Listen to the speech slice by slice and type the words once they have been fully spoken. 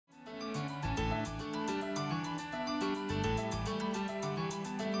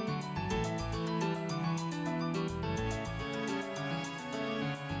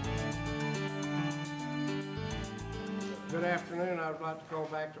Good afternoon. I would like to call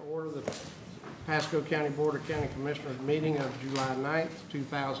back to order the Pasco County Board of County Commissioners meeting of July 9th,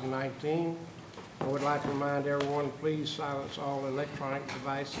 2019. I would like to remind everyone, please silence all electronic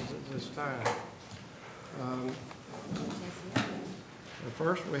devices at this time.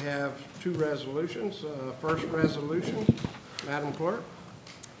 First, we have two resolutions. First resolution, Madam Clerk.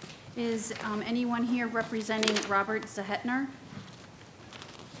 Is anyone here representing Robert Zehetner?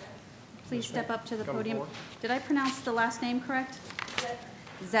 Please step up to the podium. Forward. Did I pronounce the last name correct?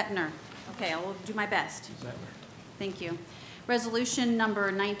 Zehetner. Okay, I will do my best. Zehetner. Thank you. Resolution number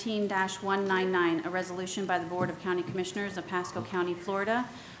 19-199, a resolution by the Board of County Commissioners of Pasco County, Florida,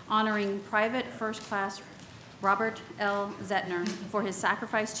 honoring Private First Class Robert L. Zehetner for his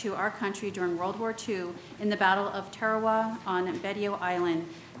sacrifice to our country during World War II in the Battle of Tarawa on Bedio Island,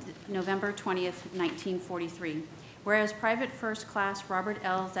 November 20th, 1943. Whereas Private First Class Robert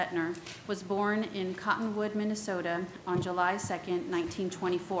L. Zehetner was born in Cottonwood, Minnesota on July 2nd,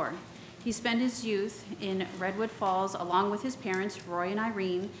 1924. He spent his youth in Redwood Falls along with his parents, Roy and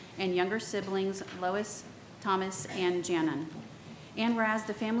Irene, and younger siblings, Lois, Thomas, and Janan. And whereas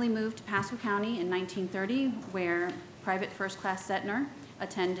the family moved to Pasco County in 1930, where Private First Class Zehetner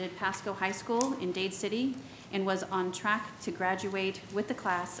attended Pasco High School in Dade City and was on track to graduate with the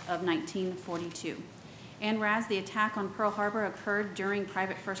class of 1942. And whereas the attack on Pearl Harbor occurred during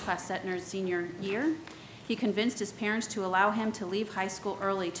Private First Class Zehetner's senior year, he convinced his parents to allow him to leave high school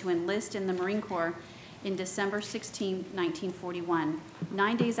early to enlist in the Marine Corps in December 16, 1941,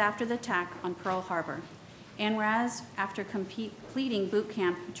 9 days after the attack on Pearl Harbor. And whereas after completing boot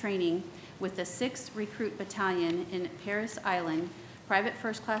camp training with the 6th Recruit Battalion in Paris Island, Private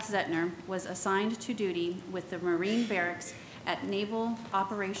First Class Zehetner was assigned to duty with the Marine Barracks at Naval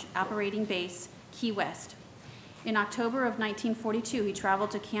Operating Base Key West. In October of 1942, he traveled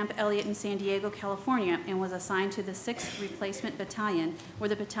to Camp Elliott in San Diego, California, and was assigned to the 6th Replacement Battalion, where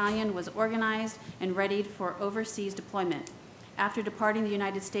the battalion was organized and readied for overseas deployment. After departing the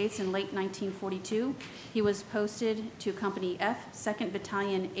United States in late 1942, he was posted to Company F, 2nd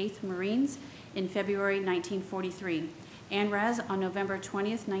Battalion, 8th Marines in February 1943. And whereas on November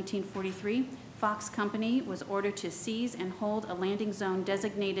 20th, 1943, Fox Company was ordered to seize and hold a landing zone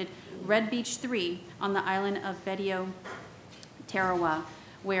designated Red Beach 3 on the island of Bedio, Tarawa,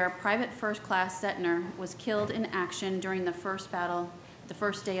 where Private First Class Zehetner was killed in action during the first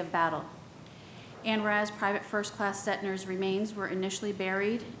day of battle. And whereas Private First Class Zehetner's remains were initially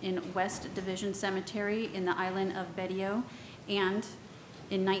buried in West Division Cemetery in the island of Bedio, and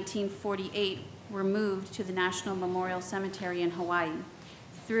in 1948 were moved to the National Memorial Cemetery in Hawaii.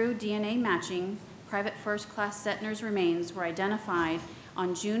 Through DNA matching, Private First Class Zehetner's remains were identified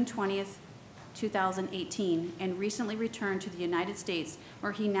on June 20th, 2018, and recently returned to the United States,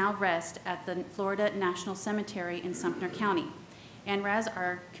 where he now rests at the Florida National Cemetery in Sumter County. And whereas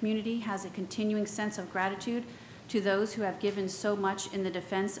our community has a continuing sense of gratitude to those who have given so much in the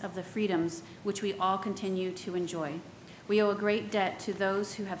defense of the freedoms which we all continue to enjoy. We owe a great debt to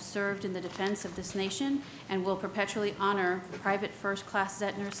those who have served in the defense of this nation and will perpetually honor Private First Class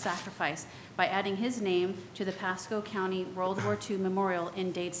Zehetner's sacrifice by adding his name to the Pasco County World War II Memorial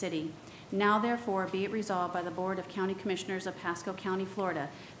in Dade City. Now, therefore, be it resolved by the Board of County Commissioners of Pasco County, Florida,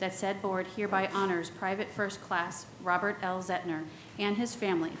 that said board hereby honors Private First Class Robert L. Zehetner and his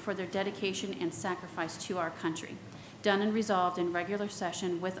family for their dedication and sacrifice to our country. Done and resolved in regular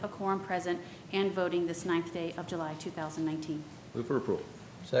session with a quorum present and voting this 9th day of July 2019. Move for approval.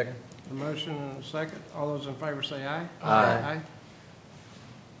 Second. A motion and a second. All those in favor say aye. Aye.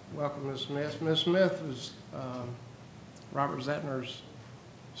 Welcome, Ms. Smith. Ms. Smith is Robert Zehetner's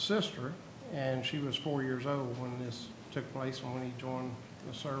sister, and she was 4 years old when this took place and when he joined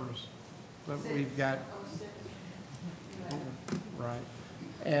the service. But we've got, right,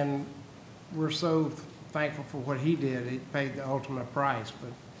 and we're so thankful for what he did. He paid the ultimate price,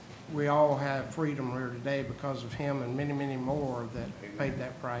 but we all have freedom here today because of him and many, many more that paid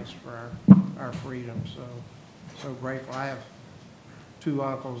that price for our freedom. So grateful. I have two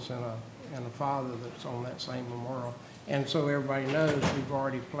uncles and a father that's on that same memorial. And so everybody knows we've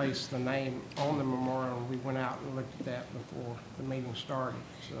already placed the name on the memorial, and we went out and looked at that before the meeting started.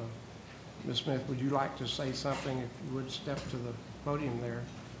 So, Ms. Smith, would you like to say something? If you would step to the podium there,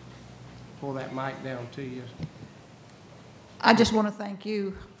 pull that mic down to you. I just want to thank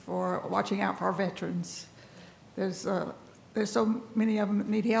you for watching out for our veterans. There's so many of them that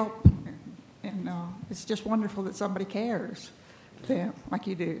need help, and it's just wonderful that somebody cares for them like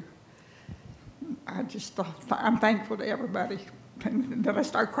you do. I'm thankful to everybody. And then I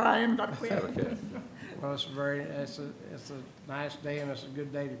start crying, got to quit. Well, it's a nice day, and it's a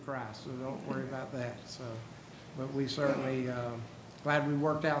good day to cry, so don't worry about that. So but we certainly, glad we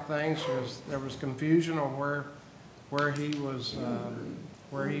worked out things, because there was confusion on where he was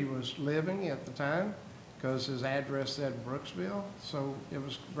living at the time, because his address said Brooksville. So it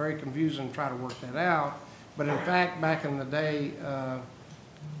was very confusing to try to work that out. But in fact, back in the day,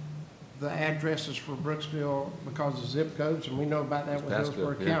 the addresses for Brooksville, because of zip codes, and we know about that with Pasco,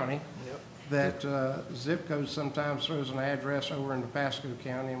 Hillsborough yeah. County, that zip code sometimes throws an address over into Pasco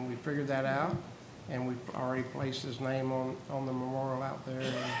County, and we figured that out, and we've already placed his name on the memorial out there.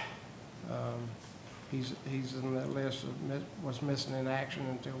 And, he's in that list of was missing in action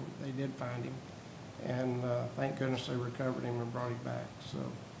until they did find him, and thank goodness they recovered him and brought him back. So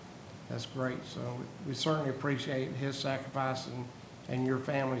that's great. So we certainly appreciate his sacrifice and your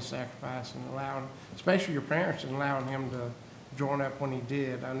family's sacrifice, and allowing, especially your parents, and allowing him to join up when he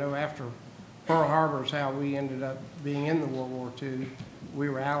did. I know after Pearl Harbor is how we ended up being in the World War II. We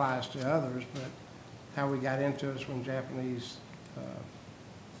were allies to others, but how we got into it is when Japanese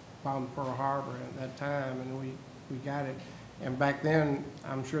bombed Pearl Harbor at that time, and we got it. And back then,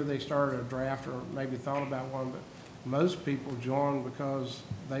 I'm sure they started a draft or maybe thought about one, but most people joined because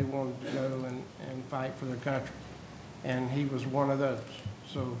they wanted to go and fight for their country. And he was one of those.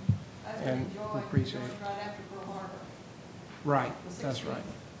 So, and we appreciate it. Right after Pearl Harbor. Right, that's right.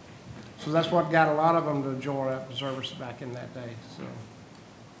 So that's what got a lot of them to join up the service back in that day. So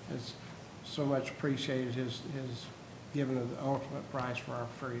it's so much appreciated, his giving of the ultimate price for our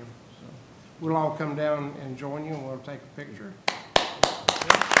freedom. So we'll all come down and join you, and we'll take a picture.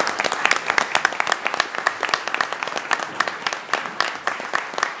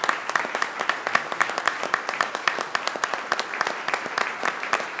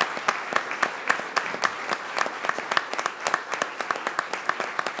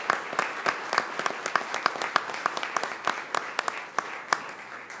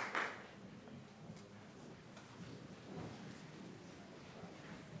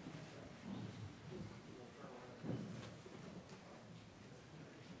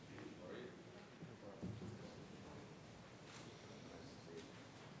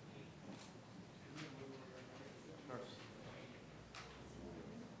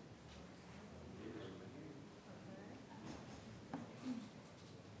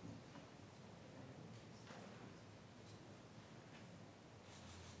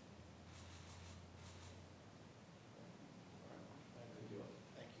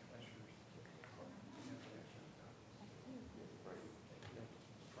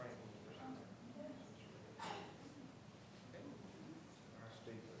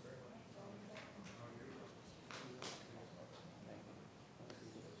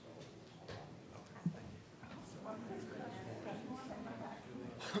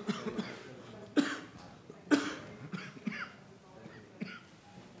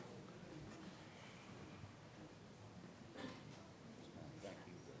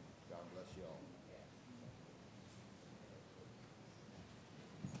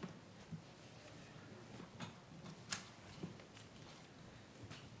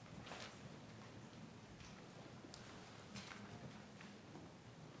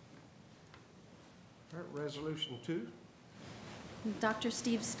 All right, resolution 2. Dr.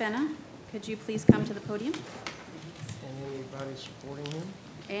 Steve Spenna, could you please come to the podium? And anybody supporting him?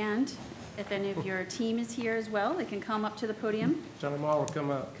 And if any of your team is here as well, they can come up to the podium. Tell them all to come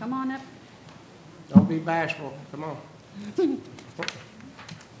up. Come on up. Don't be bashful. Come on.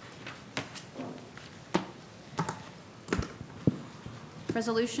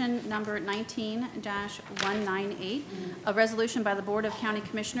 Resolution number 19-198, a resolution by the Board of County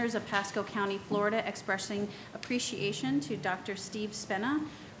Commissioners of Pasco County, Florida, expressing appreciation to Dr. Steve Spenna,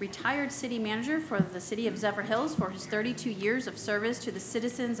 retired city manager for the city of Zephyr Hills, for his 32 years of service to the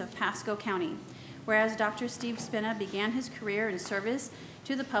citizens of Pasco County. Whereas Dr. Steve Spenna began his career in service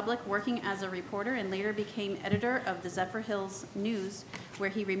to the public working as a reporter and later became editor of the Zephyr Hills News,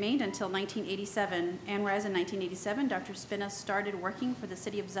 where he remained until 1987. And whereas in 1987, Dr. Spenna started working for the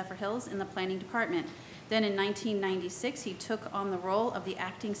city of Zephyr Hills in the planning department. Then in 1996, he took on the role of the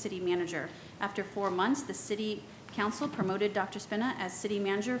acting city manager. After 4 months, the city council promoted Dr. Spenna as city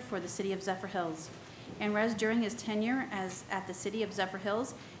manager for the city of Zephyr Hills. And whereas during his tenure at the city of Zephyr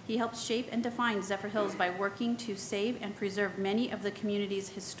Hills, he helped shape and define Zephyr Hills by working to save and preserve many of the community's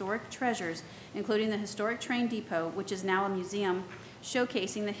historic treasures, including the historic train depot, which is now a museum,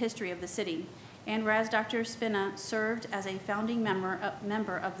 showcasing the history of the city. And whereas Dr. Spenna served as a founding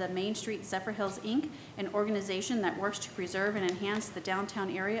member of the Main Street Zephyr Hills, Inc., an organization that works to preserve and enhance the downtown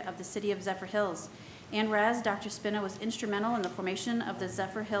area of the city of Zephyr Hills. And whereas Dr. Spenna was instrumental in the formation of the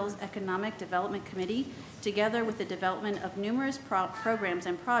Zephyr Hills Economic Development Committee, together with the development of numerous programs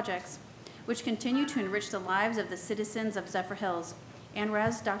and projects which continue to enrich the lives of the citizens of Zephyr Hills. And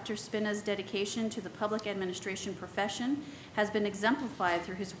whereas Dr. Spina's dedication to the public administration profession has been exemplified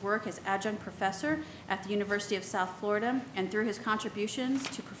through his work as adjunct professor at the University of South Florida and through his contributions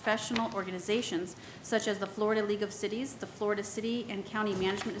to professional organizations such as the Florida League of Cities, the Florida City and County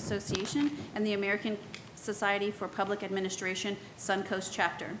Management Association, and the American Society for Public Administration Suncoast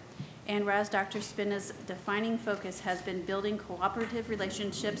Chapter. And whereas Dr. Spina's defining focus has been building cooperative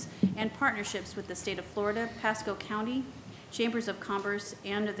relationships and partnerships with the state of Florida, Pasco County, Chambers of Commerce,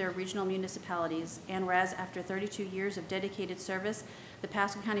 and their regional municipalities. And whereas after 32 years of dedicated service, the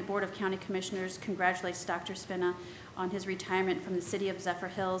Pasco County Board of County Commissioners congratulates Dr. Spina on his retirement from the city of Zephyr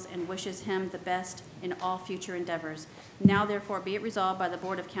Hills and wishes him the best in all future endeavors. Now therefore be it resolved by the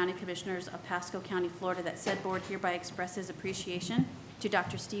Board of County Commissioners of Pasco County, Florida, that said board hereby expresses appreciation to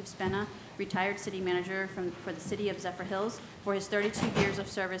Dr. Steve Spina, retired city manager for the city of Zephyr Hills, for his 32 years of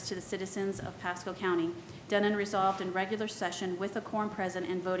service to the citizens of Pasco County, done and resolved in regular session with a quorum present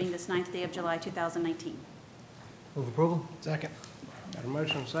and voting this 9th day of July 2019. Move approval? Second. Got a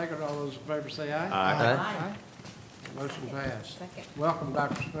motion and a second. All those in favor say aye. Aye. Motion passed. Welcome,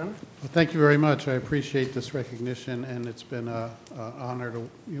 Dr. Spina. Well, thank you very much. I appreciate this recognition, and it's been an honor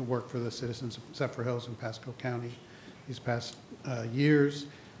to work for the citizens of Zephyr Hills and Pasco County these past years.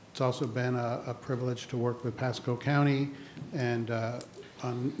 It's also been a privilege to work with Pasco County and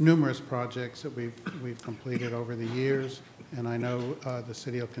on numerous projects that we've completed over the years, and I know the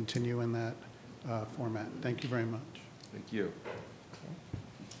city will continue in that format. Thank you very much. Thank you.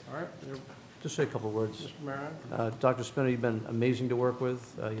 All right, Just say a couple of words. Mr. Marion. Dr. Spina, you've been amazing to work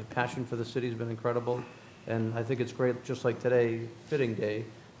with. Your passion for the city has been incredible. And I think it's great, just like today, fitting day,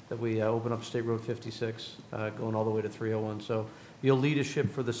 that we open up State Road 56, going all the way to 301. So your leadership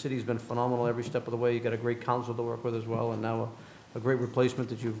for the city has been phenomenal every step of the way. You got a great council to work with as well, and now a great replacement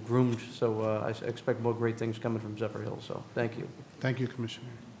that you've groomed. So I expect more great things coming from Zephyr Hills. So thank you. Thank you, Commissioner.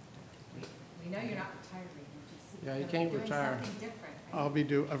 We know you're not retired. Yeah, you can't retire. Doing something different. I'll be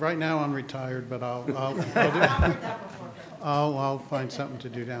right now I'm retired, but I'll find something to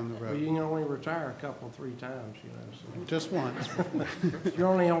do down the Well, you road. can only retire a couple, 3 times, you know. Just once. So. You're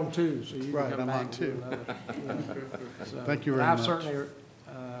only on 2, so you can Right, come I'm back on and do 2. another. You know. So, Thank you but very I've much. certainly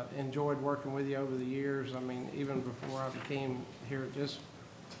enjoyed working with you over the years. I mean, even before I became here just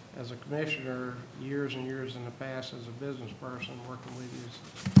as a commissioner, years and years in the past as a business person, working with you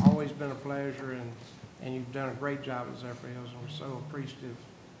has always been a pleasure, and you've done a great job at Zephyr Hills, and we're so appreciative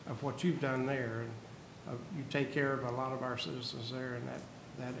of what you've done there. And you take care of a lot of our citizens there in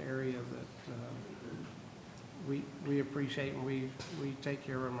that area that we appreciate, and we take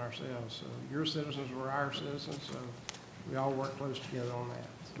care of them ourselves. So your citizens were our citizens, so we all work close together on that.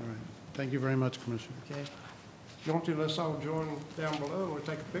 All right. Thank you very much, Commissioner. Okay? If you want to, let's all join down below and we'll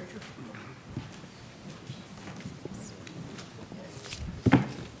take a picture.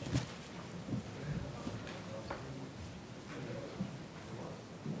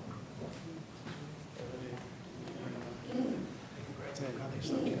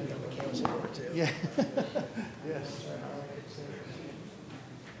 Yeah. Yes.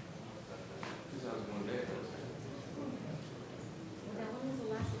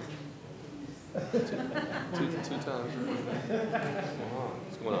 Two times. Wow.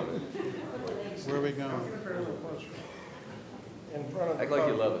 What's going on, man? Where are we going? In front of the Act like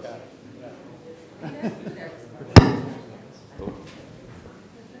you photo. love us.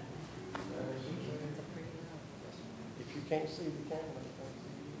 If you can't see the camera.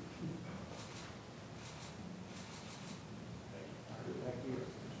 Thank you.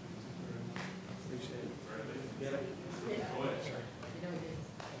 Appreciate it.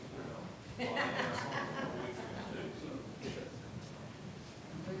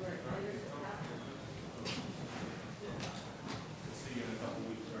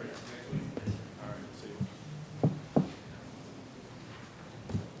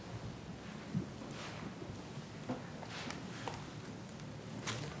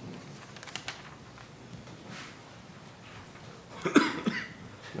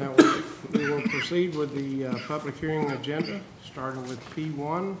 Now, we will proceed with the public hearing agenda, starting with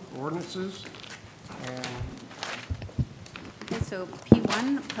P1, ordinances. And Okay, so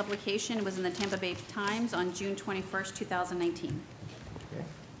P1 publication was in the Tampa Bay Times on June 21st, 2019.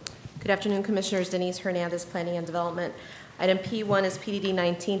 Good afternoon, Commissioners. Denise Hernandez, Planning and Development. Item P1 is PDD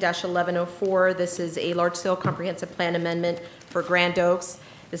 19-1104. This is a large-scale comprehensive plan amendment for Grand Oaks.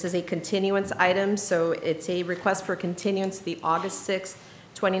 This is a continuance item, so it's a request for continuance to the August 6th,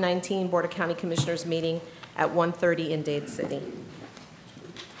 2019 Board of County Commissioners meeting at 1:30 in Dade City.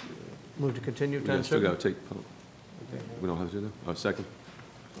 Move to continue, We 10 still got seconds. to take, we don't have to do that? Oh, second?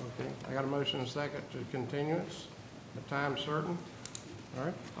 Okay, I got a motion and a second to continuance, a time certain. All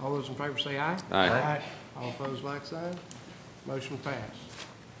right, all those in favor say aye. Aye. All opposed, like sign. Motion passed.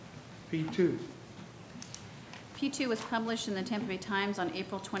 P2. P2 was published in the Tampa Bay Times on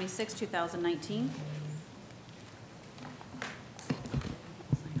April 26, 2019.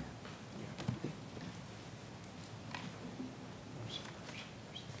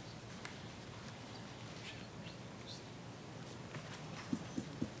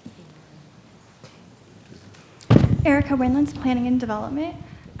 Erica Winlands, Planning and Development.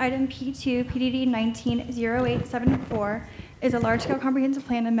 Item P2, PDD 190874, is a large-scale comprehensive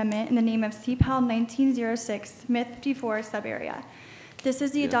plan amendment in the name of CPAL 1906, Smith 54 subarea. This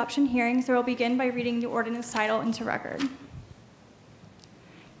is the adoption hearing, so we'll begin by reading the ordinance title into record.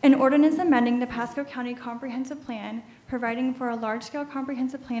 An ordinance amending the Pasco County Comprehensive Plan, providing for a large-scale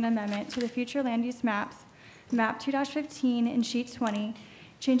comprehensive plan amendment to the future land use maps, map 2-15 and sheet 20,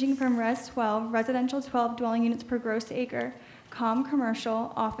 changing from Res 12, residential 12 dwelling units per gross acre, COM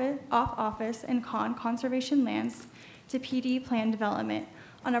commercial, off-office, and CON conservation lands to PD plan development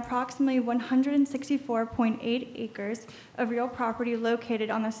on approximately 164.8 acres of real property located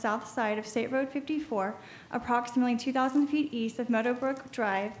on the south side of State Road 54, approximately 2,000 feet east of Meadowbrook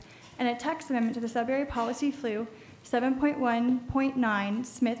Drive, and a text amendment to the subarea policy flu 7.1.9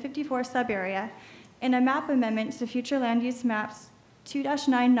 Smith 54 subarea, and a map amendment to the future land use maps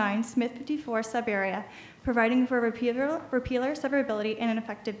 2-99 Smith 54 subarea, providing for repealer severability and an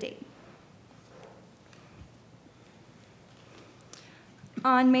effective date.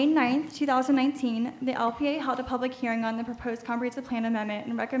 On May 9th, 2019, the LPA held a public hearing on the proposed comprehensive plan amendment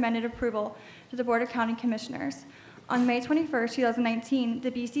and recommended approval to the Board of County Commissioners. On May 21st, 2019, the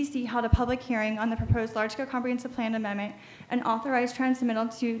BCC held a public hearing on the proposed large-scale comprehensive plan amendment and authorized transmittal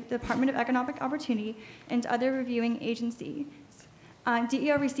to the Department of Economic Opportunity and other reviewing agencies.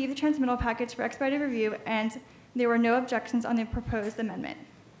 DEO received the transmittal package for expedited review, and there were no objections on the proposed amendment.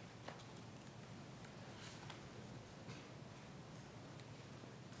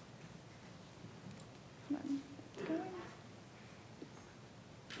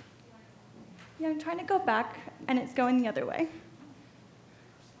 Yeah, I'm trying to go back, and it's going the other way.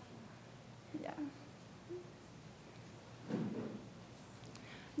 Yeah.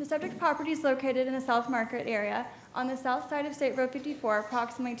 The subject property is located in the South Market area on the south side of State Road 54,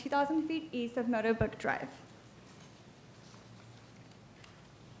 approximately 2,000 feet east of Meadowbrook Drive.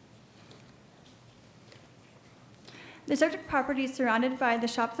 The subject property is surrounded by the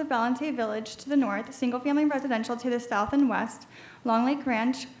shops of Ballantyne Village to the north, single-family residential to the south and west, Long Lake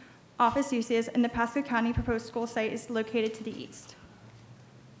Ranch office uses, and the Pasco County proposed school site is located to the east.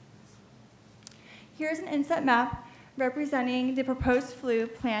 Here's an inset map representing the proposed FLU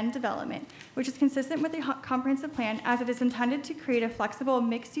plan development, which is consistent with the comprehensive plan as it is intended to create a flexible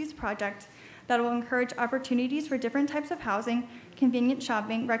mixed-use project that will encourage opportunities for different types of housing, convenient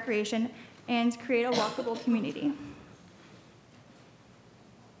shopping, recreation, and create a walkable community.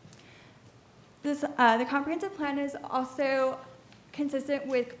 The comprehensive plan is also consistent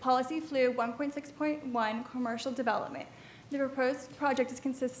with Policy FLU 1.6.1 commercial development. The proposed project is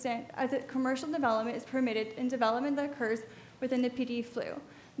consistent as commercial development is permitted in development that occurs within the PD FLU.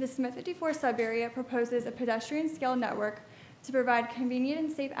 The Smith 54 subarea proposes a pedestrian scale network to provide convenient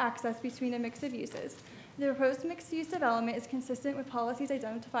and safe access between the mix of uses. The proposed mixed-use development is consistent with policies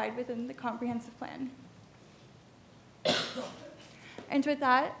identified within the comprehensive plan. And with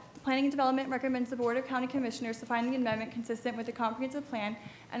that, Planning and Development recommends the Board of County Commissioners to find the amendment consistent with the comprehensive plan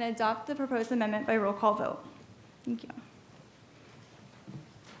and adopt the proposed amendment by roll call vote. Thank you.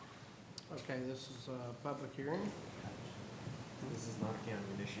 Okay, this is a public hearing. This is not county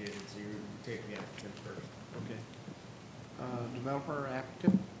initiated, so you take the applicant first. Okay. Developer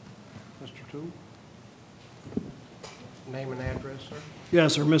applicant, Mr. Toole. Name and address, sir.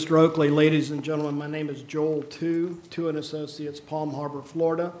 Yes, sir. Mr. Oakley, ladies and gentlemen, my name is Joel Two and Associates, Palm Harbor,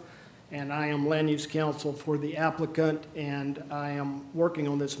 Florida, and I am land use counsel for the applicant, and I am working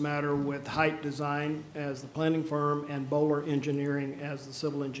on this matter with Height Design as the planning firm and Bowler Engineering as the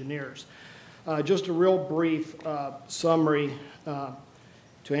civil engineers. Just a real brief summary to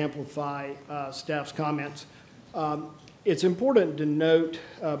amplify staff's comments. It's important to note,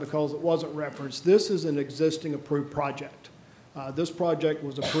 because it wasn't referenced, this is an existing approved project. This project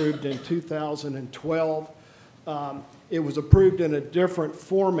was approved in 2012. It was approved in a different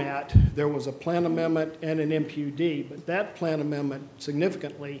format. There was a plan amendment and an MPUD, but that plan amendment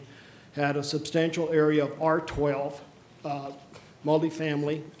significantly had a substantial area of R12,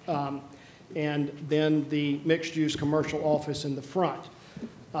 multifamily, and then the mixed-use commercial office in the front.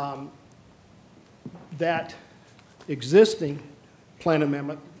 That existing plan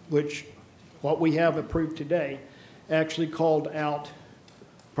amendment which what we have approved today actually called out,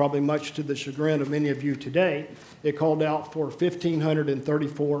 probably much to the chagrin of many of you today, it called out for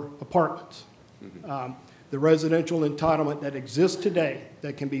 1,534 apartments. The residential entitlement that exists today,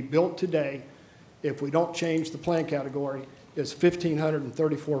 that can be built today, if we don't change the plan category, is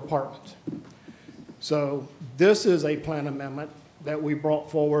 1,534 apartments. So this is a plan amendment that we brought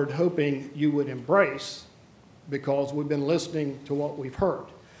forward hoping you would embrace because we've been listening to what we've heard.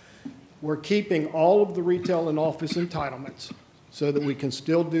 We're keeping all of the retail and office entitlements so that we can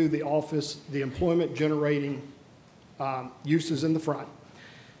still do the office, the employment generating uses in the front.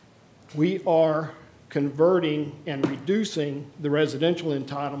 We are converting and reducing the residential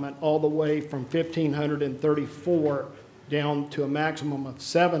entitlement all the way from 1,534 down to a maximum of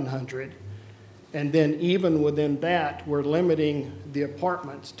 700. And then even within that, we're limiting the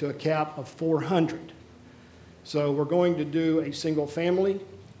apartments to a cap of 400. So we're going to do a single family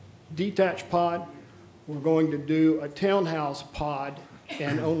detached pod. We're going to do a townhouse pod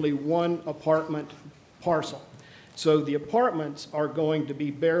and only one apartment parcel. So the apartments are going to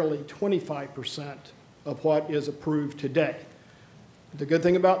be barely 25% of what is approved today. The good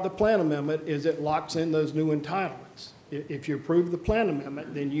thing about the plan amendment is it locks in those new entitlements. If you approve the plan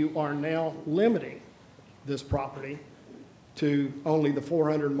amendment, then you are now limiting this property to only the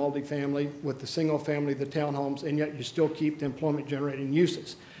 400 multifamily with the single family, the townhomes, and yet you still keep the employment generating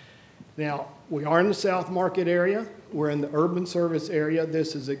uses. Now, we are in the South Market area. We're in the urban service area.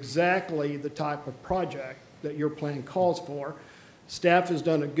 This is exactly the type of project that your plan calls for. Staff has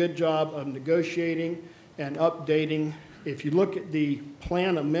done a good job of negotiating and updating. If you look at the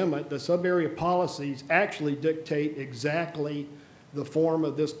plan amendment, the sub-area policies actually dictate exactly the form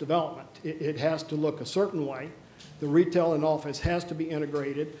of this development. It has to look a certain way. The retail and office has to be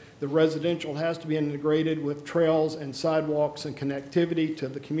integrated. The residential has to be integrated with trails and sidewalks and connectivity to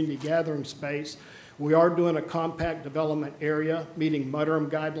the community gathering space. We are doing a compact development area, meeting mudroom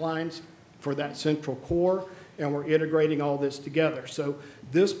guidelines for that central core, and we're integrating all this together. So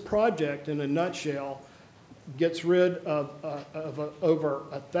this project, in a nutshell, gets rid of over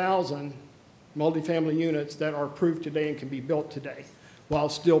 1,000 multifamily units that are approved today and can be built today, while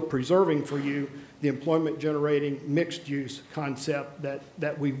still preserving for you the employment generating mixed use concept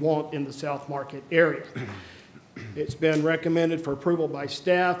that we want in the South Market area. It's been recommended for approval by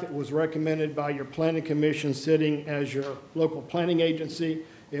staff. It was recommended by your planning commission sitting as your local planning agency.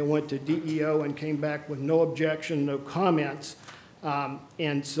 It went to DEO and came back with no objection, no comments.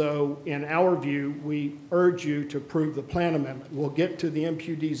 And so in our view, we urge you to approve the plan amendment. We'll get to the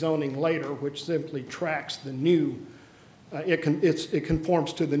MPUD zoning later, which simply tracks the new, it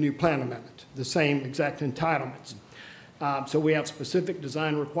conforms to the new plan amendment, the same exact entitlements. So we have specific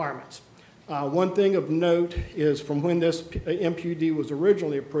design requirements. One thing of note is from when this MPUD was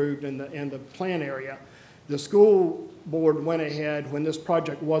originally approved in the plan area, the school board went ahead, when this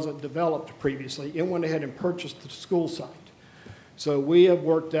project wasn't developed previously, it went ahead and purchased the school site. So we have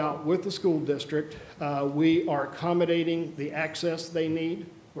worked out with the school district. We are accommodating the access they need.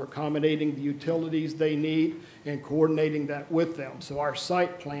 We're accommodating the utilities they need and coordinating that with them. So our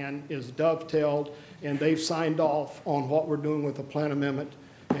site plan is dovetailed, and they've signed off on what we're doing with the plan amendment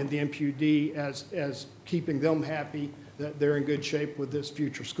and the MPUD as keeping them happy that they're in good shape with this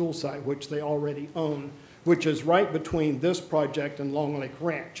future school site, which they already own, which is right between this project and Long Lake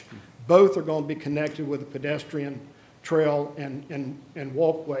Ranch. Both are going to be connected with a pedestrian trail and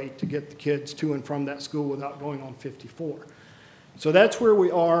walkway to get the kids to and from that school without going on 54. So that's where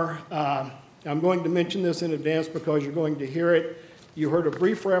we are. I'm going to mention this in advance because you're going to hear it. You heard a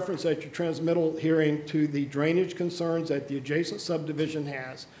brief reference at your transmittal hearing to the drainage concerns that the adjacent subdivision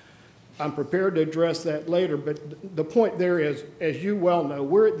has. I'm prepared to address that later, but the point there is, as you well know,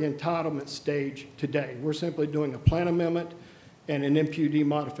 we're at the entitlement stage today. We're simply doing a plan amendment and an MPUD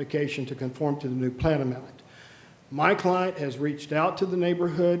modification to conform to the new plan amendment. My client has reached out to the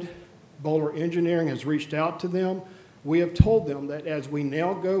neighborhood. Bowler Engineering has reached out to them. We have told them that as we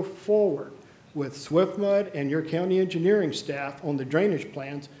now go forward with SwiftMud and your county engineering staff on the drainage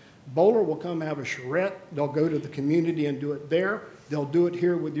plans, Bowler will come have a charrette. They'll go to the community and do it there. They'll do it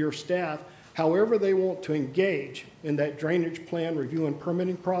here with your staff. However they want to engage in that drainage plan review and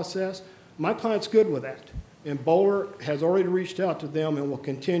permitting process, my client's good with that. And Bowler has already reached out to them and will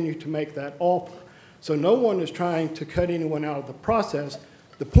continue to make that offer. So no one is trying to cut anyone out of the process.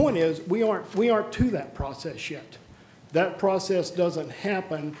 The point is, we aren't to that process yet. That process doesn't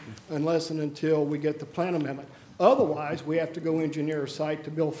happen unless and until we get the plan amendment. Otherwise, we have to go engineer a site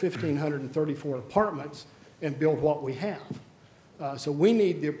to build 1,534 apartments and build what we have. So we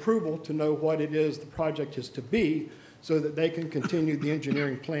need the approval to know what it is the project is to be so that they can continue the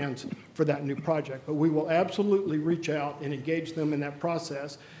engineering plans for that new project. But we will absolutely reach out and engage them in that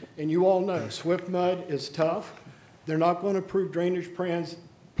process. And you all know, Swift Mud is tough. They're not going to approve drainage plans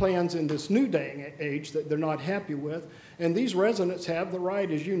in this new day and age that they're not happy with. And these residents have the right,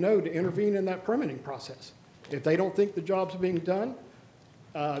 as you know, to intervene in that permitting process. If they don't think the job's being done,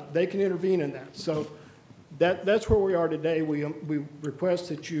 they can intervene in that. So that's where we are today. We request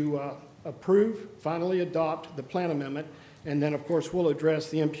that you approve, finally adopt the plan amendment, and then, of course, we'll address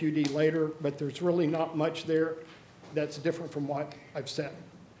the MPUD later, but there's really not much there that's different from what I've said.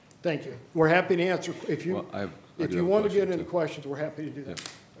 Thank you. We're happy to answer. If you, Well, I if do you have a want to question, get into too. questions, we're happy to do that.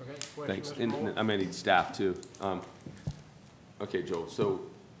 Okay, question, Thanks. Mr. And Moore? I'm gonna need staff too. Okay, Joel, so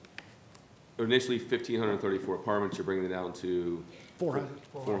initially 1,534 apartments, you're bringing it down to 400.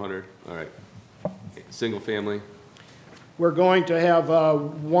 400, all right. Single family, We're going to have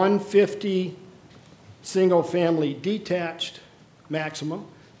 150 single-family detached maximum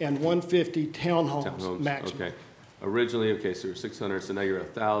and 150 townhomes townhomes, maximum. okay. Originally, okay, so you're 600, so now you're at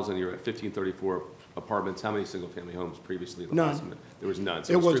 1,000, you're at 1,534 apartments. How many single-family homes previously? The None. last one? There was none.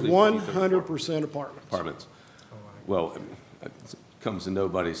 So It it's was strictly 134 100% apartments. apartments. Well, it comes to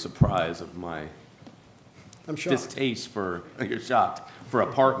nobody's surprise of my I'm shocked. distaste for, you're shocked, for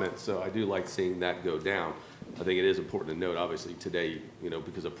apartments, so I do like seeing that go down. I think it is important to note, obviously, today, you know,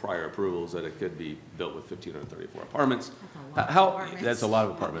 because of prior approvals, that it could be built with 1,534 apartments. How, that's a lot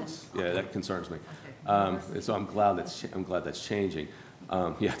of apartments, yeah, that concerns me. And so I'm glad that's changing.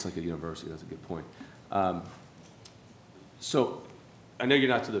 Yeah, it's like a university, that's a good point. So, I know you're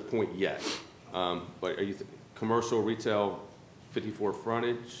not to the point yet, but are you, commercial, retail, 54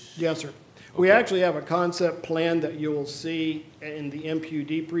 frontage? Yes, sir. We Okay. actually have a concept plan that you will see in the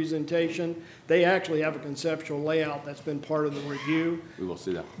MPUD presentation. They actually have a conceptual layout that's been part of the review We will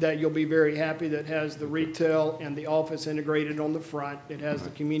see that. that you'll be very happy, that has the retail and the office integrated on the front. It has the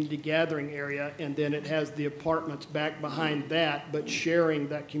community gathering area, and then it has the apartments back behind that, but sharing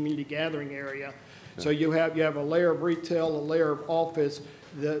that community gathering area. So you have a layer of retail, a layer of office.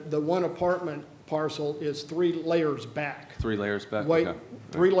 The one apartment parcel is 3 layers back. 3 layers back? Wait, Okay.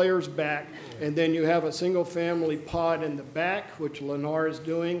 3 layers back, and then you have a single-family pod in the back, which Lennar is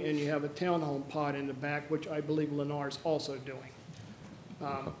doing, and you have a townhome pod in the back, which I believe Lennar is also doing.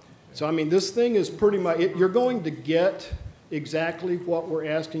 So, I mean, this thing is pretty much, you're going to get exactly what we're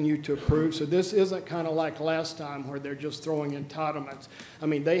asking you to approve. So this isn't kind of like last time where they're just throwing entitlements. I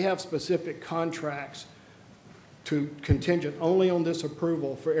mean, they have specific contracts to contingent only on this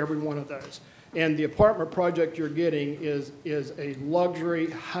approval for every one of those. And the apartment project you're getting is a luxury,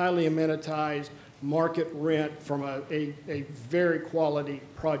 highly amenitized market rent from a very quality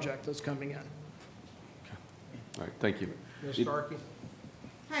project that's coming in. All right, thank you. Ms. Starkey?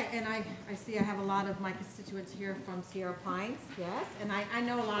 Hi, and I see I have a lot of my constituents here from Sierra Pines, yes, and I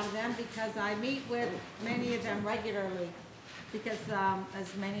know a lot of them because I meet with many of them regularly. Because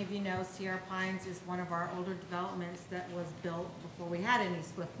as many of you know, Sierra Pines is one of our older developments that was built before we had any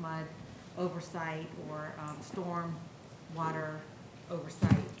swift mud oversight or storm water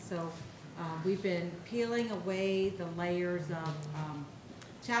oversight. So we've been peeling away the layers of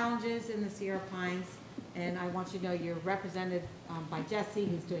challenges in the Sierra Pines, and I want you to know you're represented by Jesse,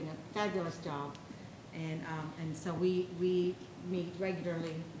 who's doing a fabulous job. And so we meet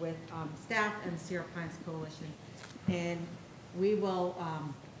regularly with staff and the Sierra Pines Coalition. And we will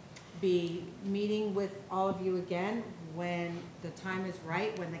be meeting with all of you again when the time is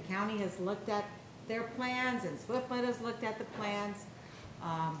right, when the county has looked at their plans and SwiftMud has looked at the plans,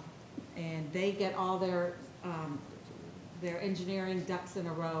 and they get all their engineering ducks in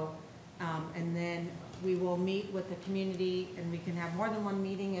a row. And then we will meet with the community, and we can have more than one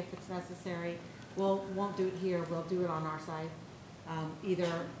meeting if it's necessary. Won't do it here, we'll do it on our side,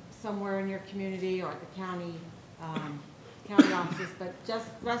 either somewhere in your community or at the county offices, but just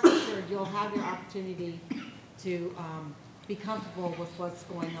rest assured you'll have your opportunity to be comfortable with what's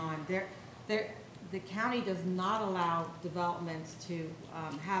going on. The county does not allow developments to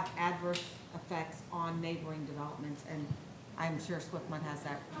have adverse effects on neighboring developments, and I'm sure SwiftMud has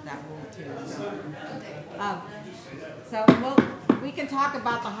that rule too. So we can talk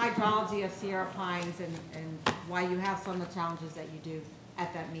about the hydrology of Sierra Pines and why you have some of the challenges that you do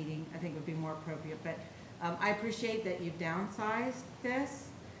at that meeting. I think it would be more appropriate, but I appreciate that you've downsized this,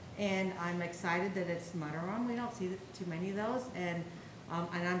 and I'm excited that it's Mudderone. We don't see too many of those, and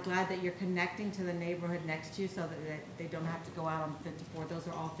I'm glad that you're connecting to the neighborhood next to you so that they don't have to go out on 54. Those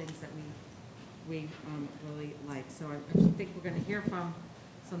are all things that we really like. So I think we're going to hear from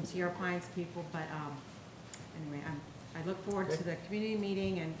some Sierra Pines people, but anyway, I look forward to the community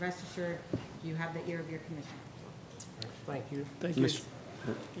meeting, and rest assured you have the ear of your commissioner. Thank you. Thank you. Mr.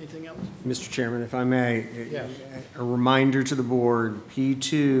 Anything else? Mr. Chairman, if I may, Yes. a reminder to the board,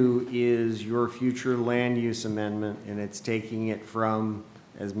 P2 is your future land use amendment, and it's taking it from,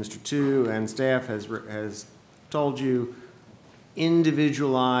 as Mr. Tu and staff has told you,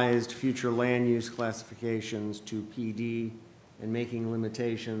 individualized future land use classifications to PD and making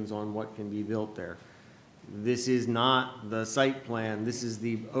limitations on what can be built there. This is not the site plan, this is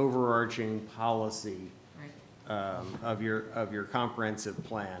the overarching policy of your comprehensive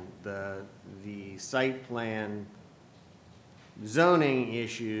plan. The site plan zoning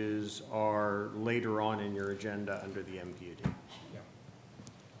issues are later on in your agenda under the MPUD.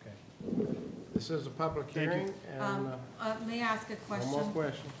 Okay. This is a public hearing, and May I ask a one question? more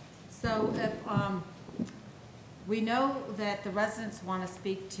question. So if, we know that the residents want to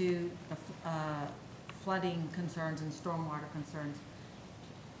speak to the flooding concerns and stormwater concerns.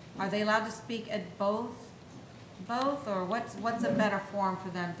 Are they allowed to speak at both, or what's a better forum for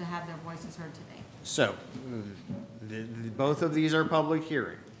them to have their voices heard today? So, both of these are public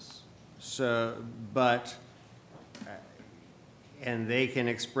hearings. So, but, and they can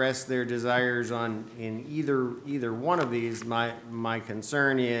express their desires in either one of these. My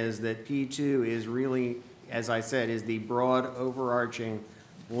concern is that P2 is really, as I said, is the broad overarching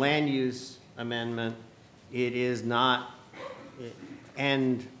land use amendment. It is not,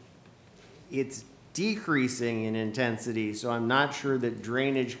 and it's decreasing in intensity, so I'm not sure that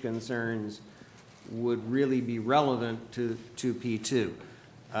drainage concerns would really be relevant to P2. So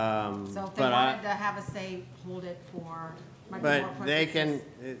if they wanted to have a say, hold it for, might be more But they can,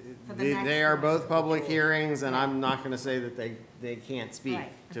 for the next they are one. both public hearings, and I'm not going to say that they can't speak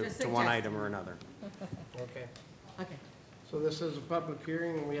Right. I'm just to one suggesting. item or another. Okay. Okay. So this is a public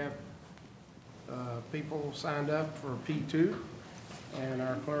hearing, and we have people signed up for P2, and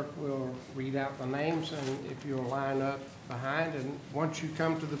our clerk will read out the names, and if you'll line up behind, and once you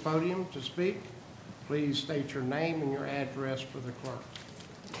come to the podium to speak, please state your name and your address for the clerk.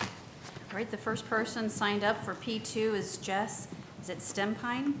 All right, the first person signed up for P2 is Jess, is it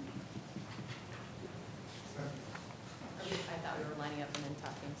Stempine? I thought we were lining up and then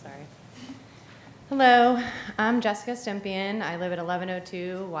talking, sorry. Hello, I'm Jessica Stempian. I live at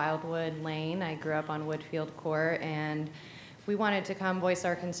 1102 Wildwood Lane. I grew up on Woodfield Court, and we wanted to come voice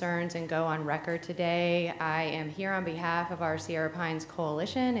our concerns and go on record today. I am here on behalf of our Sierra Pines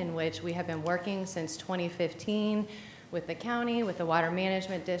Coalition, in which we have been working since 2015 with the county, with the Water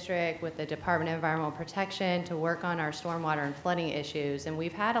Management District, with the Department of Environmental Protection to work on our stormwater and flooding issues, and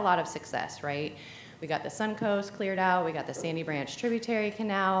we've had a lot of success, right? We got the Suncoast cleared out, we got the Sandy Branch Tributary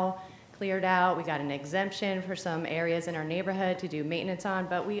Canal cleared out, we got an exemption for some areas in our neighborhood to do maintenance on,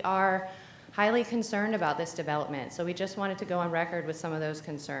 but we are highly concerned about this development, so we just wanted to go on record with some of those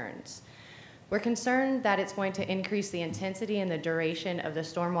concerns. We're concerned that it's going to increase the intensity and the duration of the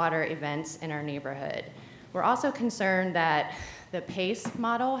stormwater events in our neighborhood. We're also concerned that the PACE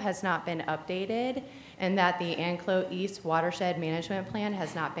model has not been updated and that the Anclo East Watershed Management Plan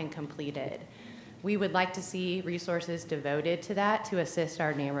has not been completed. We would like to see resources devoted to that to assist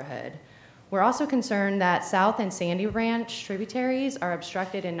our neighborhood. We're also concerned that South and Sandy Branch tributaries are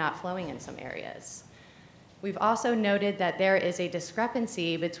obstructed and not flowing in some areas. We've also noted that there is a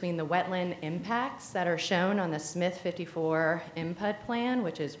discrepancy between the wetland impacts that are shown on the Smith 54 IMPUD plan,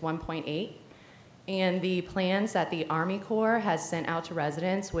 which is 1.8, and the plans that the Army Corps has sent out to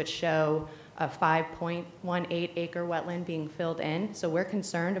residents, which show a 5.18 acre wetland being filled in. So we're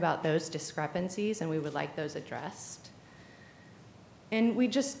concerned about those discrepancies, and we would like those addressed. And we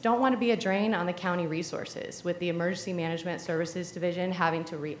just don't want to be a drain on the county resources, with the Emergency Management Services Division having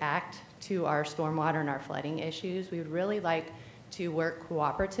to react to our stormwater and our flooding issues. We would really like to work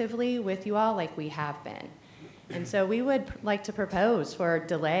cooperatively with you all like we have been. And so we would like to propose for a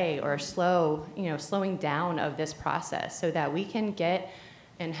delay or slowing down of this process so that we can get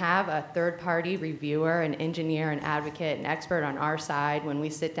and have a third-party reviewer, an engineer, an advocate, an expert on our side when we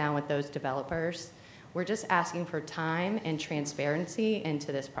sit down with those developers. We're just asking for time and transparency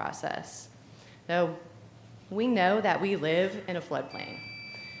into this process. So we know that we live in a floodplain,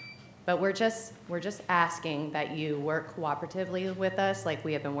 but we're just asking that you work cooperatively with us like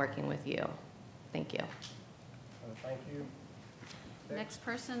we have been working with you. Thank you. Thank you. Next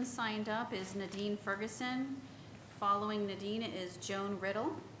person signed up is Nadine Ferguson. Following Nadine is Joan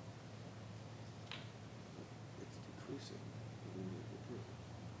Riddle.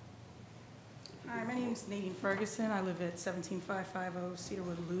 Hi, my name is Nadine Ferguson. I live at 17550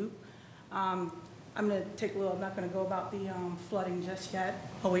 Cedarwood Loop. I'm going to take a little, I'm not going to go about the flooding just yet.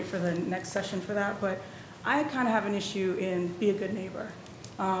 I'll wait for the next session for that, but I kind of have an issue in be a good neighbor.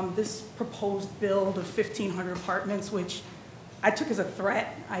 This proposed build of 1,500 apartments, which I took as a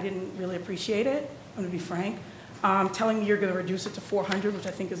threat. I didn't really appreciate it, I'm gonna be frank. Telling me you're gonna reduce it to 400, which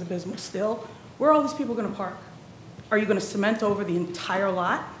I think is abysmal still. Where are all these people gonna park? Are you gonna cement over the entire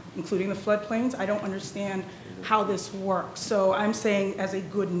lot, including the floodplains? I don't understand how this works. So I'm saying as a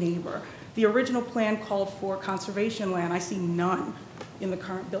good neighbor, the original plan called for conservation land. I see none in the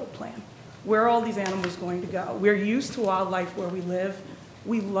current build plan. Where are all these animals going to go? We're used to wildlife where we live.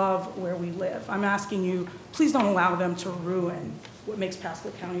 We love where we live. I'm asking you, please don't allow them to ruin what makes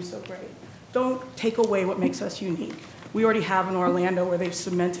Pasco County so great. Don't take away what makes us unique. We already have in Orlando where they've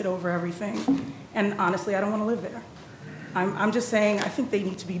cemented over everything. And honestly, I don't want to live there. I'm just saying, I think they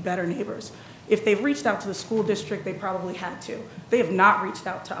need to be better neighbors. If they've reached out to the school district, they probably had to. They have not reached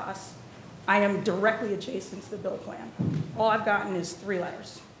out to us. I am directly adjacent to the bill plan. All I've gotten is 3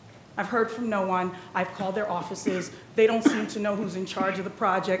 letters. I've heard from no one. I've called their offices. They don't seem to know who's in charge of the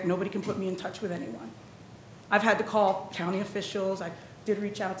project. Nobody can put me in touch with anyone. I've had to call county officials. I did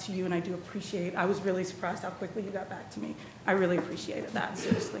reach out to you, and I do appreciate. I was really surprised how quickly you got back to me. I really appreciated that,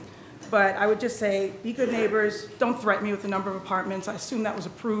 seriously. But I would just say, be good neighbors. Don't threaten me with the number of apartments. I assume that was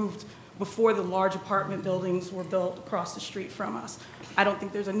approved before the large apartment buildings were built across the street from us. I don't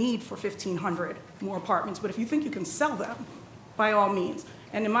think there's a need for 1,500 more apartments, but if you think you can sell them, by all means.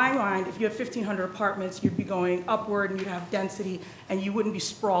 And in my mind, if you have 1,500 apartments, you'd be going upward and you'd have density, and you wouldn't be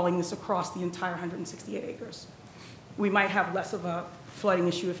sprawling this across the entire 168 acres. We might have less of a flooding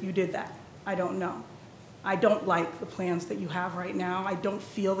issue if you did that. I don't know. I don't like the plans that you have right now. I don't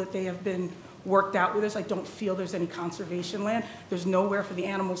feel that they have been worked out with us. I don't feel there's any conservation land. There's nowhere for the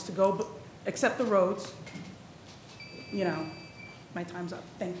animals to go except the roads. You know, my time's up.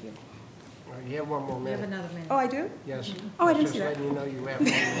 Thank you. You have one more You minute. have another minute. Oh, I do? Yes. Oh, I didn't see that. Just letting you know you have 1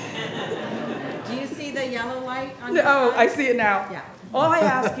 minute. Do you see the yellow light on your Oh, I side? see it now. Yeah. All I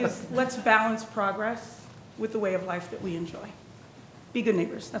ask is let's balance progress with the way of life that we enjoy. Be good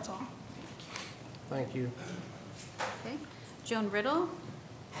neighbors, that's all. Thank you. Okay. Joan Riddle,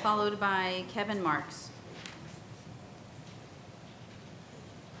 followed by Kevin Marks.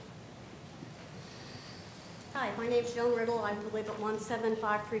 Hi, my name's Joan Riddle. I live at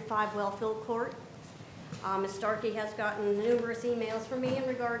 17535 Wellfield Court. Ms. Starkey has gotten numerous emails from me in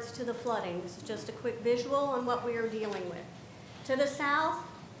regards to the flooding. This is just a quick visual on what we are dealing with. To the south,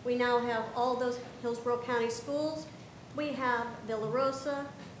 we now have all those Hillsborough County schools. We have Villa Rosa,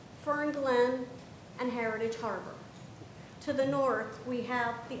 Fern Glen, and Heritage Harbor. To the north, we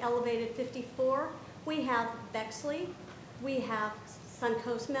have the elevated 54. We have Bexley, we have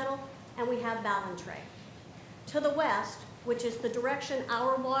Suncoast Meadow, and we have Ballantrae. To the west, which is the direction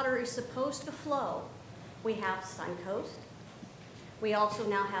our water is supposed to flow, we have Suncoast. We also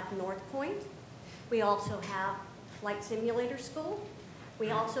now have North Point. We also have Flight Simulator School.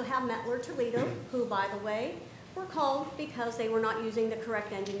 We also have Mettler Toledo, who, by the way, were called because they were not using the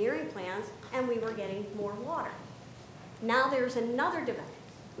correct engineering plans and we were getting more water. Now there's another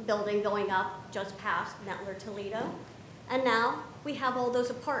building going up just past Mettler Toledo, and now we have all those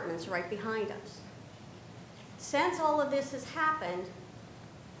apartments right behind us. Since all of this has happened,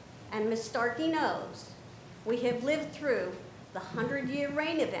 and Ms. Starkey knows, we have lived through the 100-year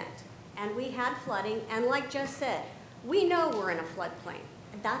rain event, and we had flooding, and like Jess said, we know we're in a floodplain,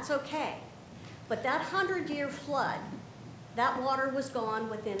 and that's okay. But that 100-year flood, that water was gone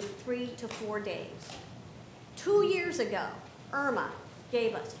within 3 to 4 days. 2 years ago, Irma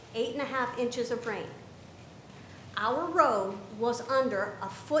gave us 8.5 inches of rain. Our road was under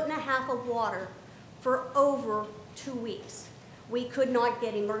 1.5 feet of water for over 2 weeks. We could not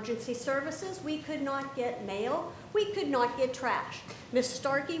get emergency services. We could not get mail. We could not get trash. Ms.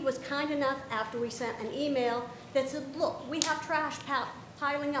 Starkey was kind enough after we sent an email that said, look, we have trash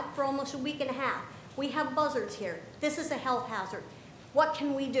piling up for almost a week and a half. We have buzzards here. This is a health hazard. What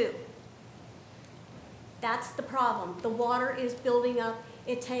can we do? That's the problem. The water is building up.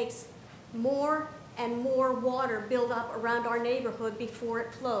 It takes more and more water build up around our neighborhood before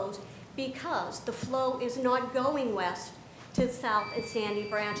it flows because the flow is not going west to the south at Sandy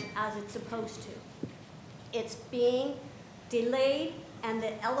Branch as it's supposed to. It's being delayed and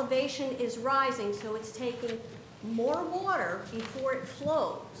the elevation is rising, so it's taking more water before it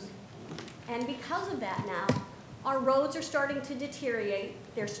flows. And because of that now, our roads are starting to deteriorate.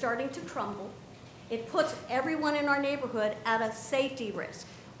 They're starting to crumble. It puts everyone in our neighborhood at a safety risk.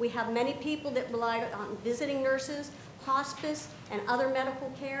 We have many people that rely on visiting nurses, hospice, and other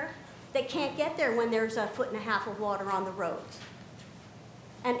medical care. They can't get there when there's 1.5 feet of water on the roads.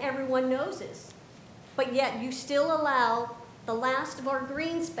 And everyone knows this. But yet you still allow the last of our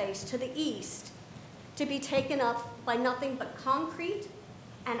green space to the east to be taken up by nothing but concrete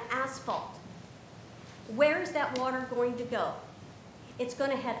and asphalt. Where is that water going to go? It's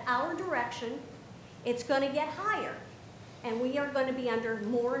going to head our direction, it's going to get higher, and we are going to be under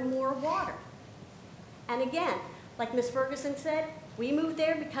more and more water. And again, like Ms. Ferguson said, we moved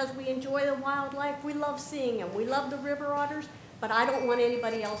there because we enjoy the wildlife, we love seeing them, we love the river otters, but I don't want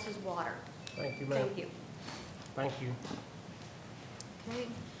anybody else's water. Thank you, ma'am. Thank you. Thank you. Okay,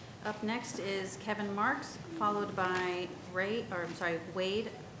 up next is Kevin Marks, followed by Wade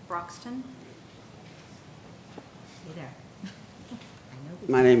Broxton. Hey there.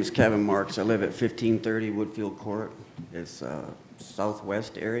 My name is Kevin Marks. I live at 1530 Woodfield Court. It's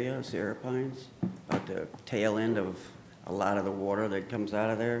southwest area, Sierra Pines, at the tail end of a lot of the water that comes out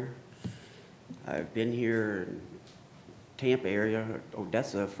of there. I've been here in Tampa area,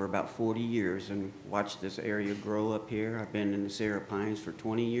 Odessa, for about 40 years and watched this area grow up here. I've been in the Sierra Pines for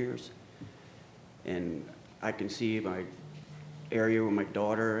 20 years. And I can see my area where my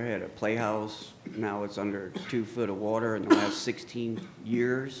daughter had a playhouse. Now it's under 2 foot of water in the last 16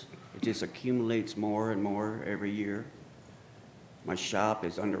 years. It just accumulates more and more every year. My shop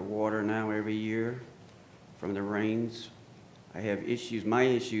is underwater now every year from the rains. I have issues. My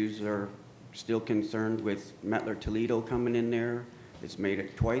issues are still concerned with Mettler Toledo coming in there. It's made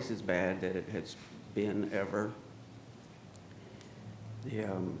it twice as bad that it has been ever.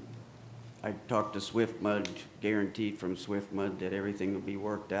 I talked to Swift Mud, guaranteed from Swift Mud that everything will be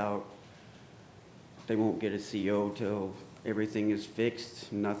worked out. They won't get a CO till everything is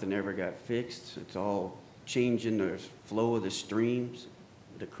fixed. Nothing ever got fixed. It's all changing the flow of the streams,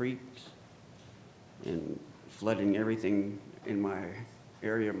 the creeks, and flooding everything in my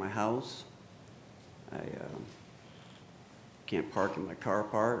area of my house. I can't park in my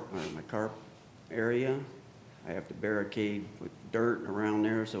car area. I have to barricade with dirt around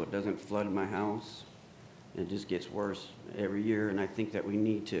there so it doesn't flood my house. It just gets worse every year, and I think that we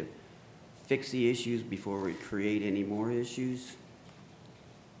need to fix the issues before we create any more issues.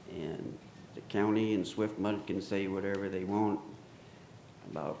 And the county and Swift Mud can say whatever they want.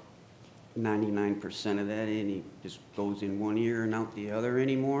 About 99% of that just goes in one ear and out the other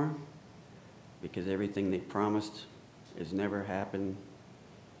anymore, because everything they promised has never happened.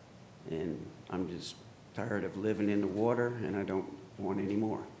 And I'm just tired of living in the water, and I don't want any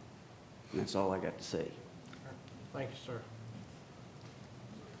more. And that's all I got to say. Thank you, sir.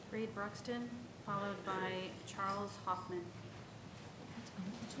 Wade Broxton, followed by Charles Hoffman.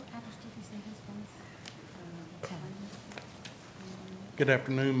 Good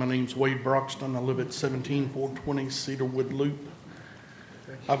afternoon. My name's Wade Broxton. I live at 17420 Cedarwood Loop.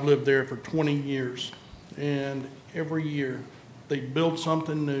 I've lived there for 20 years, and every year they build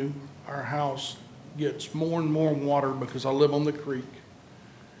something new. Our house gets more and more water because I live on the creek,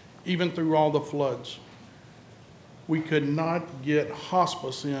 even through all the floods. We could not get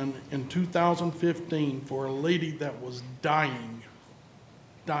hospice in 2015 for a lady that was dying,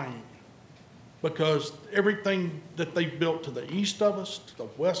 because everything that they built to the east of us, to the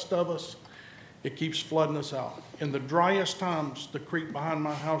west of us, it keeps flooding us out. In the driest times, the creek behind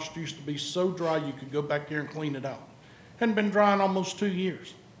my house used to be so dry you could go back there and clean it out. Hadn't been dry in almost 2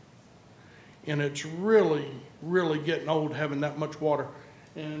 years. And it's really, really getting old having that much water.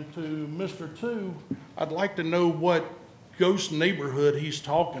 And to Mr. Two, I'd like to know what ghost neighborhood he's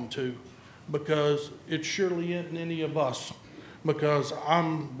talking to, because it surely isn't any of us, because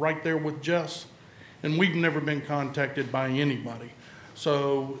I'm right there with Jess, and we've never been contacted by anybody.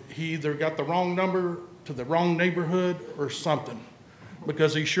 So he either got the wrong number to the wrong neighborhood or something,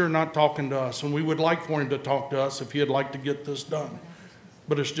 because he's sure not talking to us. And we would like for him to talk to us if he'd like to get this done,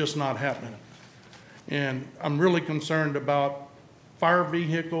 but it's just not happening. And I'm really concerned about fire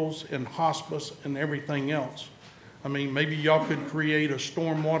vehicles and hospice and everything else. I mean, maybe y'all could create a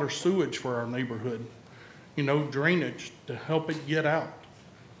stormwater sewage for our neighborhood, you know, drainage to help it get out.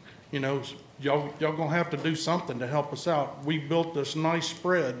 You know, y'all gonna have to do something to help us out. We built this nice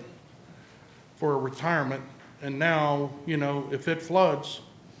spread for a retirement, and now, you know, if it floods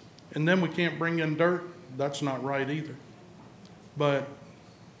and then we can't bring in dirt, that's not right either. But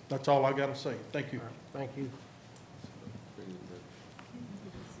that's all I gotta say. Thank you. Thank you.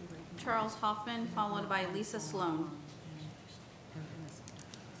 Charles Hoffman, followed by Lisa Sloan.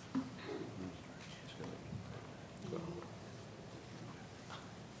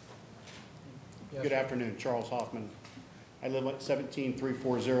 Good afternoon, Charles Hoffman. I live at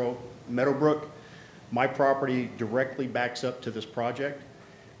 17340 Meadowbrook. My property directly backs up to this project.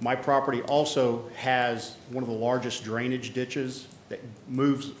 My property also has one of the largest drainage ditches that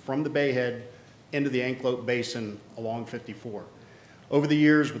moves from the bayhead into the Anklote Basin along 54. Over the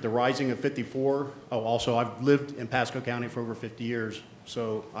years, with the rising of 54, also, I've lived in Pasco County for over 50 years,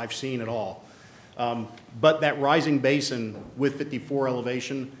 so I've seen it all. But that rising basin with 54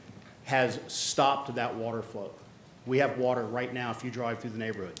 elevation has stopped that water flow. We have water right now if you drive through the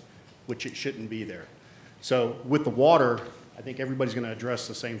neighborhood, which it shouldn't be there. So with the water, I think everybody's going to address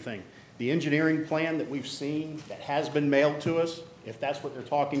the same thing. The engineering plan that we've seen that has been mailed to us, if that's what they're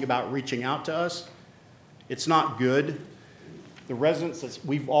talking about reaching out to us, it's not good. The residents,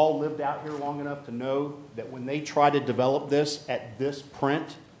 we've all lived out here long enough to know that when they try to develop this at this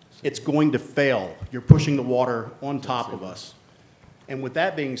print, it's going to fail. You're pushing the water on top of us. And with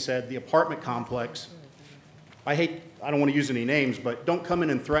that being said, the apartment complex, I don't want to use any names, but don't come in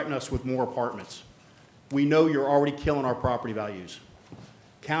and threaten us with more apartments. We know you're already killing our property values.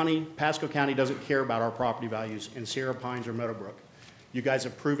 Pasco County doesn't care about our property values in Sierra Pines or Meadowbrook. You guys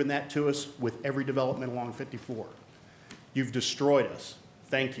have proven that to us with every development along 54. You've destroyed us.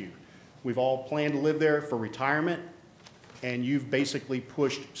 Thank you. We've all planned to live there for retirement, and you've basically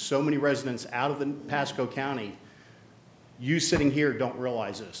pushed so many residents out of the Pasco County. You sitting here don't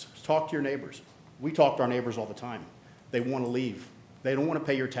realize this. Talk to your neighbors. We talk to our neighbors all the time. They want to leave. They don't want to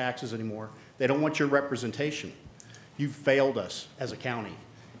pay your taxes anymore. They don't want your representation. You've failed us as a county.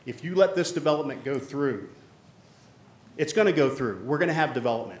 If you let this development go through, it's going to go through. We're going to have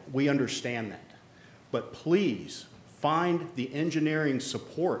development. We understand that. But please find the engineering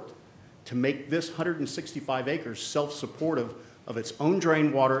support to make this 165 acres self-supportive of its own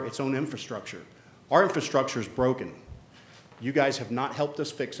drain water, its own infrastructure. Our infrastructure is broken. You guys have not helped us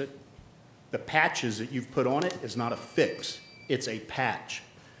fix it. The patches that you've put on it is not a fix. It's a patch.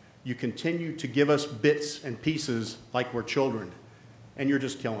 You continue to give us bits and pieces like we're children, and you're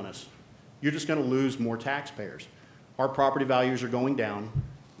just killing us. You're just going to lose more taxpayers. Our property values are going down,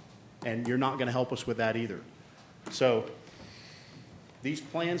 and you're not going to help us with that either. So these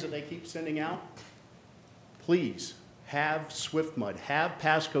plans that they keep sending out, please have SwiftMud, have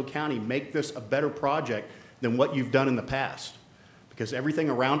Pasco County make this a better project than what you've done in the past, because everything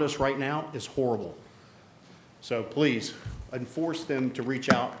around us right now is horrible. So please enforce them to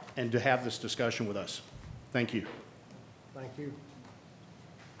reach out and to have this discussion with us. Thank you. Thank you.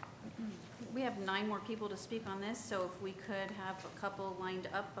 We have 9 more people to speak on this, so if we could have a couple lined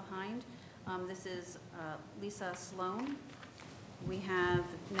up behind. This is Lisa Sloan. We have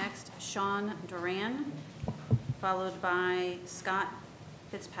next Sean Duran, followed by Scott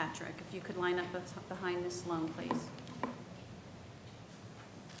Fitzpatrick. If you could line up behind Ms. Sloan, please.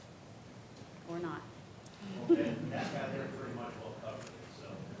 Or not. Okay, that guy there pretty much well covered it, so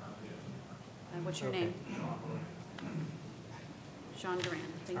I'm good. And what's your name? Sean Duran,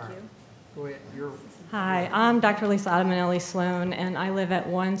 thank you. Go ahead. Hi, I'm Dr. Lisa Ottamanelli Sloan, and I live at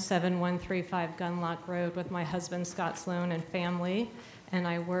 17135 Gunlock Road with my husband, Scott Sloan, and family. And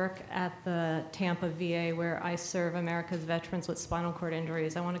I work at the Tampa VA, where I serve America's veterans with spinal cord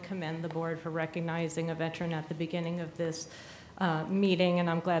injuries. I want to commend the board for recognizing a veteran at the beginning of this meeting, and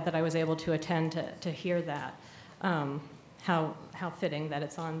I'm glad that I was able to attend to hear that. How fitting that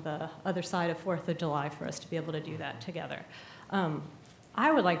it's on the other side of 4th of July for us to be able to do that together. I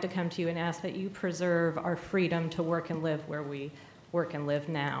would like to come to you and ask that you preserve our freedom to work and live where we work and live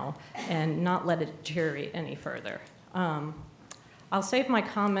now, and not let it deteriorate any further. I'll save my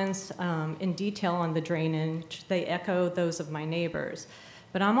comments in detail on the drainage. They echo those of my neighbors.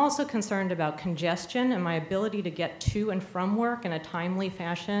 But I'm also concerned about congestion and my ability to get to and from work in a timely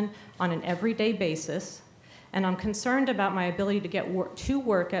fashion on an everyday basis. And I'm concerned about my ability to get to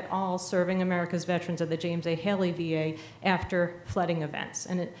work at all serving America's veterans at the James A. Haley VA after flooding events.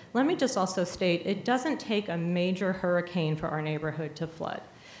 And let me just also state, it doesn't take a major hurricane for our neighborhood to flood.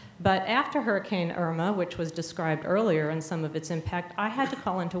 But after Hurricane Irma, which was described earlier in some of its impact, I had to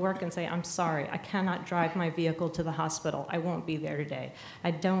call into work and say, I'm sorry, I cannot drive my vehicle to the hospital. I won't be there today.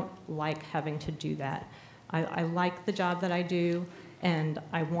 I don't like having to do that. I like the job that I do, and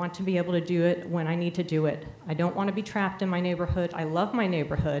I want to be able to do it when I need to do it. I don't want to be trapped in my neighborhood. I love my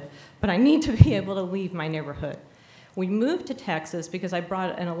neighborhood, but I need to be able to leave my neighborhood. We moved to Texas because I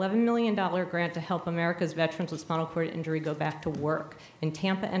brought an $11 million grant to help America's veterans with spinal cord injury go back to work in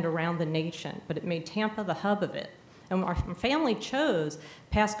Tampa and around the nation, but it made Tampa the hub of it. And our family chose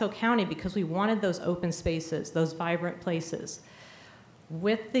Pasco County because we wanted those open spaces, those vibrant places.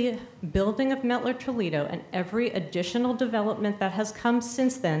 With the building of Metler Toledo and every additional development that has come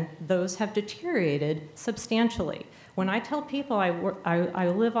since then, those have deteriorated substantially. When I tell people I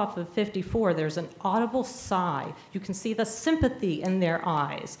live off of 54, there's an audible sigh. You can see the sympathy in their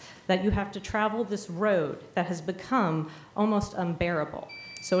eyes that you have to travel this road that has become almost unbearable.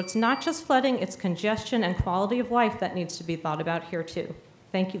 So it's not just flooding, it's congestion and quality of life that needs to be thought about here too.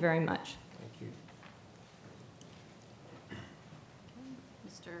 Thank you very much. Thank you.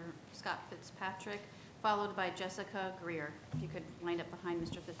 Mr. Scott Fitzpatrick, followed by Jessica Greer. If you could line up behind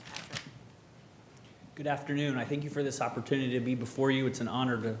Mr. Fitzpatrick. Good afternoon. I thank you for this opportunity to be before you. It's an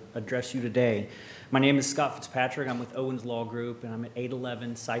honor to address you today. My name is Scott Fitzpatrick. I'm with Owens Law Group, and I'm at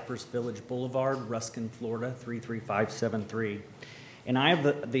 811 Cypress Village Boulevard, Ruskin, Florida, 33573. And I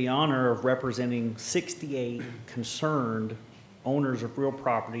have the honor of representing 68 concerned owners of real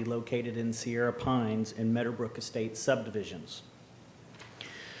property located in Sierra Pines and Meadowbrook Estates subdivisions.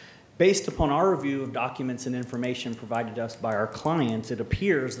 Based upon our review of documents and information provided to us by our clients, it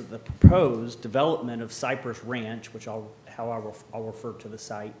appears that the proposed development of Cypress Ranch, which I'll refer to the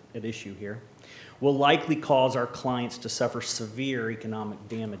site at issue here, will likely cause our clients to suffer severe economic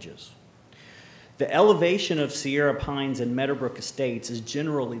damages. The elevation of Sierra Pines and Meadowbrook Estates is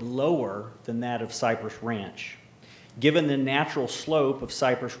generally lower than that of Cypress Ranch. Given the natural slope of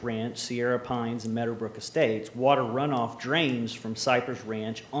Cypress Ranch, Sierra Pines, and Meadowbrook Estates, water runoff drains from Cypress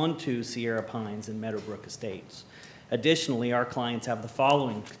Ranch onto Sierra Pines and Meadowbrook Estates. Additionally, our clients have the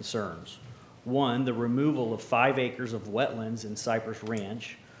following concerns. One, the removal of 5 acres of wetlands in Cypress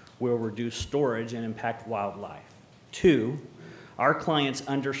Ranch will reduce storage and impact wildlife. 2, our clients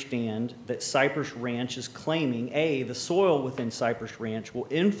understand that Cypress Ranch is claiming, A, the soil within Cypress Ranch will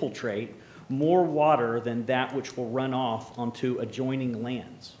infiltrate more water than that which will run off onto adjoining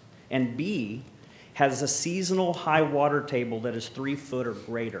lands, and B, has a seasonal high water table that is 3 foot or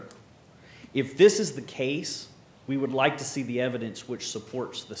greater. If this is the case, we would like to see the evidence which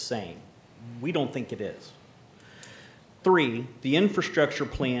supports the same. We don't think it is. 3, the infrastructure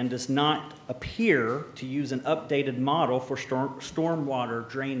plan does not appear to use an updated model for stormwater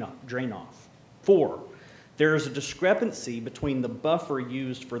drain-off. 4, there is a discrepancy between the buffer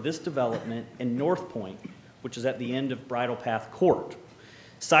used for this development and North Point, which is at the end of Bridle Path Court.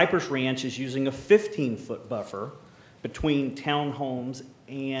 Cypress Ranch is using a 15-foot buffer between townhomes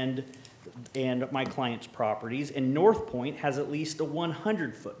and my client's properties, and North Point has at least a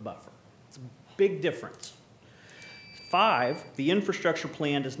 100-foot buffer. It's a big difference. 5, the infrastructure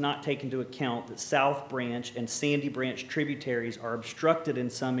plan does not take into account that South Branch and Sandy Branch tributaries are obstructed in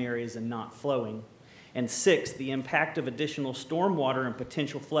some areas and not flowing. And 6, the impact of additional stormwater and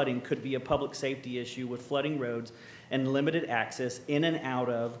potential flooding could be a public safety issue with flooding roads and limited access in and out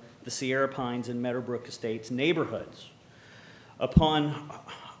of the Sierra Pines and Meadowbrook Estates neighborhoods. Upon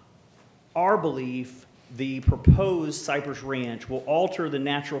our belief, the proposed Cypress Ranch will alter the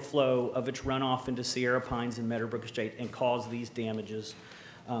natural flow of its runoff into Sierra Pines and Meadowbrook Estates and cause these damages.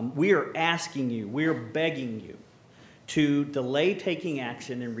 We are asking you, we are begging you to delay taking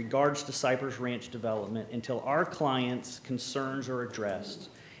action in regards to Cypress Ranch development until our clients' concerns are addressed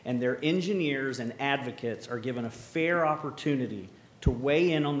and their engineers and advocates are given a fair opportunity to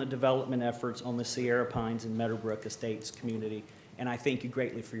weigh in on the development efforts on the Sierra Pines and Meadowbrook Estates community. And I thank you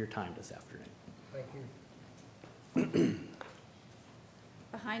greatly for your time this afternoon. Thank you.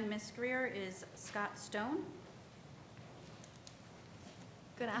 Behind Ms. Greer is Scott Stone.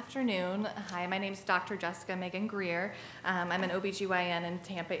 Good afternoon. Hi, my name is Dr. Jessica Megan Greer. I'm an OBGYN in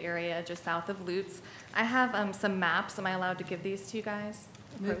Tampa area, just south of Lutz. I have some maps. Am I allowed to give these to you guys?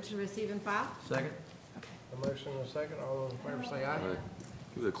 Move to receive and file. Second. A motion and a second. All those in favor say aye. All right.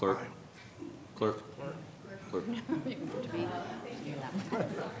 Give the clerk. Clerk. Clerk. We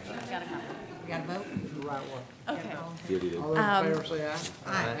got to vote? The right one. Okay. Yeah, you did. All those in favor say aye.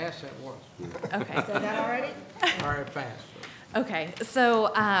 Aye. Pass that once. Okay. Said that already? All right, pass. Okay. So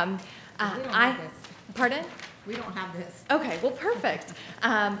We don't have this. Pardon? We don't have this. Okay, well, perfect.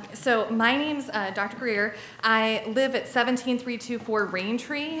 So my name's Dr. Greer. I live at 17324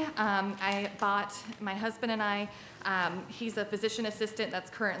 Raintree. My husband and I, he's a physician assistant that's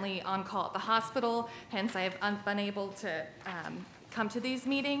currently on call at the hospital, hence I've been unable to come to these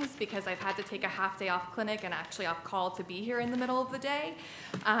meetings because I've had to take a half day off clinic and actually off call to be here in the middle of the day.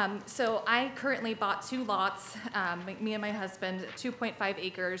 So I currently bought 2 lots, me and my husband, 2.5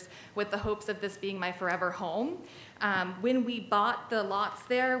 acres, with the hopes of this being my forever home. When we bought the lots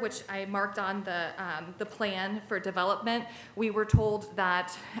there, which I marked on the plan for development, we were told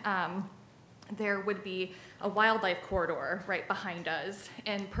that there would be a wildlife corridor right behind us.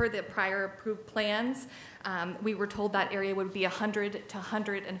 And per the prior approved plans, we were told that area would be 100 to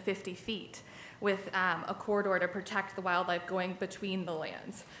 150 feet with a corridor to protect the wildlife going between the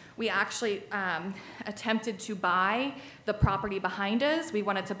lands. We actually attempted to buy the property behind us. We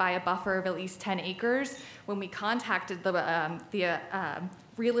wanted to buy a buffer of at least 10 acres. When we contacted the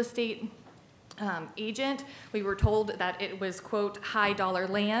real estate agent. We were told that it was, quote, high dollar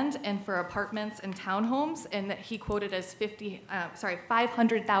land and for apartments and townhomes, and that he quoted as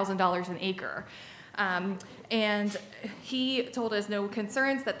 $500,000 an acre. And he told us no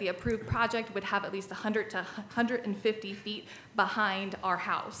concerns, that the approved project would have at least 100 to 150 feet behind our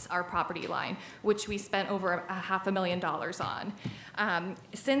house, our property line, which we spent over $500,000 on.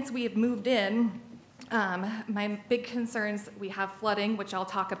 Since we have moved in, my big concerns, we have flooding, which I'll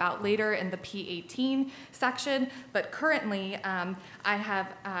talk about later in the P18 section, but currently I have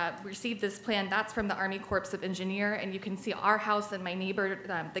received this plan. That's from the Army Corps of Engineer, and you can see our house and my neighbor,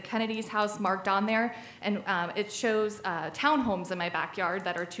 the Kennedy's house, marked on there, and it shows townhomes in my backyard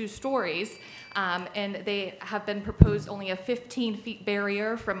that are 2 stories. And they have been proposed only a 15-feet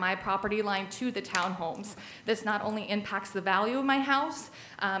barrier from my property line to the townhomes. This not only impacts the value of my house,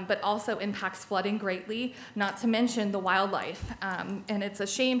 but also impacts flooding greatly, not to mention the wildlife. And it's a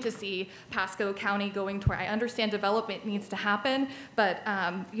shame to see Pasco County going to where I understand development needs to happen, but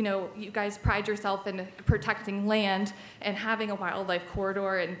you know, you guys pride yourself in protecting land and having a wildlife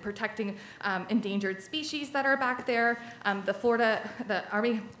corridor and protecting endangered species that are back there. The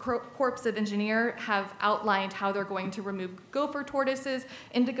Army Corps of Engineers have outlined how they're going to remove gopher tortoises,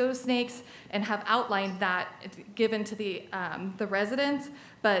 indigo snakes, and have outlined that given to the residents,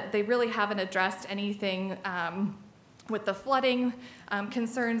 but they really haven't addressed anything with the flooding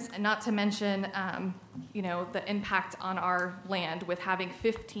concerns, and not to mention you know, the impact on our land with having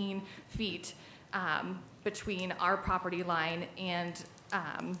 15 feet between our property line and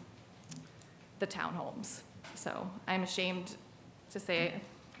the townhomes. So I'm ashamed to say,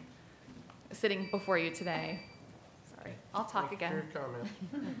 sitting before you today. Sorry, I'll talk again. Your comment.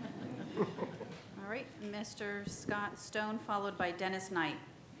 All right, Mr. Scott Stone, followed by Dennis Knight.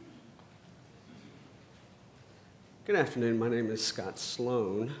 Good afternoon. My name is Scott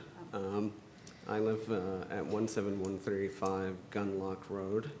Sloan. I live at 17135 Gunlock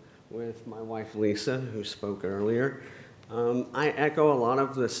Road with my wife Lisa, who spoke earlier. I echo a lot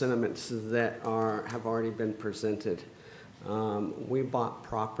of the sentiments that have already been presented. We bought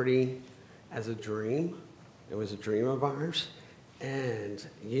property as a dream. It was a dream of ours. And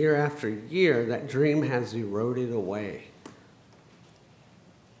year after year, that dream has eroded away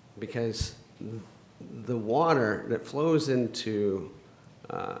because the water that flows into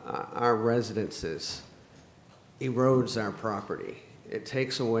our residences erodes our property. It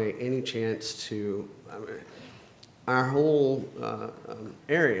takes away any chance to, our whole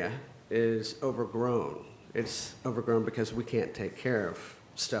area is overgrown. It's overgrown because we can't take care of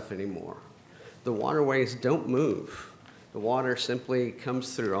stuff anymore. The waterways don't move. The water simply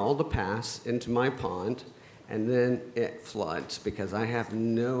comes through all the paths into my pond, and then it floods because I have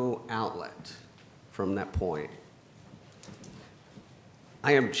no outlet from that point.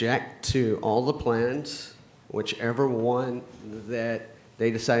 I object to all the plans, whichever one that they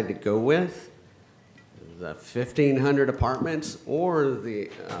decide to go with, the 1,500 apartments or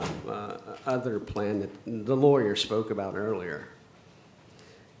the other plan that the lawyer spoke about earlier.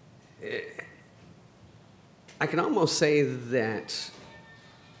 I can almost say that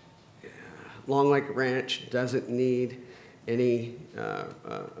Long Lake Ranch doesn't need any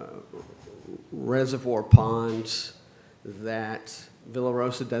reservoir ponds, that Villa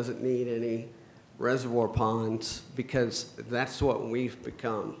Rosa doesn't need any reservoir ponds, because that's what we've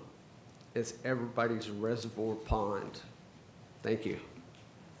become, is everybody's reservoir pond. Thank you.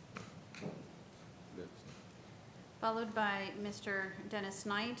 Followed by Mr. Dennis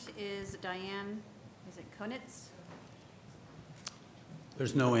Knight is Diane, is it Konitz?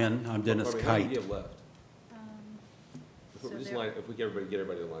 There's no end. I'm Dennis How many Kite. do you have left? If we get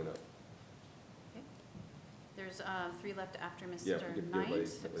everybody to line up. Okay. There's 3 left after Yeah, if we Mr. get Knight.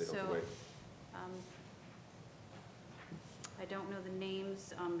 everybody out the way. I don't know the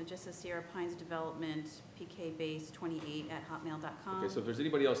names, just the Sierra Pines Development, pkbase28@hotmail.com. Okay, so if there's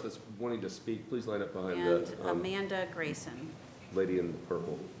anybody else that's wanting to speak, please line up behind And the Amanda Grayson. lady in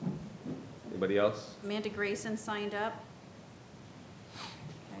purple. Anybody else? Amanda Grayson signed up.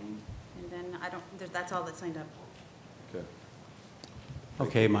 Okay, and then that's all that signed up. Okay.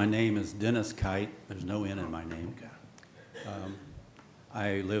 Okay, my name is Dennis Kite. There's no N in my name.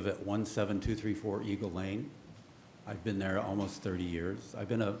 I live at 17234 Eagle Lane. I've been there almost 30 years. I've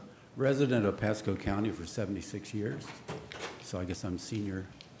been a resident of Pasco County for 76 years, so I guess I'm senior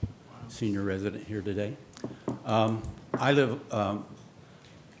resident here today. I live,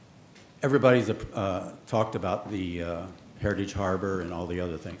 everybody's talked about the Heritage Harbor and all the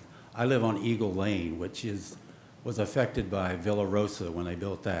other things. I live on Eagle Lane, which was affected by Villa Rosa when they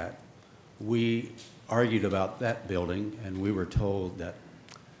built that. We argued about that building, and we were told that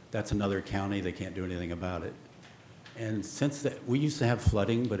that's another county, they can't do anything about it. And since that, we used to have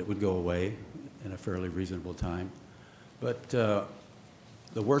flooding, but it would go away in a fairly reasonable time. But the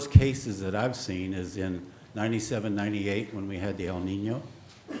worst cases that I've seen is in 97, 98, when we had the El Nino,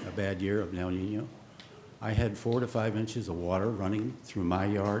 a bad year of El Nino. I had 4 to 5 inches of water running through my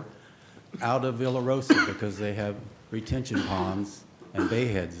yard out of Villa Rosa because they have retention ponds and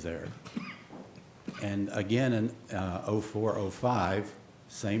bayheads there. And again, in 04, 05,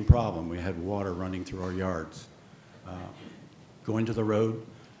 same problem. We had water running through our yards. Going to the road,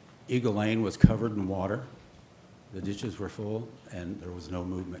 Eagle Lane was covered in water. The ditches were full, and there was no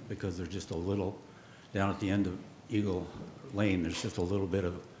movement because there's just a little, down at the end of Eagle Lane, there's just a little bit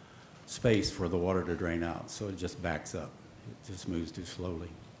of space for the water to drain out, so it just backs up. It just moves too slowly.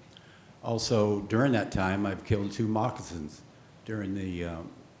 Also, during that time, I've killed 2 moccasins during the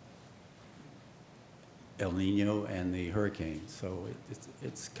El Nino and the hurricane. So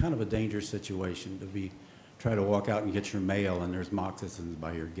it's kind of a dangerous situation to try to walk out and get your mail and there's moccasins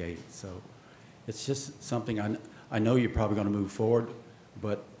by your gate. So it's just something I know you're probably going to move forward,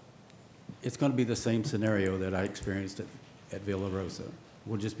 but it's going to be the same scenario that I experienced at Villa Rosa.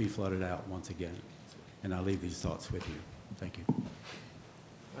 We'll just be flooded out once again. And I'll leave these thoughts with you. Thank you.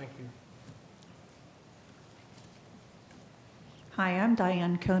 Thank you. Hi, I'm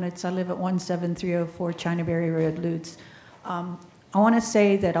Diane Konitz. I live at 17304 Chinaberry Road, Lutz. I want to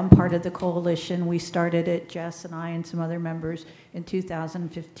say that I'm part of the coalition. We started it, Jess and I and some other members, in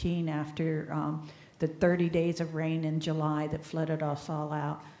 2015 after the 30 days of rain in July that flooded us all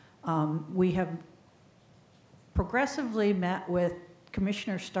out. We have progressively met with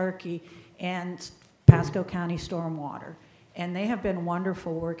Commissioner Starkey and Pasco County Stormwater, and they have been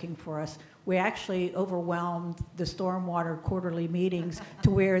wonderful working for us. We actually overwhelmed the stormwater quarterly meetings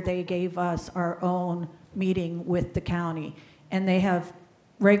to where they gave us our own meeting with the county, and they have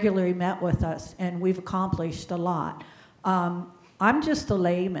regularly met with us, and we've accomplished a lot. I'm just a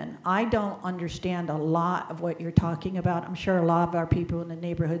layman. I don't understand a lot of what you're talking about. I'm sure a lot of our people in the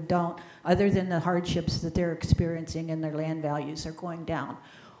neighborhood don't, other than the hardships that they're experiencing and their land values are going down.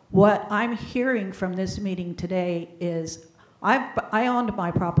 What I'm hearing from this meeting today is I owned my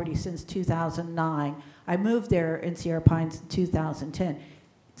property since 2009. I moved there in Sierra Pines in 2010.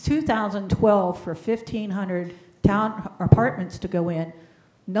 2012 for 1,500 town apartments to go in.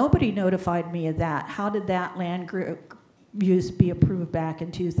 Nobody notified me of that. How did that land use be approved back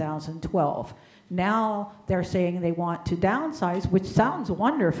in 2012? Now they're saying they want to downsize, which sounds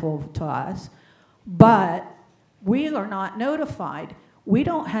wonderful to us, but we are not notified. We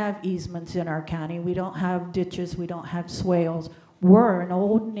don't have easements in our county. We don't have ditches. We don't have swales. We're an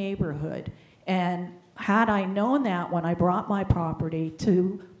old neighborhood. And had I known that when I brought my property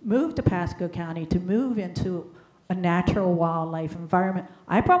to move to Pasco County, to move into a natural wildlife environment,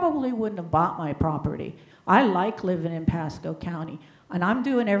 I probably wouldn't have bought my property. I like living in Pasco County, and I'm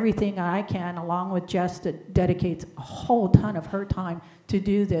doing everything I can, along with Jess, that dedicates a whole ton of her time to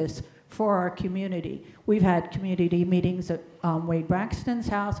do this for our community. We've had community meetings at Wade Braxton's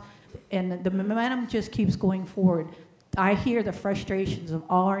house, and the momentum just keeps going forward. I hear the frustrations of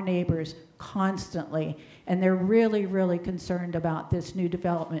all our neighbors constantly, and they're really, really concerned about this new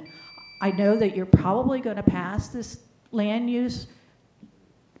development. I know that you're probably going to pass this land use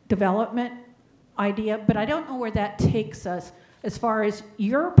development idea, but I don't know where that takes us. As far as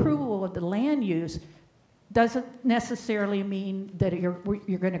your approval of the land use doesn't necessarily mean that you're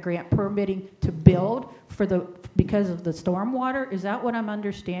going to grant permitting to build because of the stormwater. Is that what I'm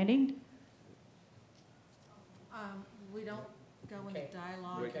understanding? We don't go into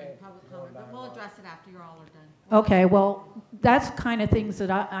dialogue and public comment, but we'll address it after you all are done. Okay, well, that's kind of things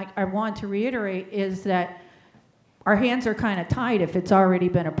that I want to reiterate, is that our hands are kind of tied if it's already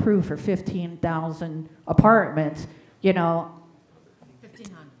been approved for 15,000 apartments, you know.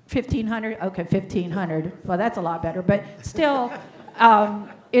 1,500, okay, 1,500. Well, that's a lot better, but still,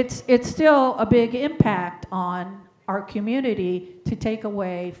 it's still a big impact on our community to take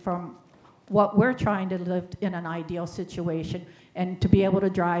away from what we're trying to live in an ideal situation, and to be able to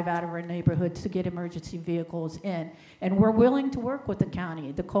drive out of our neighborhoods to get emergency vehicles in. And we're willing to work with the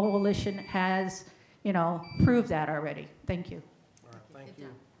county. The coalition has, you know, proved that already. Thank you. All right, thank you.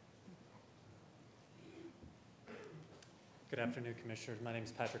 Good afternoon, Commissioners. My name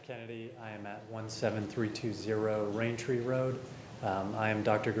is Patrick Kennedy. I am at 17320 Raintree Road. I am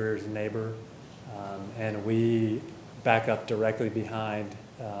Dr. Greer's neighbor, and we back up directly behind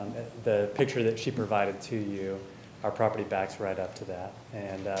the picture that she provided to you. Our property backs right up to that.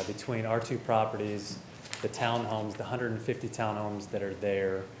 And between our two properties, the townhomes, the 150 townhomes that are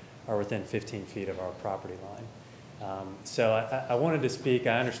there, are within 15 feet of our property line. So I wanted to speak.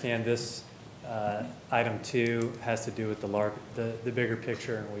 I understand this item 2 has to do with the bigger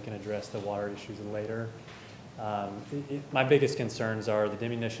picture, and we can address the water issues later. My biggest concerns are the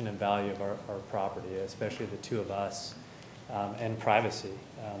diminution in value of our property, especially the two of us, and privacy.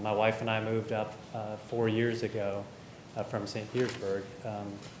 My wife and I moved up 4 years ago from St. Petersburg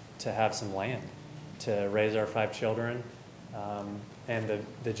to have some land to raise our 5 children. And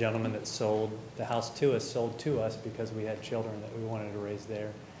the gentleman that sold the house to us sold to us because we had children that we wanted to raise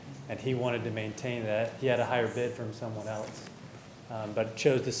there. And he wanted to maintain that. He had a higher bid from someone else, but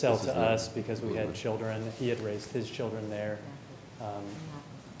chose to sell to us because we had children. He had raised his children there.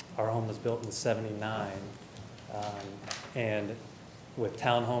 Our home was built in '79. And with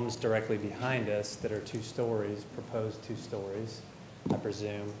townhomes directly behind us that are 2 stories, proposed 2 stories, I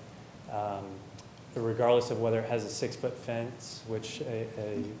presume, regardless of whether it has a 6-foot fence, which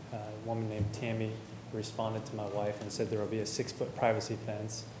a woman named Tammy responded to my wife and said there will be a 6-foot privacy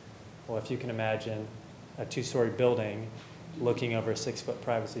fence. Well, if you can imagine a 2-story building looking over a 6-foot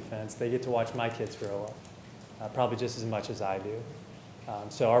privacy fence, they get to watch my kids grow up, probably just as much as I do.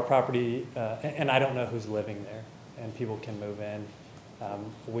 So our property, and I don't know who's living there, and people can move in.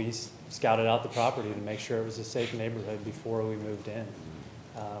 We scouted out the property to make sure it was a safe neighborhood before we moved in.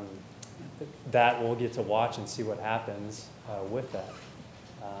 That we'll get to watch and see what happens with that.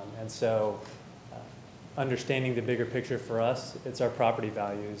 And so understanding the bigger picture for us, it's our property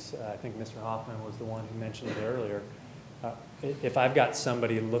values. I think Mr. Hoffman was the one who mentioned it earlier. If I've got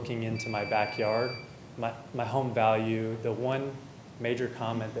somebody looking into my backyard, my home value, the one major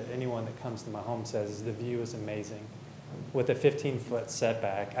comment that anyone that comes to my home says is the view is amazing. With a 15-foot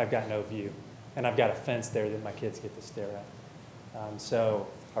setback, I've got no view. And I've got a fence there that my kids get to stare at. So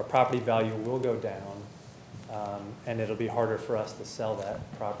our property value will go down, and it'll be harder for us to sell that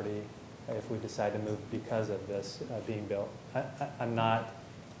property if we decide to move because of this being built. I'm not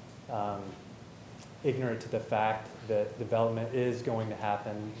ignorant to the fact that development is going to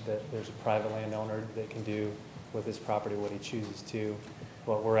happen, that there's a private landowner that can do with his property what he chooses to.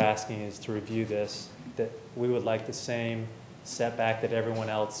 What we're asking is to review this, that we would like the same setback that everyone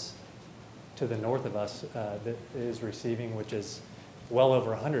else to the north of us that is receiving, which is well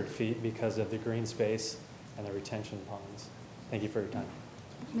over 100 feet because of the green space and the retention ponds. Thank you for your time.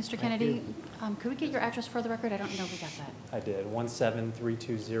 Mr. Kennedy, could we get your address for the record? I don't know if we got that. I did.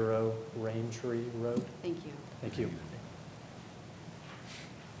 17320 Raintree Road. Thank you. Thank you.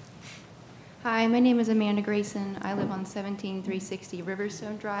 Hi, my name is Amanda Grayson. I live on 17360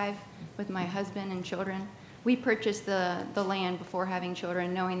 Riverstone Drive with my husband and children. We purchased the land before having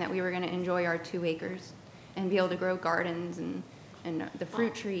children, knowing that we were going to enjoy our 2 acres and be able to grow gardens and the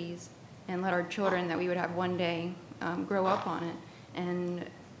fruit trees and let our children that we would have one day grow up on it. And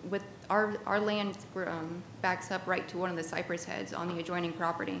with our land backs up right to one of the cypress heads on the adjoining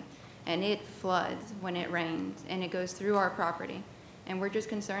property, and it floods when it rains, and it goes through our property. And we're just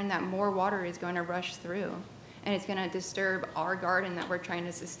concerned that more water is going to rush through, and it's going to disturb our garden that we're trying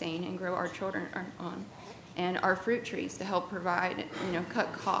to sustain and grow our children on, and our fruit trees to help provide,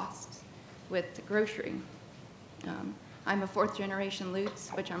 cut costs with grocery. I'm a 4th generation Lutz,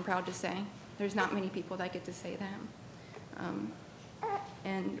 which I'm proud to say. There's not many people that get to say that.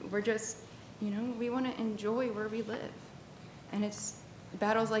 And we're just, we want to enjoy where we live. And it's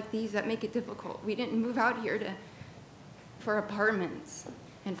battles like these that make it difficult. We didn't move out here for apartments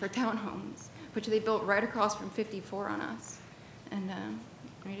and for townhomes, which they built right across from 54 on us. And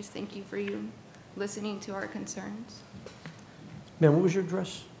I just thank you for listening to our concerns. Ma'am, what was your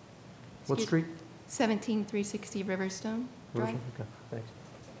address? What street? 17360 Riverstone Drive. Okay, thanks.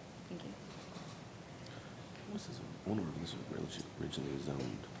 Thank you. What's this owner of this originally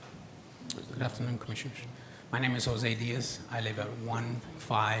zoned? Good afternoon, Commissioners. My name is Jose Diaz. I live at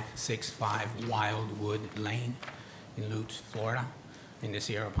 1565 Wildwood Lane in Lutz, Florida, in the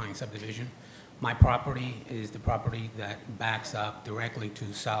Sierra Pine subdivision. My property is the property that backs up directly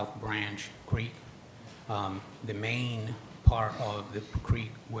to South Branch Creek, the main part of the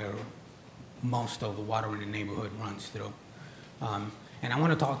creek where most of the water in the neighborhood runs through. And I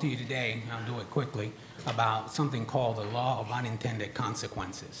want to talk to you today, I'll do it quickly, about something called the law of unintended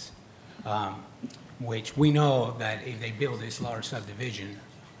consequences, which we know that if they build this large subdivision,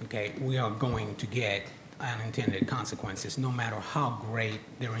 okay, we are going to get unintended consequences, no matter how great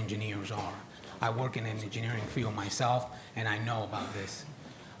their engineers are. I work in an engineering field myself, and I know about this.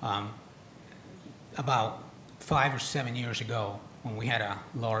 About 5 or 7 years ago, when we had a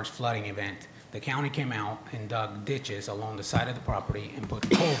large flooding event, the county came out and dug ditches along the side of the property and put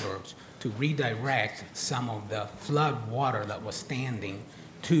culverts to redirect some of the flood water that was standing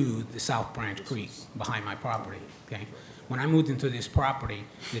to the South Branch Creek behind my property, okay? When I moved into this property,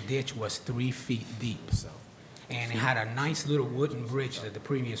 the ditch was 3 feet deep. And it had a nice little wooden bridge that the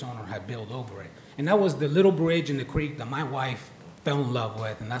previous owner had built over it. And that was the little bridge in the creek that my wife fell in love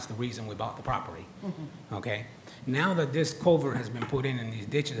with, and that's the reason we bought the property, okay? Now that this culvert has been put in and these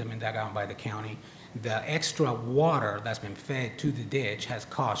ditches have been dug out by the county, the extra water that's been fed to the ditch has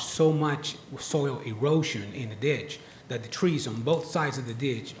caused so much soil erosion in the ditch that the trees on both sides of the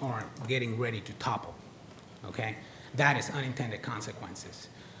ditch are getting ready to topple, okay? That is unintended consequences.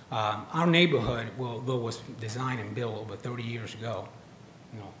 Our neighborhood, though was designed and built over 30 years ago,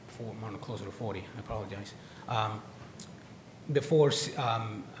 closer to 40, I apologize. Before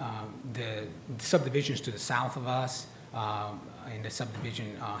the subdivisions to the south of us, in the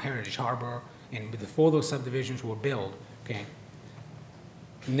subdivision Heritage Harbor, and before those subdivisions were built, okay,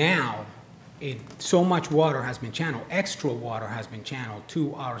 now so much water has been channeled, extra water has been channeled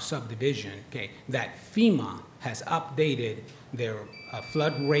to our subdivision, okay, that FEMA has updated their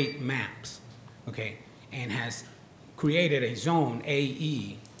flood rate maps, okay, and has created a zone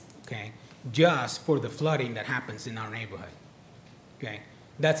AE, okay, just for the flooding that happens in our neighborhood, okay?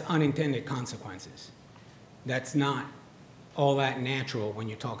 That's unintended consequences. That's not all that natural when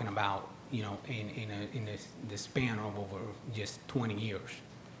you're talking about, you know, in the span of over just 20 years.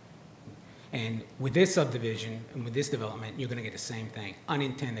 And with this subdivision and with this development, you're gonna get the same thing,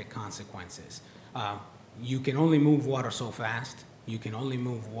 unintended consequences. You can only move water so fast. You can only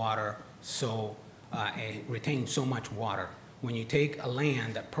move water so, retain so much water. When you take a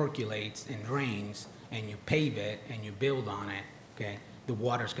land that percolates and drains and you pave it and you build on it, okay, the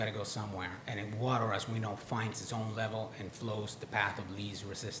water's gotta go somewhere. And then water, as we know, finds its own level and flows the path of least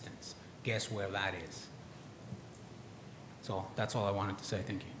resistance. Guess where that is? So that's all I wanted to say.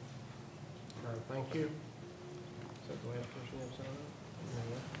 Thank you. All right, thank you.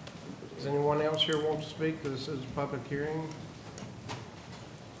 Does anyone else here want to speak? This is a public hearing.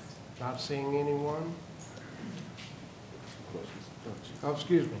 Not seeing anyone. Oh,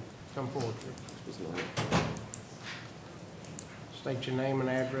 excuse me. Come forward. State your name and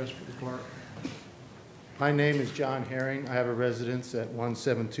address for the clerk. My name is John Herring. I have a residence at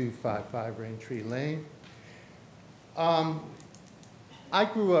 17255 Raintree Lane. I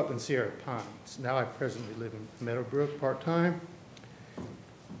grew up in Sierra Pines. Now I presently live in Meadowbrook part-time.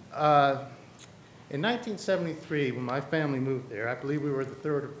 In 1973, when my family moved there, I believe we were the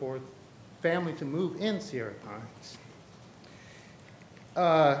third or fourth family to move in Sierra Pines.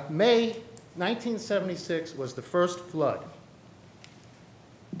 May 1976 was the first flood.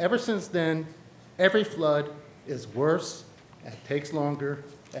 Ever since then, every flood is worse and takes longer,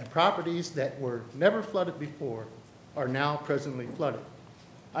 and properties that were never flooded before are now presently flooded.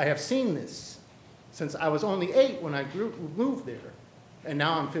 I have seen this since I was only 8 when I moved there, and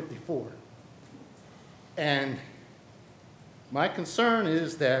now I'm 54. And my concern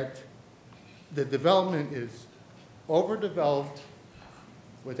is that the development is overdeveloped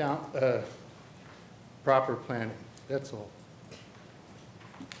without proper planning. That's all.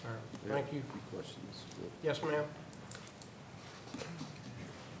 All right, thank you. Questions? Yes, ma'am.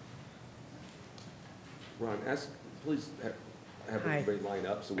 Ron, please have Hi. everybody line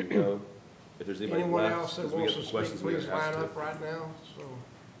up so we know if there's anybody Anyone left. else that 'cause we wants have to speak, questions we please have asked line to- up right now, so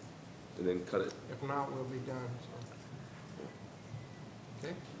And then cut it. if not, we'll be done, so.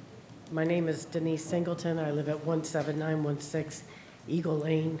 Okay. My name is Denise Singleton. I live at 17916 Eagle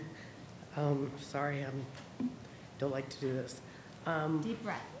Lane. Sorry, I don't like to do this. Deep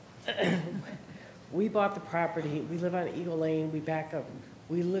breath. We bought the property. We live on Eagle Lane. We back up.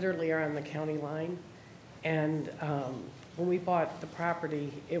 We literally are on the county line. And when we bought the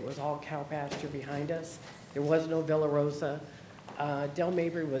property, it was all cow pasture behind us. There was no Villa Rosa. Del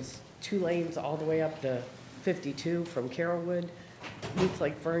Mabry was 2 lanes all the way up to 52 from Carrollwood. Looks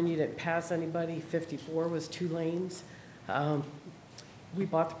like Fern, you didn't pass anybody. 54 was 2 lanes. We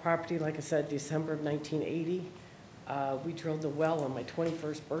bought the property, like I said, December of 1980. We drilled the well on my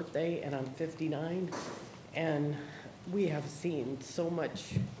 21st birthday, and I'm 59. And we have seen so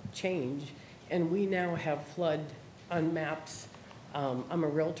much change, and we now have flood on maps. I'm a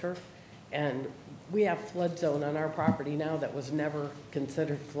realtor, and we have flood zone on our property now that was never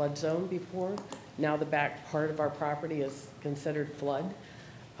considered flood zone before. Now the back part of our property is considered flood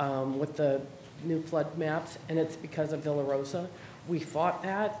with the new flood maps, and it's because of Villa Rosa. We fought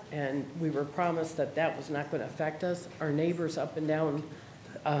that, and we were promised that that was not going to affect us. Our neighbors up and down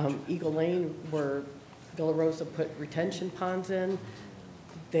Eagle Lane, where Villa Rosa put retention ponds in,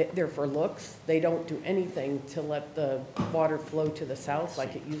 they're for looks. They don't do anything to let the water flow to the south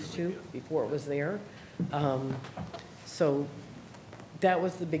like it used to before it was there. So that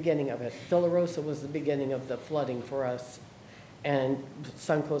was the beginning of it. Villa Rosa was the beginning of the flooding for us. And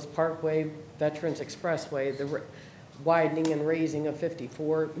Suncoast Parkway, Veterans Expressway, the widening and raising of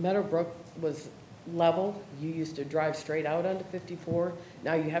 54. Meadowbrook was level. You used to drive straight out onto 54.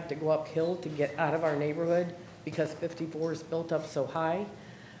 Now you have to go uphill to get out of our neighborhood because 54 is built up so high.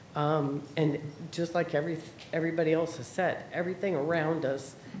 And just like everybody else has said, everything around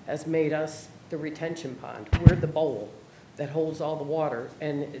us has made us the retention pond. We're the bowl that holds all the water,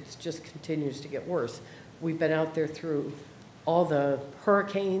 and it just continues to get worse. We've been out there through all the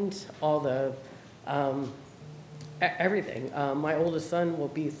hurricanes, all the everything. My oldest son will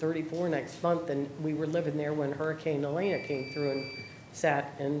be 34 next month, and we were living there when Hurricane Elena came through and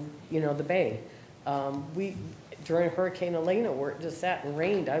sat in, the bay. During Hurricane Elena, where it just sat and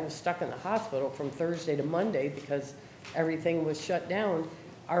rained, I was stuck in the hospital from Thursday to Monday because everything was shut down.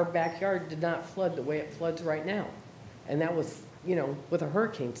 Our backyard did not flood the way it floods right now. And that was, with a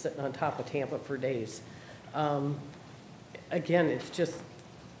hurricane sitting on top of Tampa for days. Again, it's just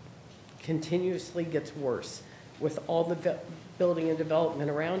continuously gets worse. With all the building and development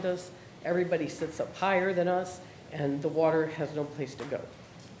around us, everybody sits up higher than us, and the water has no place to go.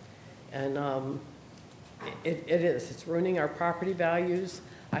 And it's ruining our property values.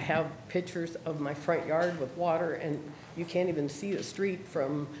 I have pictures of my front yard with water, and you can't even see the street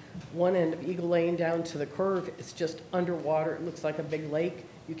from one end of Eagle Lane down to the curve. It's just underwater. It looks like a big lake.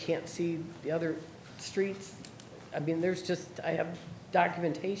 You can't see the other streets. I mean, I have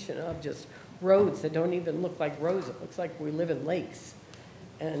documentation of just roads that don't even look like roads. It looks like we live in lakes.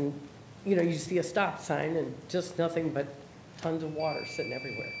 And, you see a stop sign and just nothing but tons of water sitting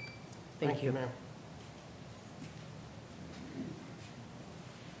everywhere. Thank you. ma'am.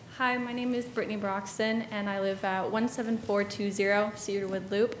 Hi, my name is Brittany Broxton, and I live at 17420 Cedarwood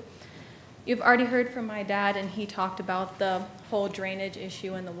Loop. You've already heard from my dad, and he talked about the whole drainage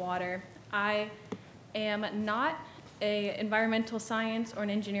issue in the water. I am not an environmental science or an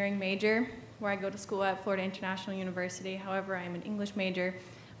engineering major, where I go to school at Florida International University. However, I am an English major,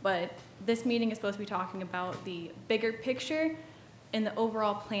 but this meeting is supposed to be talking about the bigger picture and the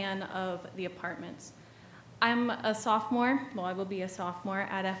overall plan of the apartments. I'm a sophomore, well, I will be a sophomore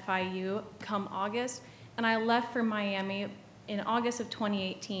at FIU come August, and I left for Miami in August of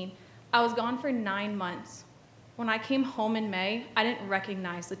 2018. I was gone for 9 months. When I came home in May, I didn't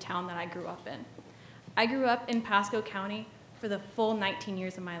recognize the town that I grew up in. I grew up in Pasco County for the full 19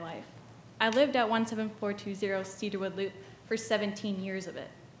 years of my life. I lived at 17420 Cedarwood Loop for 17 years of it.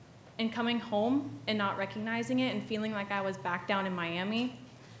 And coming home and not recognizing it and feeling like I was back down in Miami,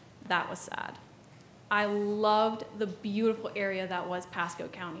 that was sad. I loved the beautiful area that was Pasco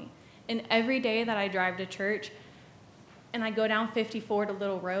County. And every day that I drive to church and I go down 54 to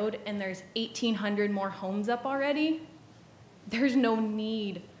Little Road and there's 1,800 more homes up already, there's no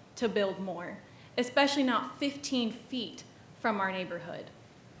need to build more, especially not 15 feet from our neighborhood.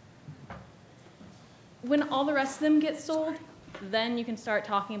 When all the rest of them get sold, then you can start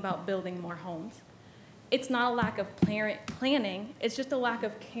talking about building more homes. It's not a lack of planning, it's just a lack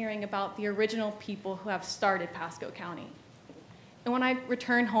of caring about the original people who have started Pasco County. And when I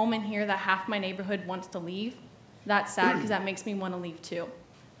return home and hear that half my neighborhood wants to leave, that's sad because that makes me want to leave too.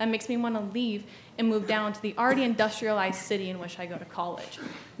 That makes me want to leave and move down to the already industrialized city in which I go to college,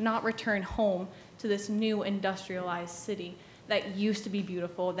 not return home to this new industrialized city that used to be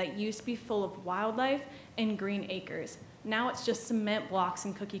beautiful, that used to be full of wildlife and green acres. Now it's just cement blocks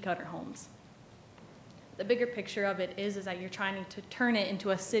and cookie cutter homes. The bigger picture of it is that you're trying to turn it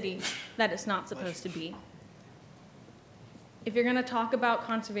into a city that it's not supposed to be. If you're going to talk about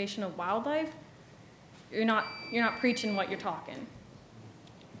conservation of wildlife, you're not preaching what you're talking.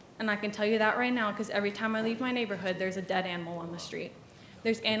 And I can tell you that right now because every time I leave my neighborhood, there's a dead animal on the street.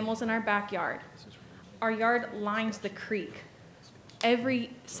 There's animals in our backyard. Our yard lines the creek.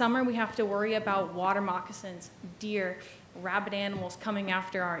 Every summer we have to worry about water moccasins, deer, rabid animals coming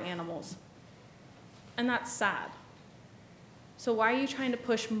after our animals. And that's sad. So why are you trying to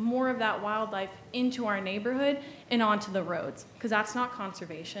push more of that wildlife into our neighborhood and onto the roads? Because that's not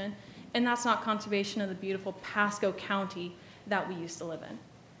conservation, and that's not conservation of the beautiful Pasco County that we used to live in.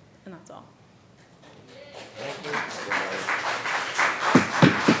 And that's all. Thank you.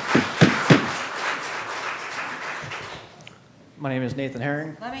 My name is Nathan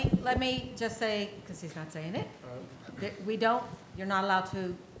Herring. Let me just say, because he's not saying it, that you're not allowed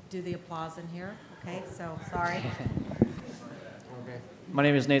to do the applause in here, okay? So, sorry. Okay. My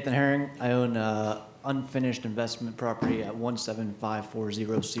name is Nathan Herring. I own unfinished investment property at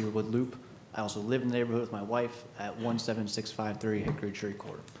 17540 Cedarwood Loop. I also live in the neighborhood with my wife at 17653 Hickory Tree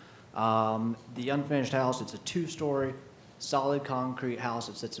Court. The unfinished house, it's a 2-story, solid concrete house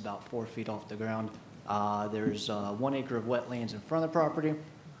that sits about 4 feet off the ground. There's 1 acre of wetlands in front of the property.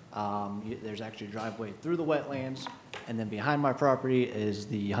 There's actually a driveway through the wetlands, and then behind my property is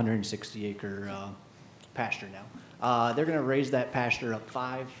the 160-acre pasture now. They're going to raise that pasture up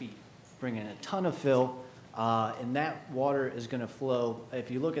 5 feet, bring in a ton of fill, and that water is going to flow. If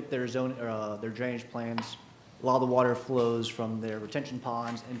you look at their their drainage plans, a lot of the water flows from their retention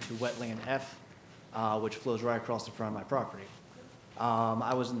ponds into wetland F, which flows right across the front of my property.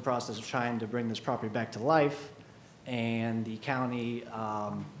 I was in the process of trying to bring this property back to life, and the county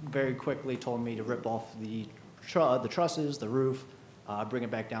very quickly told me to rip off the trusses, the roof, bring it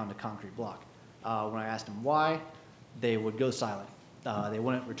back down to concrete block. When I asked them why, they would go silent. They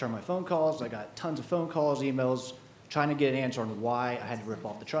wouldn't return my phone calls. I got tons of phone calls, emails, trying to get an answer on why I had to rip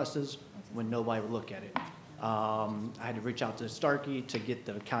off the trusses when nobody would look at it. I had to reach out to Starkey to get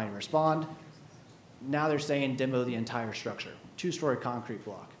the county to respond. Now they're saying demo the entire structure, 2-story concrete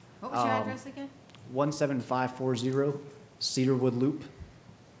block. What was your address again? 17540 Cedarwood Loop.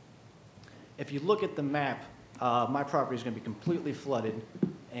 If you look at the map, my property is going to be completely flooded,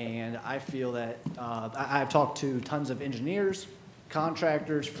 and I feel that I've talked to tons of engineers,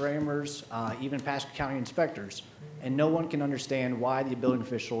 contractors, framers, even Pasco County inspectors, and no one can understand why the building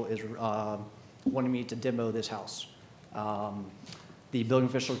official is wanting me to demo this house. The building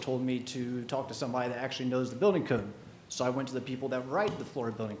official told me to talk to somebody that actually knows the building code, so I went to the people that write the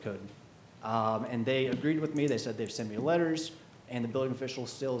Florida building code. And they agreed with me. They said they've sent me letters, and the building official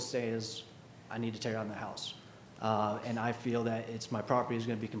still says I need to tear down the house. And I feel that my property is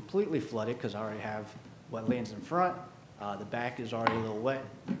going to be completely flooded because I already have wetlands in front. The back is already a little wet,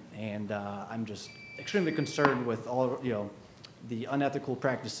 and I'm just extremely concerned with all the unethical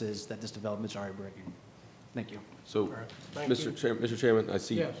practices that this development is already breaking. Thank you. So, Mr. Chairman, I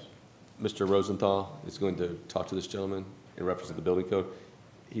see Yes. Mr. Rosenthal is going to talk to this gentleman in reference to the building code.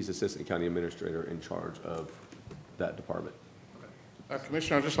 He's Assistant County Administrator in charge of that department.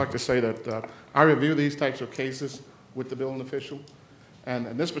 Commissioner, I'd just like to say that I review these types of cases with the building official. And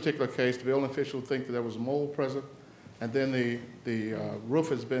in this particular case, the building official think that there was mold present, and then the roof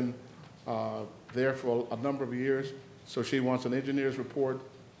has been there for a number of years, so she wants an engineer's report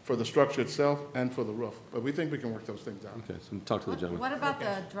for the structure itself and for the roof. But we think we can work those things out. Okay, so talk to the gentleman. What about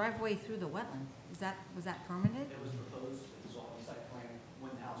the driveway through the wetland? Was that permitted? It was proposed, it was on the site plan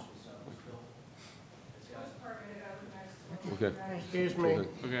when the house was built. Okay. Excuse me.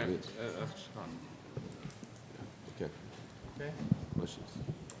 Okay. That's fine. Okay. Okay. Questions?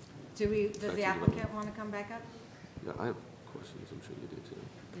 Does Back to the you. applicant want to come back up? Yeah, I have questions. I'm sure you do too.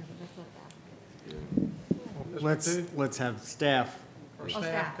 Yeah, let's let the applicant. Yeah. Let's have staff, Or staff,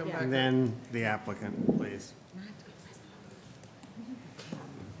 staff come yeah. back. and then the applicant, please.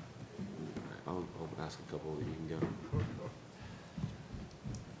 I'll ask a couple, you can go.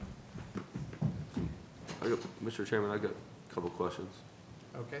 Mr. Chairman, I got a couple questions.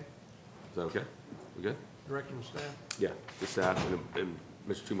 Okay. Is that okay? We good? Directing the staff. Yeah, the staff and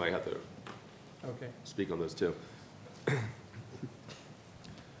Mr. Chu might have to Okay. speak on those too.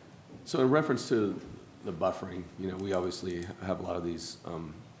 So in reference to the buffering, we obviously have a lot of these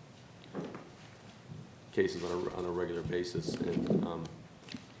cases on a regular basis, and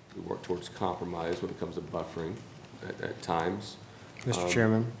we work towards compromise when it comes to buffering at times. Mr.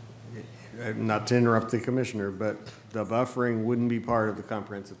 Chairman, not to interrupt the commissioner, but the buffering wouldn't be part of the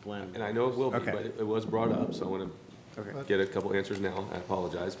comprehensive plan. And I know it will be, Okay. but it was brought up, so I want to get a couple answers now. I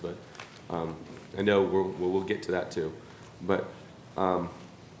apologize, but I know we'll get to that too. But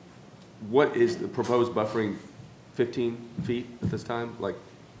what is the proposed buffering, 15 feet at this time, like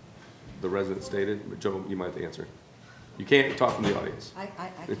the resident stated? But Joe, you might have to answer. You can't talk from the audience. I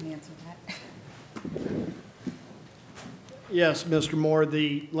can answer that. Yes, Mr. Moore,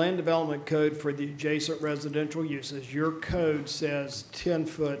 the land development code for the adjacent residential uses, your code says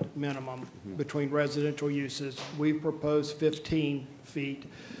 10-foot minimum between residential uses. We propose 15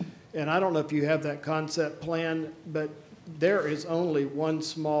 feet. And I don't know if you have that concept plan, but there is only one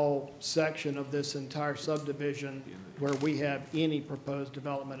small section of this entire subdivision where we have any proposed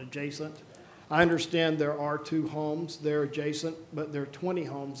development adjacent. I understand there are 2 homes there adjacent, but there are 20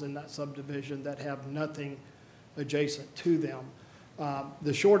 homes in that subdivision that have nothing adjacent to them.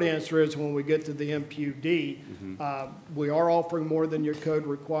 The short answer is when we get to the MPUD, we are offering more than your code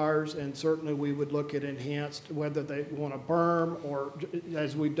requires, and certainly we would look at enhanced, whether they want a berm or,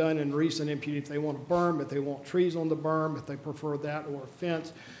 as we've done in recent MPUD, if they want a berm, if they want trees on the berm, if they prefer that, or a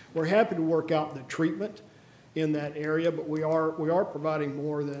fence. We're happy to work out the treatment in that area, but we are providing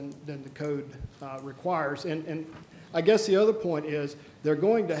more than the code requires. And I guess the other point is they're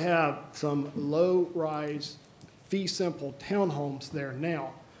going to have some low-rise fee simple townhomes there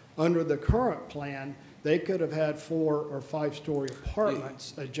now. Under the current plan, they could have had 4 or 5-story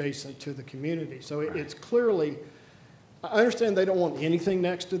apartments adjacent to the community. So it's clearly, I understand they don't want anything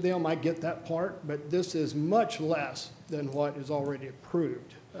next to them, I get that part, but this is much less than what is already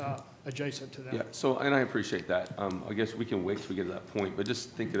approved adjacent to them. Yeah, so, and I appreciate that. I guess we can wait till we get to that point, but just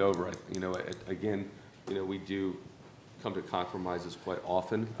think it over. You know, again, you know, we do come to compromises quite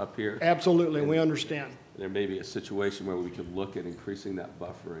often up here. Absolutely, and we understand. There may be a situation where we could look at increasing that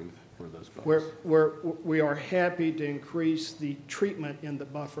buffering for those buffers. We are happy to increase the treatment in the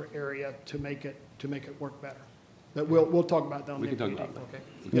buffer area to make it work better. But we'll talk about that on the We can meeting. talk about that. Okay.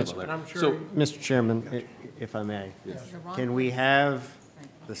 We can Yes, talk about and I'm that. sure. So, Mr. Chairman, if I may, can we have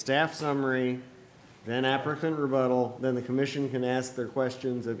the staff summary, then applicant rebuttal, then the commission can ask their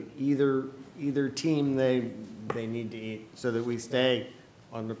questions of either team they need to eat, so that we stay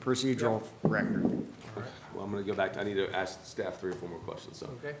on the procedural record? well, I'm going to go back. I need to ask staff 3 or 4 more questions, so.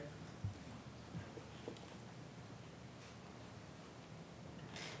 Okay.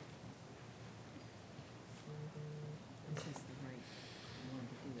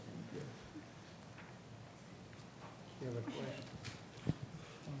 You have a question?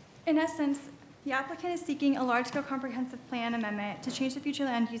 In essence, the applicant is seeking a large-scale comprehensive plan amendment to change the future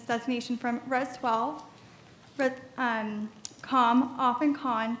land use designation from Res 12, COM, off and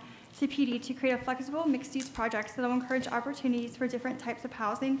con, to PD to create a flexible mixed-use project that will encourage opportunities for different types of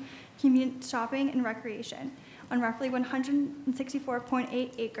housing, convenient shopping, and recreation on roughly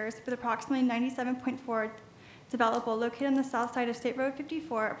 164.8 acres with approximately 97.4 developable located on the south side of State Road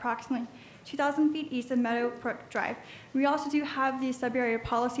 54, approximately 2,000 feet east of Meadowbrook Drive. We also do have the sub-area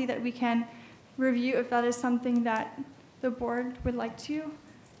policy that we can review if that is something that the board would like to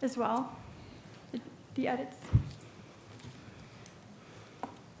as well, the edits.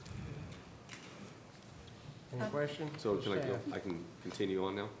 Any questions? So can Staff? I can continue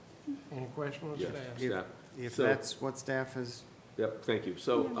on now? Any questions, Yes, staff? staff. If So- that's what staff has. Yep, thank you.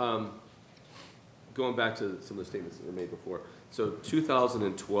 So, going back to some of the statements that were made before. So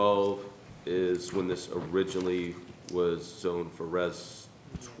 2012 is when this originally was zoned for Res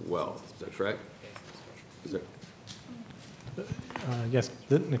 12, is that correct? Is that, Yes,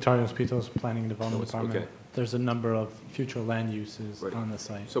 the Nectarios Pitos Planning and Development Oh, it's- Department. okay. There's a number of future land uses Right. on the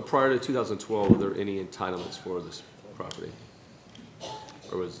site. so prior to 2012, were there any entitlements for this property?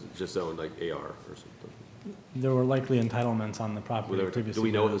 Or was it just zoned like AR or something? There were likely entitlements on the Were property there, previously. do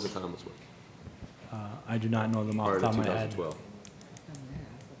we know what those but, entitlements were? I do not know them off Prior the to top of my head. 2012?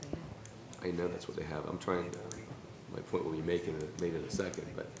 I know that's what they have. I'm trying, my point will be made in a second,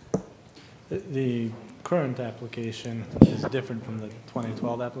 but. The current application is different from the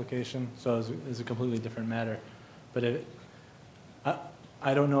 2012 application, so it's a completely different matter. But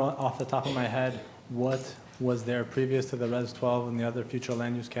I don't know off the top of my head what was there previous to the Res 12 and the other future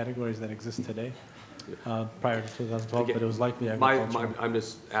land use categories that exist today, prior to 2012, but it was likely agricultural. I'm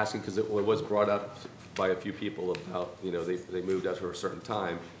just asking because it was brought up by a few people about, you know, they moved out for a certain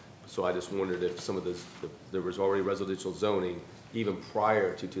time. So I just wondered if some of this, there was already residential zoning even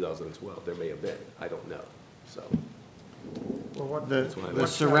prior to 2012. There may have been, I don't know, so. Well, That's why I The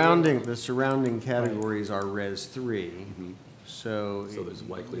asked. surrounding categories are Res 3, so. So there's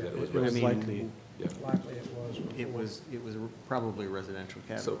likely that it was I mean, likely. Yeah. Likely it was before. It was probably residential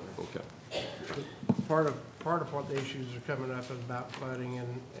So, category. okay. Part of what the issues are coming up is about flooding,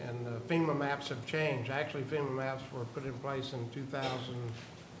 and FEMA maps have changed. Actually, FEMA maps were put in place in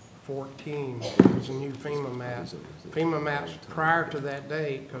 2014. It was a new FEMA map. FEMA maps prior to that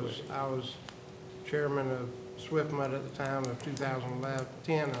date, because I was chairman of SWIFMUD at the time of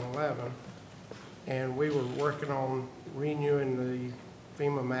 2010 and 11, and we were working on renewing the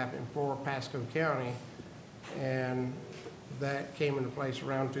FEMA mapping for Pasco County, and that came into place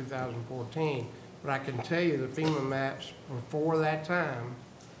around 2014. But I can tell you the FEMA maps before that time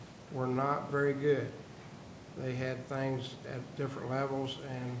were not very good. They had things at different levels,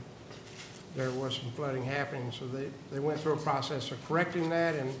 and there was some flooding happening. So they went through a process of correcting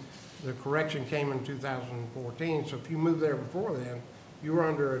that, and the correction came in 2014. So if you moved there before then, you were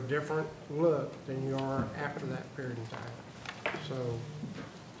under a different look than you are after that period of time. So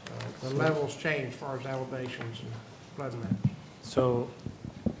the levels changed as far as elevations and flood maps. So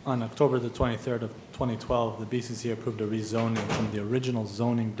on October the 23rd of 2012, the BCC approved a rezoning from the original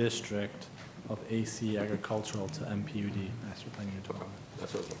zoning district of AC agricultural to MPUD, Master Planning and Development.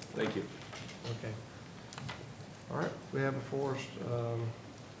 That's what, thank you. Okay. All right, we have before us,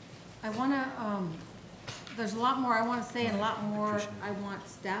 I want to there's a lot more I want to say and a lot more I want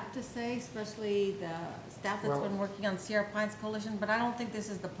staff to say, especially the staff that's been working on Sierra Pines Coalition, but I don't think this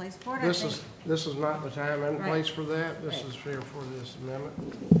is the place for it. This is not the time and Right. place for that. This is here for this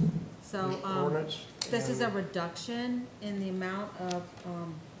amendment. So, Ordinance. this is a reduction in the amount of,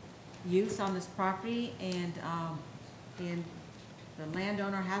 use on this property, and the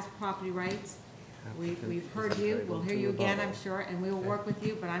landowner has property rights. We've heard you, we'll hear you again, I'm sure, and we will work with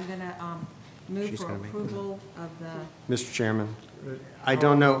you, but I'm gonna, move for approval of the. Mr. Chairman, I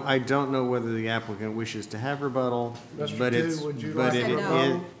don't know whether the applicant wishes to have rebuttal, Mr. but Tu, it's, would you but like it to is.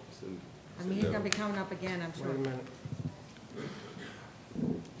 know? I mean, he's gonna be coming up again, I'm Wait sure. a minute.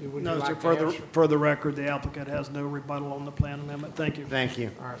 Would you No, sir, like to answer? for the record, the applicant has no rebuttal on the plan amendment. Thank you. Thank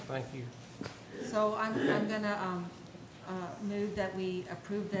you. All right, thank you. So I'm gonna, move that we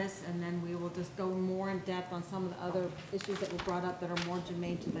approve this, and then we will just go more in depth on some of the other issues that were brought up that are more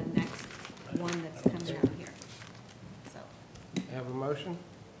germane to the next one that's coming out here. So, Have a motion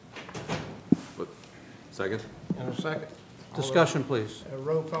What, second? and a second. Discussion, please. A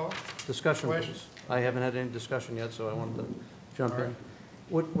roll call. Discussion, please. Questions? I haven't had any discussion yet, so I wanted to jump All right. in.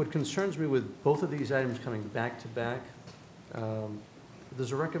 What concerns me with both of these items coming back to back,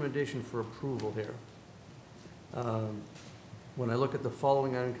 there's a recommendation for approval here. When I look at the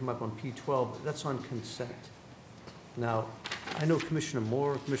following item come up on P12, that's on consent. Now, I know Commissioner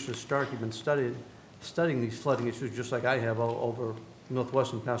Moore, Commissioner Stark, you've been studying these flooding issues just like I have all over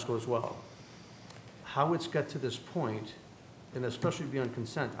northwestern Pasco as well. How it's got to this point, and especially beyond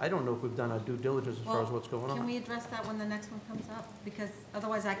consent, I don't know if we've done our due diligence as far as what's going on. Can we address that when the next one comes up? Because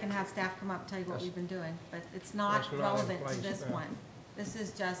otherwise I can have staff come up and tell you what That's- we've been doing, but it's not that's not in relevant to place this now. one. This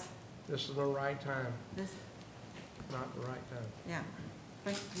is just, This is the right time, this, not the right time. yeah.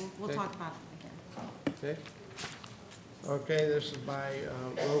 But we'll Okay. talk about it again. Okay? Okay, this is by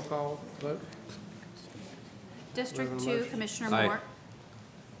roll call vote. District Moving 2, motion. Commissioner Aye. Moore.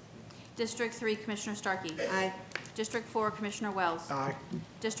 District 3, Commissioner Starkey. Aye. District 4, Commissioner Wells. Aye.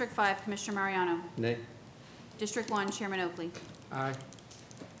 District 5, Commissioner Mariano. Nay? District 1, Chairman Oakley. Aye.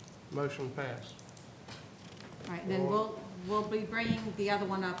 Motion passed. All right, then we'll be bringing the other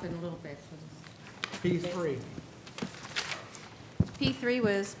one up in a little bit. P3. P3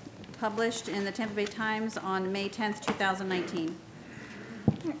 was published in the Tampa Bay Times on May 10th, 2019.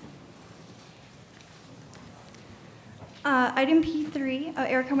 Item P3,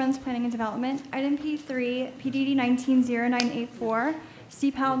 Erica Wins Planning and Development. Item P3, PDD 190984,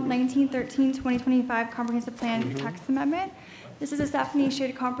 CPAL 1913-2025 Comprehensive Plan Text Amendment. This is a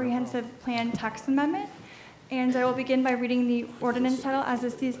staff-initiated comprehensive plan text amendment, and I will begin by reading the ordinance title as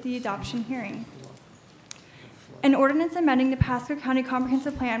this is the adoption hearing. An ordinance amending the Pasco County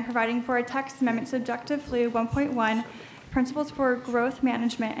Comprehensive Plan providing for a text amendment to Objective Flu 1.1, Principles for Growth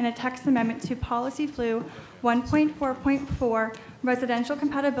Management, and a text amendment to Policy Flu 1.4.4, Residential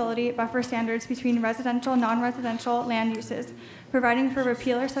Compatibility Buffer Standards between residential and non-residential land uses, providing for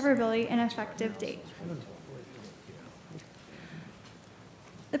repeal or severability and effective date.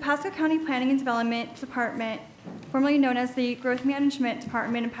 The Pasco County Planning and Development Department, formerly known as the Growth Management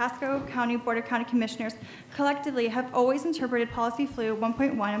Department and Pasco County Board of County Commissioners, collectively have always interpreted Policy Flu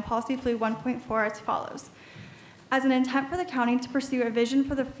 1.1 and Policy Flu 1.4 as follows. As an intent for the county to pursue a vision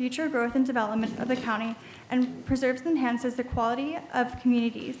for the future growth and development of the county and preserves and enhances the quality of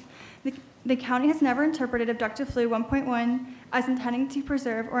communities, the county has never interpreted Objective Flu 1.1 as intending to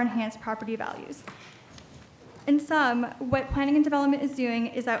preserve or enhance property values. In sum, what planning and development is doing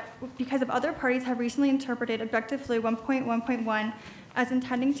is that because of other parties have recently interpreted Objective Flu 1.1.1 as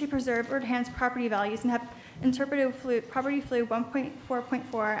intending to preserve or enhance property values and have interpreted Property Flu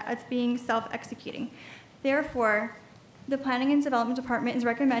 1.4.4 as being self-executing. Therefore, the Planning and Development Department is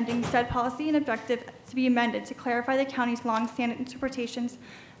recommending said policy and objective to be amended to clarify the county's long-standing interpretations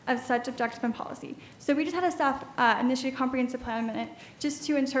of such objective and policy. So we just had a staff initiate comprehensive plan amendment just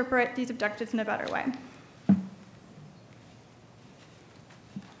to interpret these objectives in a better way.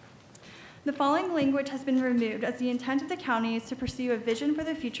 The following language has been removed as the intent of the county is to pursue a vision for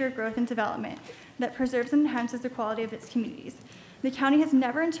the future growth and development that preserves and enhances the quality of its communities. The county has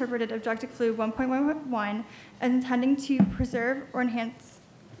never interpreted Objective Flu 1.1 as intending to preserve or enhance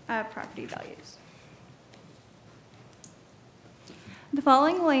property values. The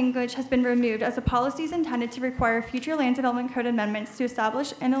following language has been removed as the policy is intended to require future land development code amendments to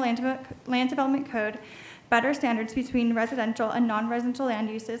establish in the land development code better standards between residential and non-residential land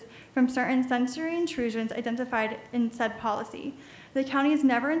uses from certain sensory intrusions identified in said policy. The county has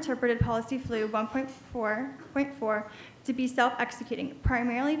never interpreted Policy Flu 1.4.4 to be self-executing,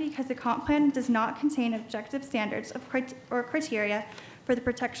 primarily because the comp plan does not contain objective standards or criteria for the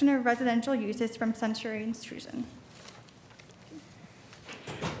protection of residential uses from sensory intrusion.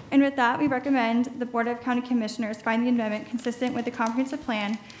 And with that, we recommend the Board of County Commissioners find the amendment consistent with the comprehensive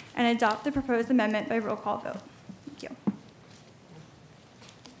plan and adopt the proposed amendment by roll call vote. Thank you.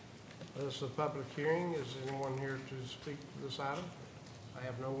 This is a public hearing. Is anyone here to speak to this item? I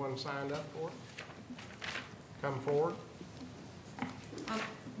have no one signed up for it. Come forward.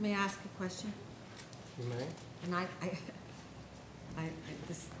 May I ask a question? You may. And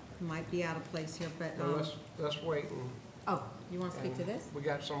this might be out of place here, but, No, let's wait and. oh, you want to speak to this? We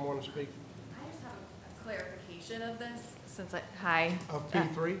got someone to speak. I just have a clarification of this, since hi. Of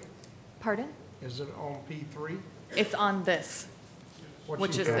P3? Pardon? Is it on P3? It's on this, What's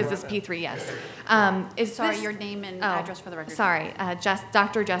which your is name this right now? P3, yes. Sorry, your name and address for the record. Sorry,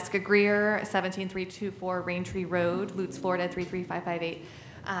 Dr. Jessica Greer, 17324 Raintree Road, Lutz, Florida, 33558.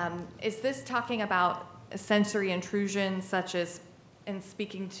 Is this talking about sensory intrusion such as, in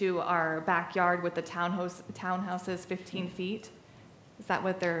speaking to our backyard with the townhouses 15 feet? Is that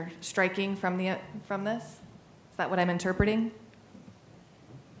what they're striking from this? Is that what I'm interpreting?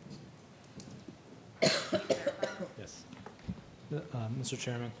 Yes. Mr.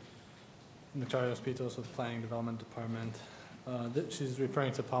 Chairman, Notarios Pitos with Planning Development Department. She's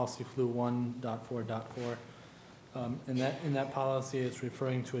referring to policy flu 1.4.4. In that policy, it's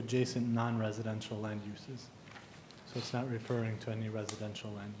referring to adjacent non-residential land uses. So it's not referring to any residential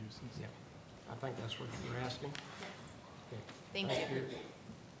land uses. Yeah. I think that's what you were asking. Okay. Thank you.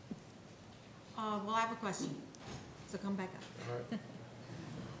 Well, I have a question, so come back up.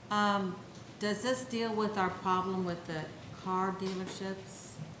 All right. Does this deal with our problem with the car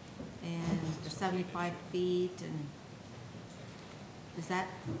dealerships and the 75 feet, and is that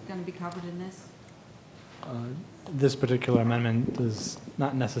going to be covered in this? This particular amendment does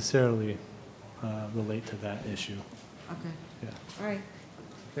not necessarily relate to that issue. Okay, Yeah. all right.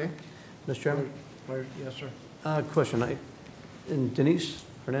 Okay. Mr. Chairman? Yes, sir. Question. And Denise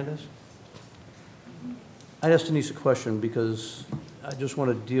Hernandez? I asked Denise a question because I just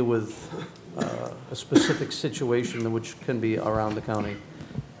want to deal with a specific situation which can be around the county.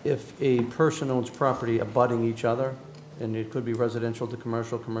 If a person owns property abutting each other, and it could be residential to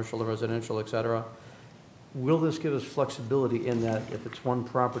commercial, commercial to residential, et cetera, will this give us flexibility in that if it's one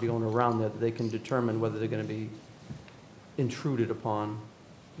property owner around that, they can determine whether they're going to be intruded upon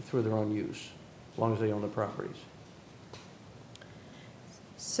through their own use, as long as they own the properties?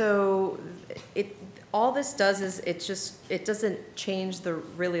 So all this does is it doesn't change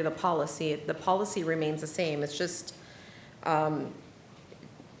really the policy. The policy remains the same. It's just,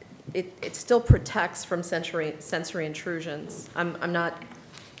 it still protects from sensory intrusions. I'm not,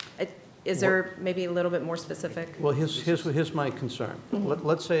 is there maybe a little bit more specific? Well, here's my concern.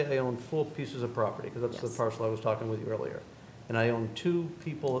 Let's say I own 4 pieces of property, because that's the parcel I was talking with you earlier. And I own two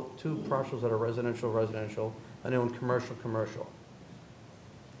parcels that are residential, and I own commercial.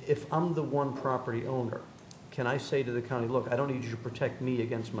 If I'm the one property owner, can I say to the county, look, I don't need you to protect me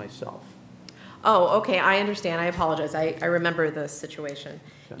against myself? Oh, okay, I understand. I apologize. I remember the situation.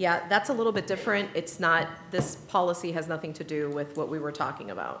 Okay. Yeah, that's a little bit different. It's not, this policy has nothing to do with what we were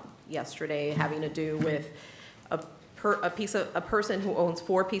talking about yesterday, having to do with a person who owns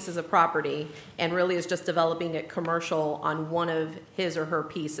 4 pieces of property and really is just developing it commercial on one of his or her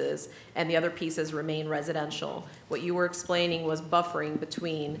pieces, and the other pieces remain residential. What you were explaining was buffering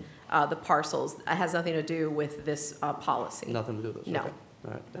between the parcels. It has nothing to do with this policy. Nothing to do with this? No. Okay.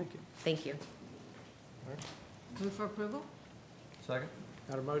 All right, thank you. Thank you. Move for approval? Second?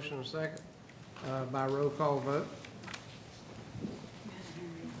 Got a motion and a second by roll call vote.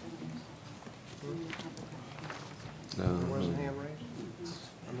 No. There wasn't a hand raised?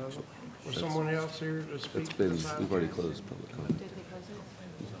 Another? Was someone else here to speak? That's been, to this item? we've already closed public comment.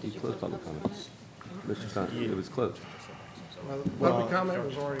 You closed public comments. Mr. Con, it was closed. Well, the public comment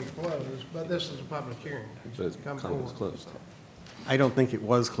was already closed, but this is a public hearing. But its Come comment was forward. closed. I don't think it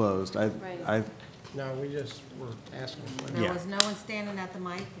was closed. No, we just were asking. There was no one standing at the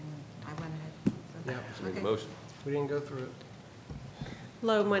mic, and I went ahead. Yeah. Make a Okay. motion. We didn't go through it.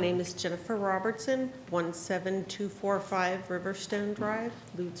 Hello, my name is Jennifer Robertson, 17245 Riverstone Drive,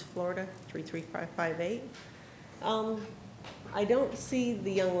 Lutz, Florida, 33558. I don't see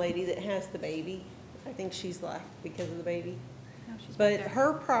the young lady that has the baby. I think she's left because of the baby. But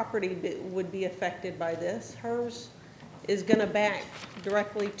her property would be affected by this. Hers is going to back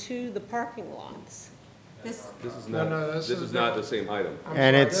directly to the parking lots. This is No, not, no, this is not the same item. I'm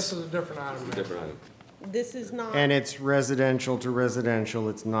And sorry, it's- this is a different item. It's a now. different item. This is not, And it's residential to residential,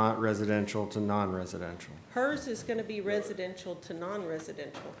 it's not residential to non-residential. hers is going to be residential to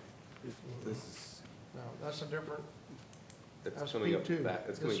non-residential. This is, No, that's a different, It's That's coming up P2. back,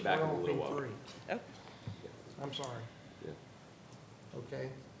 it's This coming back in we're a on little while. P3. Oh. I'm sorry. Yeah. Okay.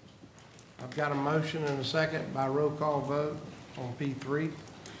 I've got a motion and a second by roll call vote on P3.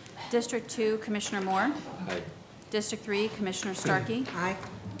 District 2, Commissioner Moore. Aye. District 3, Commissioner Starkey. Aye.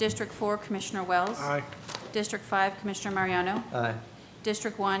 District 4, Commissioner Wells. Aye. District 5, Commissioner Mariano. Aye.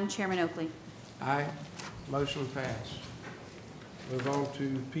 District 1, Chairman Oakley. Aye. Motion passed. Move on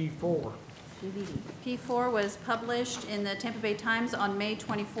to P4. P4 was published in the Tampa Bay Times on May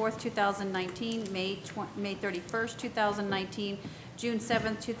 24th, 2019, May 31st, 2019, June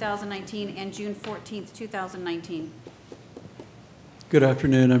 7th, 2019, and June 14th, 2019. Good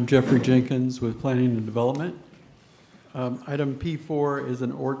afternoon. I'm Jeffrey Jenkins with Planning and Development. Item P4 is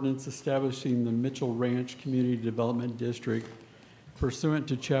an ordinance establishing the Mitchell Ranch Community Development District pursuant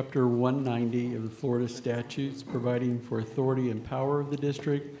to Chapter 190 of the Florida statutes, providing for authority and power of the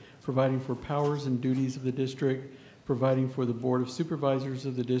district, providing for powers and duties of the district, providing for the Board of Supervisors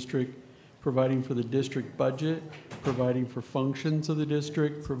of the district, providing for the district budget, providing for functions of the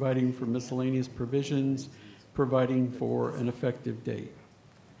district, providing for miscellaneous provisions, providing for an effective date.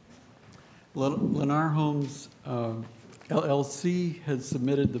 Lennar Homes LLC has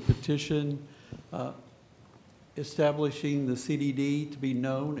submitted the petition establishing the CDD to be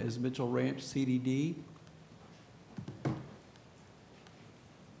known as Mitchell Ranch CDD.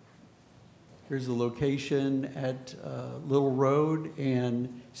 Here's the location at Little Road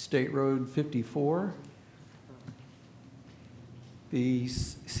and State Road 54. The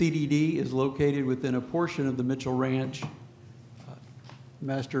CDD is located within a portion of the Mitchell Ranch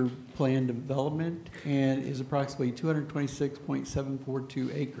Master Plan Development and is approximately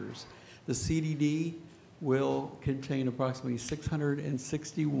 226.742 acres. The CDD will contain approximately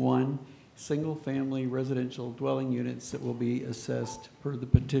 661 single-family residential dwelling units that will be assessed per the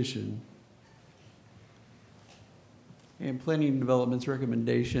petition. And Planning and Development's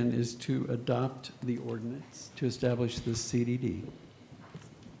recommendation is to adopt the ordinance to establish the CDD.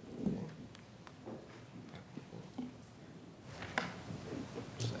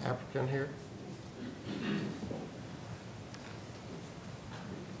 Is the applicant here?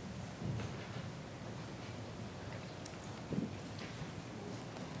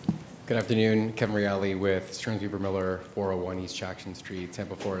 Good afternoon, Kevin Reale with Stearns Weaver Miller, 401 East Jackson Street,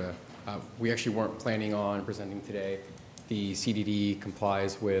 Tampa, Florida. We actually weren't planning on presenting today. The CDD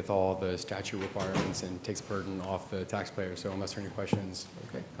complies with all the statute requirements and takes burden off the taxpayer, so unless there are any questions.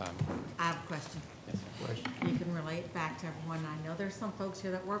 Okay. I have a question. You can relate back to everyone. I know there's some folks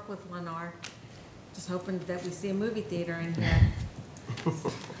here that work with Lennar, just hoping that we see a movie theater in here.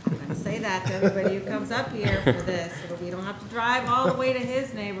 I'm gonna say that to everybody who comes up here for this, so that we don't have to drive all the way to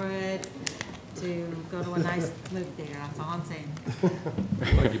his neighborhood to go to a nice movie theater. That's all I'm saying.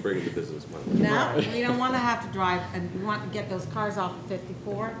 Like you bring the business money. No, we don't want to have to drive, and we want to get those cars off of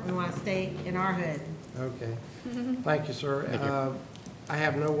 54. We want to stay in our hood. Okay. Thank you, sir. I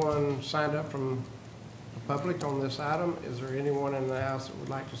have no one signed up from the public on this item. Is there anyone in the house that would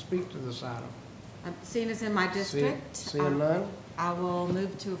like to speak to this item? Seeing as in my district. Seeing none? I will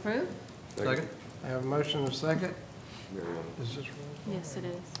move to approve. Second. I have a motion and a second. Is this roll call? Yes, it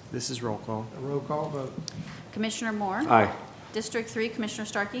is. This is roll call. A roll call vote. Commissioner Moore. Aye. District 3, Commissioner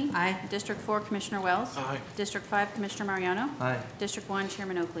Starkey. Aye. District 4, Commissioner Wells. Aye. District 5, Commissioner Mariano. Aye. District 1,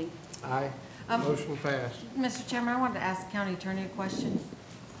 Chairman Oakley. Aye. Motion passed. Mr. Chairman, I wanted to ask the county attorney a question.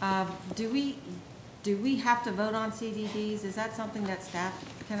 Do we have to vote on CDDs? Is that something that staff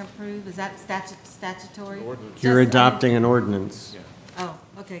can approve? Is that statutory? You're adopting an ordinance. Oh,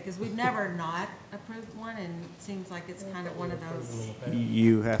 okay, because we've never not approved one, and it seems like it's kind of one of those.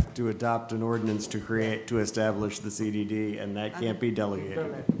 You have to adopt an ordinance to establish the CDD, and that can't be delegated. All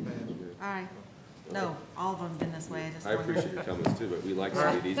right. No, all of them have been this way. I appreciate your comments too, but we like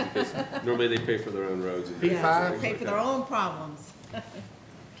CDDs because normally they pay for their own roads. And Yeah, pay for their own problems.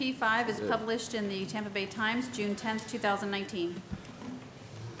 P5 is published in the Tampa Bay Times, June 10th, 2019.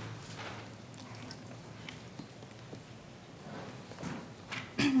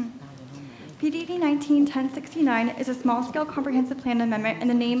 PDD 19-1069 is a small-scale comprehensive plan amendment in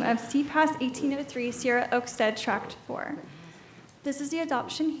the name of CPAS 1803 Sierra Oakstead Tract 4. This is the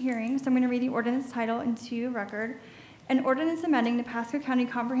adoption hearing, so I'm going to read the ordinance title into record. An ordinance amending the Pasco County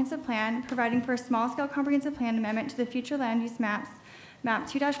Comprehensive Plan, providing for a small-scale comprehensive plan amendment to the future land use maps, map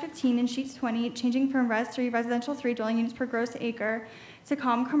 2-15 and sheets 20, changing from Res 3 residential 3 dwelling units per gross acre to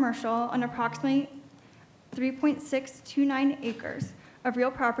COM commercial on approximately 3.629 acres of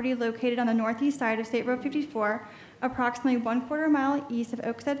real property located on the northeast side of State Road 54, approximately 1/4 mile east of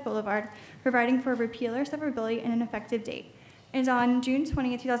Oakstead Boulevard, providing for a repeal or severability and an effective date. And on June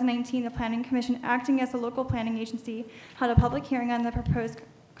 20th, 2019, the Planning Commission, acting as the local planning agency, held a public hearing on the proposed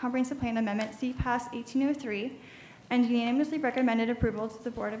comprehensive plan amendment, C-Pass 1803, and unanimously recommended approval to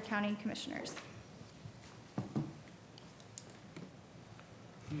the Board of County Commissioners.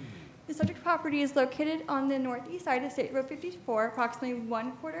 The subject property is located on the northeast side of State Road 54, approximately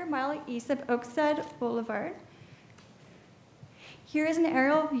 1/4 mile east of Oakstead Boulevard. Here is an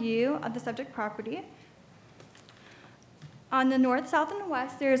aerial view of the subject property. On the north, south, and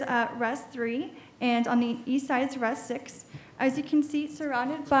west, there's Res 3, and on the east side is Res 6. As you can see, it's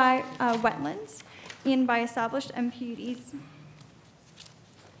surrounded by wetlands and by established MPUDs.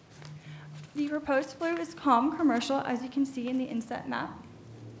 The proposed flow is calm commercial, as you can see in the inset map.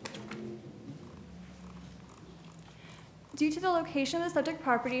 Due to the location of the subject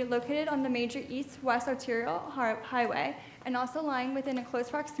property located on the major east-west arterial highway and also lying within a close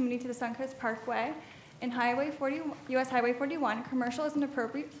proximity to the Suncoast Parkway and US Highway 41, commercial is an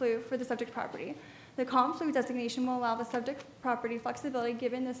appropriate flu for the subject property. The calm flu designation will allow the subject property flexibility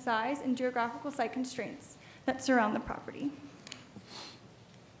given the size and geographical site constraints that surround the property.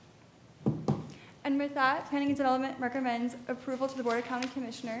 And with that, Planning and Development recommends approval to the Board of County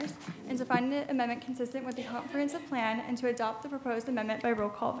Commissioners and to find the amendment consistent with the comprehensive plan and to adopt the proposed amendment by roll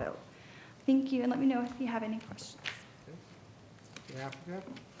call vote. Thank you, and let me know if you have any questions. The applicant?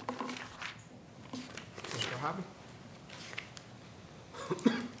 Mr. Hobby?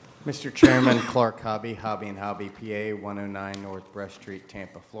 Mr. Chairman, Clark Hobby, Hobby & Hobby, PA, 109 North Brush Street,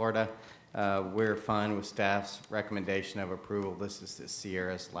 Tampa, Florida. We're fine with staff's recommendation of approval. This is the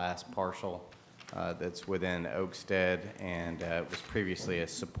Sierra's last parcel that's within Oakstead, and it was previously a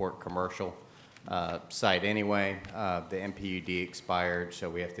support commercial site anyway. The MPUD expired, so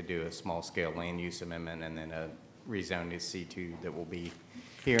we have to do a small-scale land use amendment and then a rezone to C2 that will be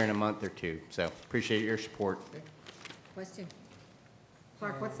here in a month or two. So appreciate your support. Question.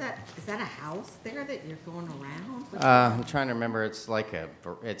 Clark, what's that? Is that a house there that you're going around? I'm trying to remember. It's like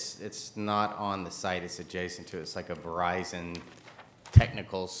it's not on the site. It's adjacent to it. It's like a Verizon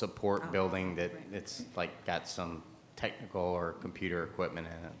technical support building that it's like got some technical or computer equipment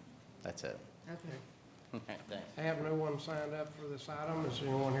in it. That's it. Okay. Okay, thanks. I have no one signed up for this item. Is there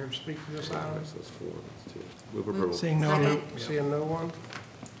anyone here to speak to this item? That's 4, that's 2. Move approval. Seeing no one?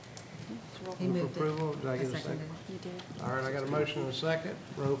 He Move moved it. approval. Did I get a second? You did. All right, I got a motion and a second.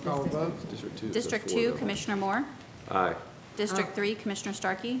 Roll call vote. District 2. District 2, Commissioner Moore. Aye. District 3, Commissioner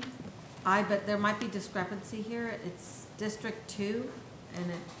Starkey. Aye, but there might be discrepancy here. It's District 2,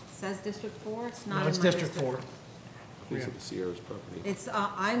 and it says District 4. It's not in my district. These are the Sierra's property. It's,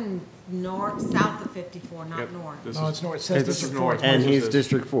 I'm south of 54, not north. No, it's north. It says District 4. And he's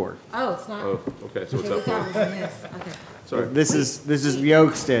District 4. Oh, it's not? Oh, okay, so it's Okay, up we thought it there. was in this. Okay. Sorry. This is the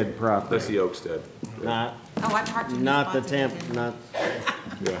Oakstead property. That's the Oakstead. Not, Oh, I parked in this not the spot temp, today. not,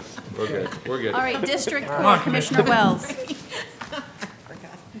 Yeah, we're good, we're good. All right, District 4, Commissioner Wells.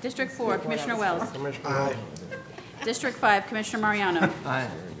 District 4, Commissioner Wells. Commissioner Wells. District 5, Commissioner Mariano. Aye.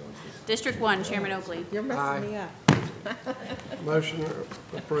 District 1, Chairman Oakley. You're messing me up. Motion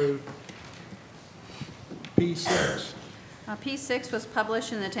approved. P6. P6 was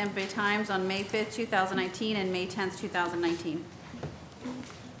published in the Tampa Bay Times on May 5th, 2019 and May 10th, 2019.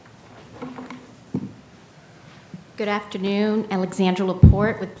 Good afternoon, Alexandra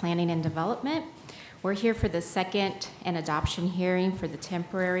Laporte with Planning and Development. We're here for the second and adoption hearing for the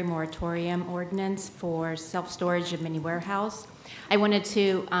temporary moratorium ordinance for self-storage and mini warehouse. I wanted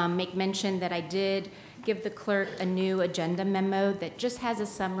to make mention that I did give the clerk a new agenda memo that just has a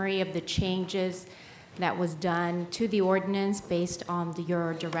summary of the changes that was done to the ordinance based on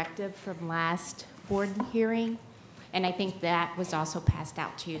your directive from last board hearing. And I think that was also passed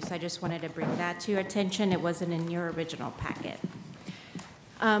out to you. So I just wanted to bring that to your attention. It wasn't in your original packet.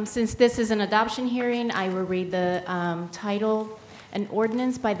 Since this is an adoption hearing, I will read the title. An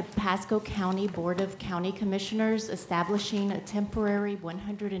ordinance by the Pasco County Board of County Commissioners establishing a temporary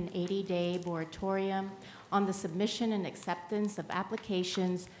 180-day moratorium on the submission and acceptance of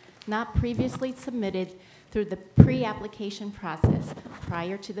applications not previously submitted through the pre-application process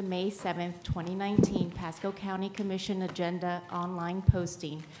prior to the May 7th, 2019 Pasco County Commission agenda online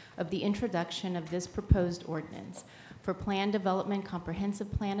posting of the introduction of this proposed ordinance for plan development,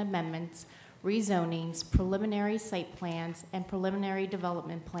 comprehensive plan amendments, rezonings, preliminary site plans, and preliminary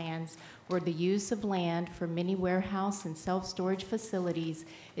development plans where the use of land for mini warehouse and self-storage facilities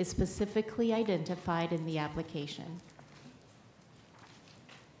is specifically identified in the application.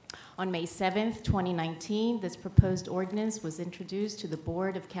 On May 7th, 2019, this proposed ordinance was introduced to the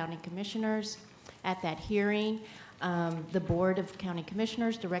Board of County Commissioners At that hearing, the Board of County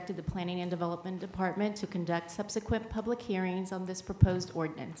Commissioners directed the Planning and Development Department to conduct subsequent public hearings on this proposed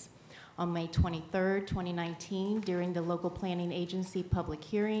ordinance. On May 23rd, 2019, during the local planning agency public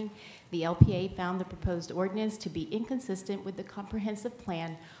hearing, the LPA found the proposed ordinance to be inconsistent with the comprehensive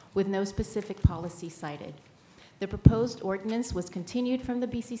plan with no specific policy cited. The proposed ordinance was continued from the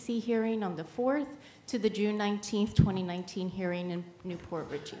BCC hearing on the 4th to the June 19th, 2019 hearing in Newport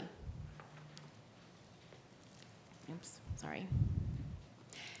Richey. Oops, sorry.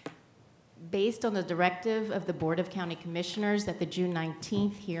 Based on the directive of the Board of County Commissioners at the June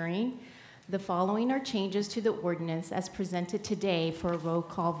 19th hearing, the following are changes to the ordinance as presented today for a roll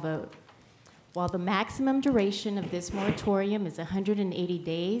call vote. While the maximum duration of this moratorium is 180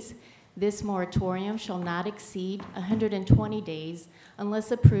 days, this moratorium shall not exceed 120 days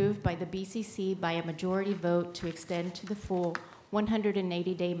unless approved by the BCC by a majority vote to extend to the full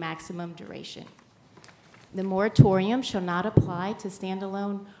 180-day maximum duration. The moratorium shall not apply to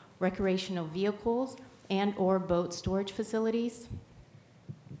standalone recreational vehicles and/or boat storage facilities.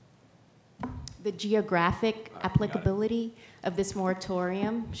 The geographic applicability of this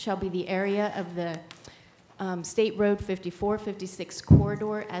moratorium shall be the area of the State Road 54-56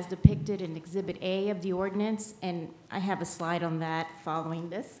 corridor as depicted in Exhibit A of the ordinance, and I have a slide on that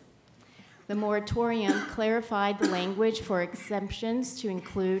following this. The moratorium clarified the language for exemptions to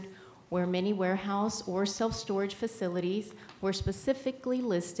include where many warehouse or self-storage facilities were specifically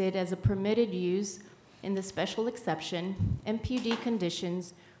listed as a permitted use in the special exception, MPUD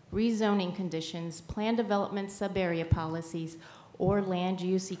conditions, rezoning conditions, plan development sub-area policies, or land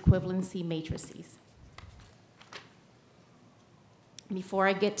use equivalency matrices. Before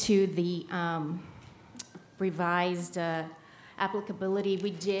I get to the revised applicability,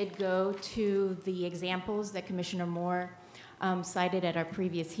 we did go to the examples that Commissioner Moore cited at our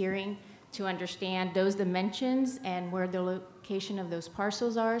previous hearing to understand those dimensions and where the location of those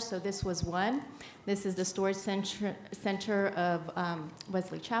parcels are. So this was one. This is the storage center of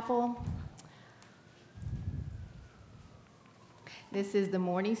Wesley Chapel. This is the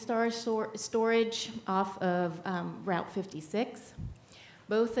Morningstar storage off of Route 56.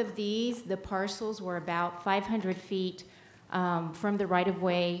 Both of these, the parcels were about 500 feet from the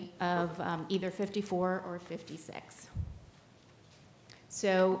right-of-way of either 54 or 56.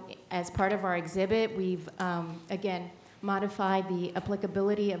 So as part of our exhibit, we've, again, modified the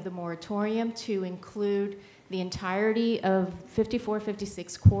applicability of the moratorium to include the entirety of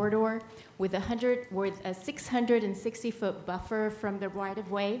 54-56 corridor with a 660-foot buffer from the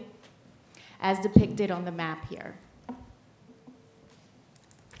right-of-way as depicted on the map here.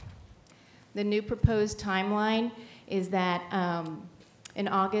 The new proposed timeline is that in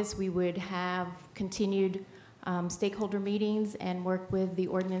August we would have continued stakeholder meetings and work with the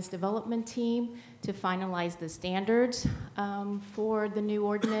ordinance development team to finalize the standards for the new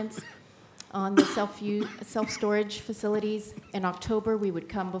ordinance on the self-storage facilities. In October, we would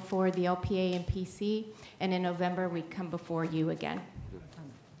come before the LPA and PC, and in November, we'd come before you again.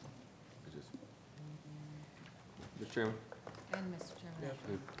 Mr. Chairman? And Mr.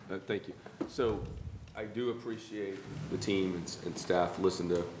 Chairman. Thank you. So I do appreciate the team and staff listen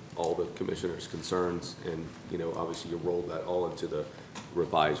to all the commissioners' concerns, and obviously you rolled that all into the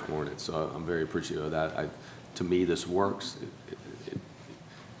revised ordinance. So I'm very appreciative of that. To me, this works.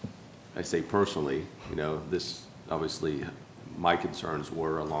 I say personally, this obviously my concerns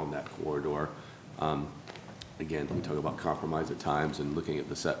were along that corridor. Again, we talk about compromise at times and looking at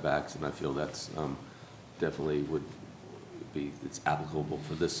the setbacks, and I feel that's definitely would be it's applicable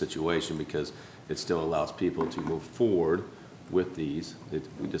for this situation because it still allows people to move forward with these.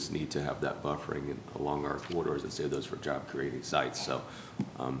 We just need to have that buffering along our corridors and save those for job-creating sites. So,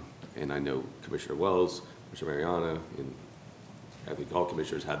 and I know Commissioner Wells, Commissioner Mariana, and I think all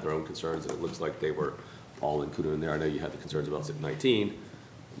commissioners had their own concerns, and it looks like they were all included in there. I know you had the concerns about 19,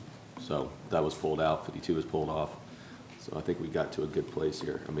 so that was pulled out. 52 was pulled off. So I think we got to a good place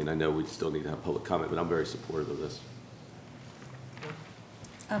here. I mean, I know we still need to have public comment, but I'm very supportive of this.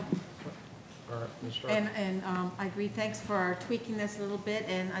 I agree. Thanks for tweaking this a little bit,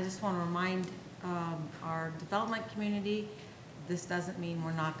 and I just want to remind our development community, this doesn't mean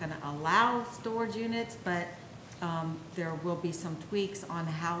we're not going to allow storage units, but there will be some tweaks on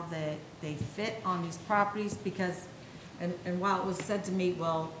how they fit on these properties because, and while it was said to me,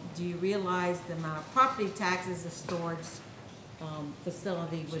 well, do you realize the amount of property taxes a storage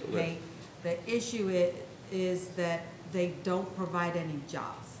facility would pay? The issue is that they don't provide any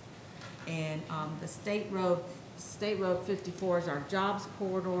jobs. And the State Road 54 is our jobs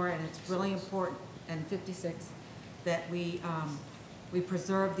corridor, and it's really important, and 56, that we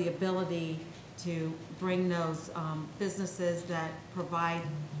preserve the ability to bring those businesses that provide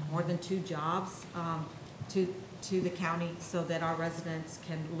more than 2 jobs to the county so that our residents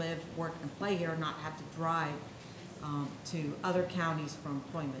can live, work, and play here, and not have to drive to other counties for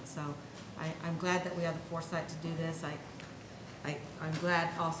employment. So I'm glad that we have the foresight to do this. I'm glad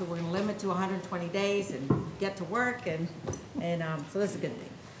also we're going to limit to 120 days and get to work, and so this is a good thing.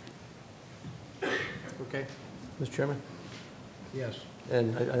 Okay, Mr. Chairman? yes.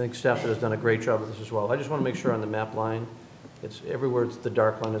 And I think staff has done a great job with this as well. I just want to make sure on the map line, it's everywhere, it's the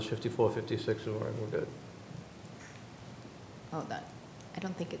dark line is 54, 56, and we're good. Hold on. I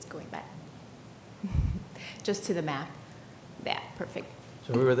don't think it's going back. Just to the map. Yeah, perfect.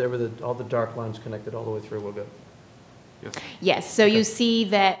 So we were there with all the dark lines connected all the way through, we're good. Yes. Yes, so you see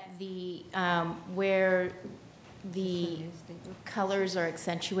that the, where the colors are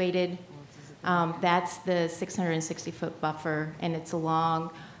accentuated, that's the 660-foot buffer, and it's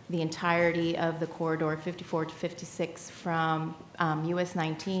along the entirety of the corridor, 54 to 56, from US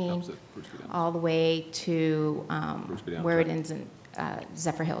 19 all the way to where it ends in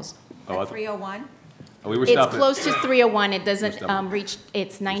Zephyr Hills. Oh, At 301? Oh, we were It's stopping. close to 301. It doesn't stopping. reach,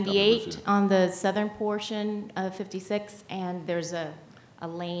 it's 98 on the southern portion of 56, and there's a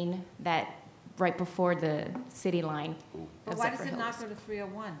lane that, right before the city line But of why does Zephyr it not Hills. go to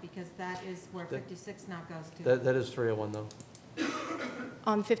 301? Because that is where 56 now goes to. That is 301 though.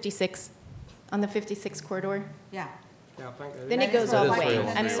 On 56, on the 56 corridor. Yeah. Yeah, I think Then it that is- goes all the That is way.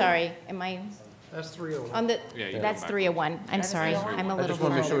 301. I'm sorry, am I, That's 301. on the, Yeah, you that's go back. 301. I'm That is sorry, 301? I'm a I little. just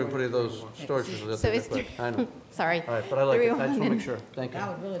want to make sure we further. put any of those storage facilities So up there it's quick. I know. Sorry. All right, but I like it. I just want to 301 make sure. Thank you. That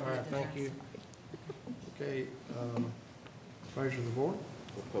would really All be a right, thank difference. you. Okay, pleasure of the board.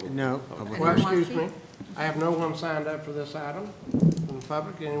 No. Well, excuse me, I have no one signed up for this item from the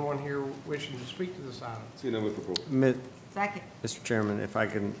public. Anyone here wishing to speak to this item? See, no move for approval. Second. Mr. Chairman, if I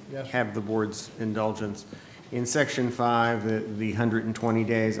can Yes, sir. have the board's indulgence. In section 5, the 120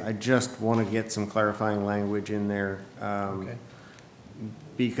 days, I just want to get some clarifying language in there. Okay.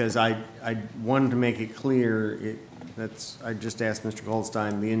 Because I wanted to make it clear, I just asked Mr.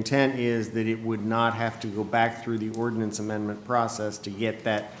 Goldstein, the intent is that it would not have to go back through the ordinance amendment process to get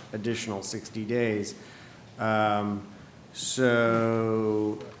that additional 60 days.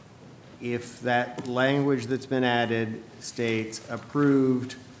 So if that language that's been added states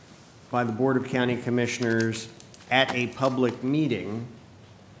approved by the Board of County Commissioners at a public meeting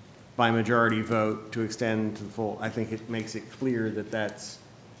by majority vote to extend to the full, I think it makes it clear that that's,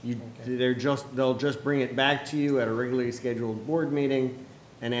 they'll just bring it back to you at a regularly scheduled board meeting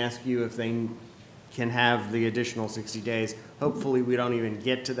and ask you if they can have the additional 60 days. Hopefully, we don't even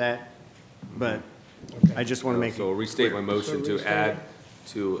get to that, but I just want to make it So I'll restate my motion So to restate add, it.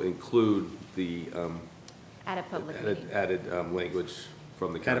 to include the At a public meeting. added language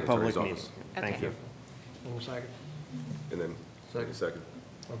from the at county a public attorney's meeting. office. Thank Okay. you. In a second, And then, second.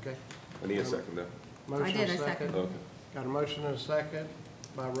 okay. I need a second now. Motion I did, and I second. Okay. Got a motion and a second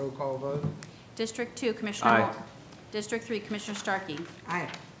by roll call vote. District 2, Commissioner Aye. Moore. District 3, Commissioner Starkey. Aye.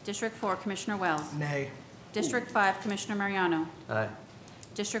 District 4, Commissioner Wells. Nay. District 5, Commissioner Mariano. Aye.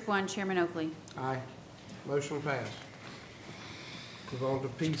 District 1, Chairman Oakley. Aye. Motion passed. Move on to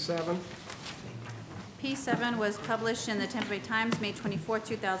P7. P7 was published in the Tampa Bay Times, May 24,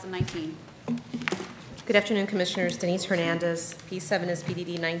 2019. Good afternoon, Commissioners. Denise Hernandez. P7 is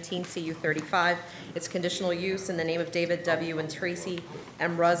PDD 19 CU 35. It's conditional use in the name of David W. and Tracy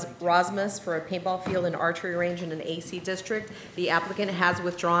M. Rosmus for a paintball field and archery range in an AC district. The applicant has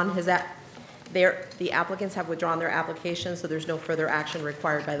withdrawn the applicants have withdrawn their application, so there's no further action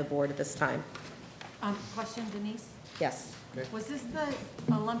required by the board at this time. Question, Denise? Yes. Was this the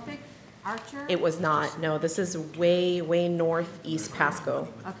Olympic archer? It was not. No, this is way, way northeast Pasco.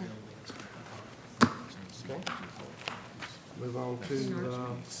 Okay. Okay. Move on to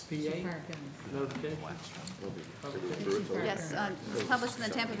P8. Notification. Yes, it was published in the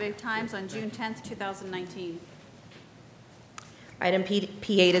Tampa Bay Times on June 10th, 2019. Item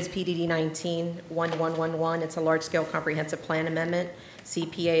P8 is PDD 19-1111. It's a large-scale comprehensive plan amendment,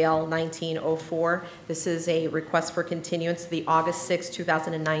 CPAL 1904. This is a request for continuance to the August 6,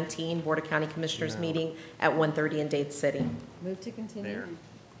 2019 Board of County Commissioners meeting at 1:30 in Dade City. Move to continue.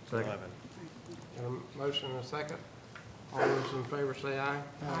 Got a motion and a second. All those in favor say aye.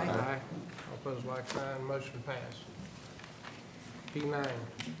 Aye. All opposed, like sign. Motion passed. P9.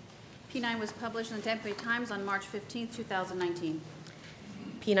 P9 was published in the Tampa Bay Times on March 15th, 2019.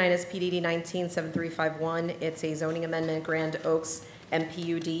 P9 is PDD 19-7351. It's a zoning amendment, Grand Oaks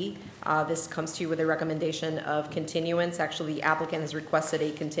MPUD. This comes to you with a recommendation of continuance. Actually, the applicant has requested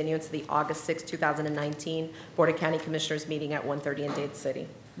a continuance to the August 6, 2019 Board of County Commissioners meeting at 1:30 in Dade City.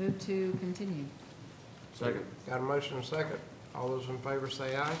 Move to continue. Second. Got a motion and a second. All those in favor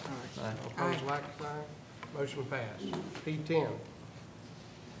say aye. Aye. All opposed, like sign. Motion passed. P10.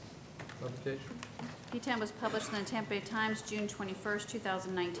 Publication. P10 was published in the Tampa Bay Times, June 21st,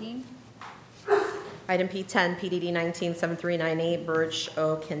 2019. Item P10, PDD 197398, Birch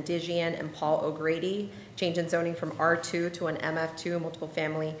O. Kendigian and Paul O'Grady, change in zoning from R2 to an MF2, multiple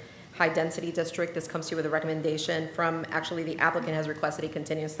family high density district. This comes to you with a recommendation from, actually, the applicant has requested a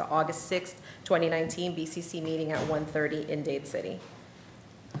continuance to August 6th, 2019 BCC meeting at 1:30 in Dade City.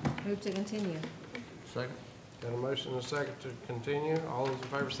 Move to continue. Second. Got a motion and a second to continue. All those in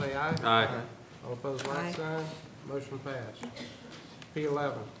favor say aye. Aye. All opposed, Aye. like sign. Motion passed.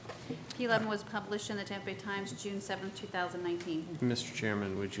 P11. P11 was published in the Tampa Bay Times, June 7th, 2019. Mr.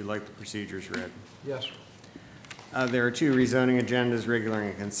 Chairman, would you like the procedures read? Yes, sir. There are two rezoning agendas, regular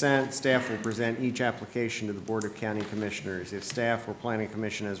and consent. Staff will present each application to the Board of County Commissioners. If staff or Planning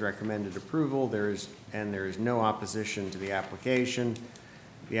Commission has recommended approval, there is no opposition to the application,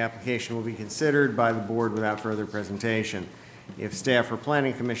 the application will be considered by the board without further presentation. If staff or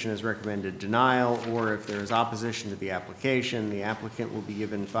Planning Commission has recommended denial, or if there is opposition to the application, the applicant will be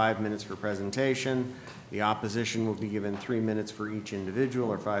given 5 minutes for presentation. The opposition will be given 3 minutes for each individual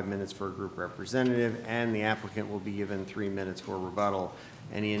or 5 minutes for a group representative, and the applicant will be given 3 minutes for rebuttal.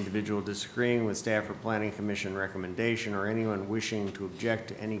 Any individual disagreeing with staff or Planning Commission recommendation or anyone wishing to object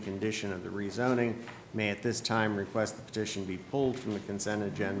to any condition of the rezoning may at this time request the petition be pulled from the consent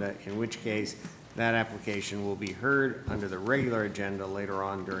agenda, in which case that application will be heard under the regular agenda later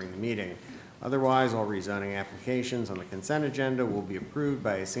on during the meeting. Otherwise, all rezoning applications on the consent agenda will be approved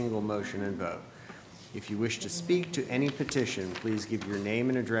by a single motion and vote. If you wish to speak to any petition, please give your name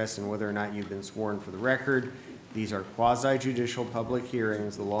and address and whether or not you've been sworn for the record. These are quasi-judicial public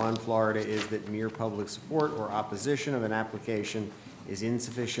hearings. The law in Florida is that mere public support or opposition of an application is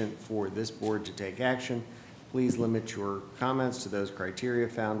insufficient for this board to take action. Please limit your comments to those criteria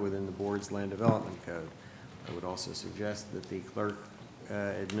found within the board's land development code. I would also suggest that the clerk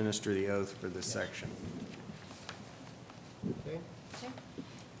administer the oath for this section. Okay.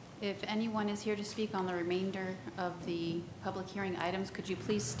 If anyone is here to speak on the remainder of the public hearing items, could you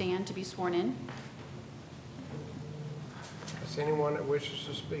please stand to be sworn in? Is anyone that wishes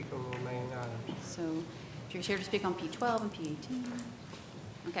to speak on the remaining items? So if you're here to speak on P12 and P18.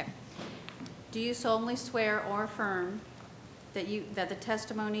 Okay. Do you solemnly swear or affirm that the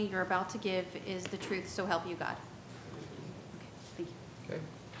testimony you're about to give is the truth, so help you God? Okay, thank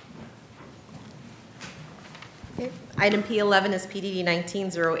you. Okay. Item P11 is PDD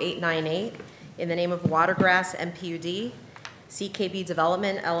 190898, in the name of Watergrass MPUD, CKB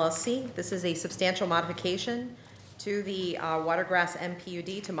Development LLC. This is a substantial modification to the Watergrass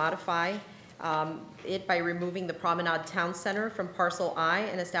MPUD to modify it by removing the Promenade Town Center from Parcel I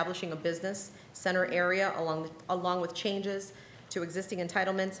and establishing a business center area along with changes to existing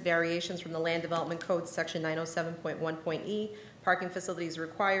entitlements, variations from the Land Development Code, Section 907.1.e, parking facilities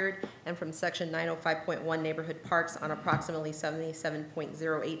required, and from Section 905.1 neighborhood parks on approximately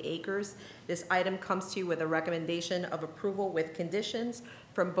 77.08 acres. This item comes to you with a recommendation of approval with conditions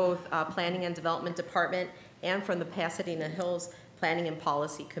from both Planning and Development Department and from the Pasadena Hills Planning and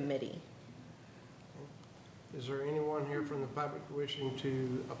Policy Committee. Is there anyone here from the public wishing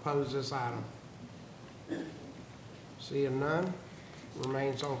to oppose this item? Seeing none,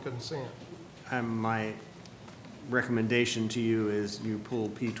 remains on consent. My recommendation to you is you pull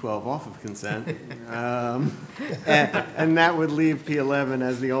P12 off of consent, and that would leave P11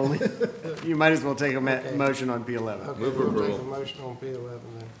 as the only. You might as well take a motion on P11. Okay, Move we'll approval. take a motion on P11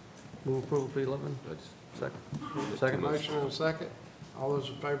 then. Move approval P11. Second. Second. Motion and a second. All those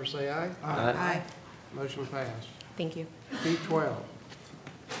in favor say aye. Aye. Motion passed. Thank you. P12.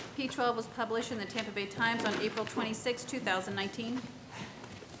 P12 was published in the Tampa Bay Times on April 26, 2019.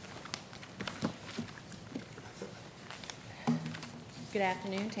 Good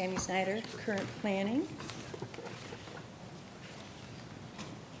afternoon, Tammy Snyder, Current Planning.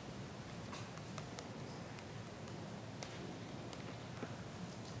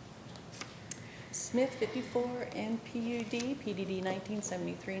 Smith 54 MPUD, PDD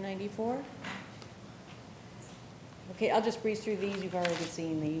 1973-94. Okay, I'll just breeze through these. You've already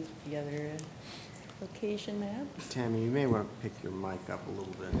seen the other location map. Tammy, you may want to pick your mic up a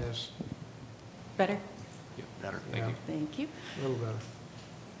little bit. Yes, Better? Better. Thank you. Thank you. a little better.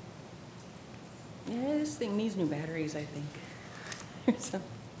 Yeah, this thing needs new batteries, I think. So,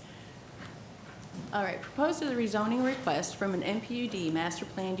 All right, proposed is a rezoning request from an MPUD, Master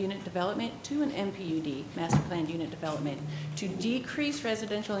Planned Unit Development, to an MPUD, Master Planned Unit Development, to decrease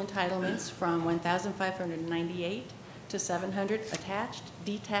residential entitlements from 1,598 to 700 attached,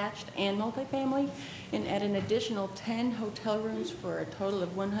 detached, and multifamily, and add an additional 10 hotel rooms for a total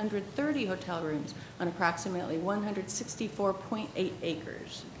of 130 hotel rooms on approximately 164.8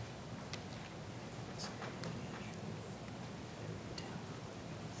 acres.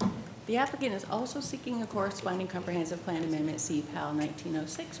 The applicant is also seeking a corresponding comprehensive plan amendment, CPAL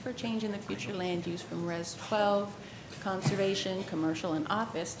 1906, for change in the future land use from Res 12, conservation, commercial, and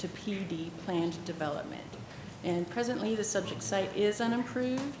office to PD, planned development. And presently, the subject site is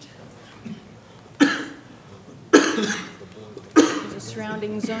unimproved. The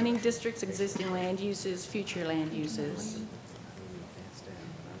surrounding zoning districts, existing land uses, future land uses.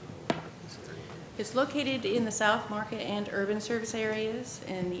 It's located in the South Market and urban service areas,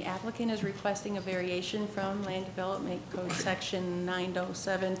 and the applicant is requesting a variation from Land Development Code Section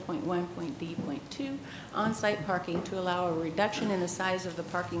 907.1.d.2 on-site parking to allow a reduction in the size of the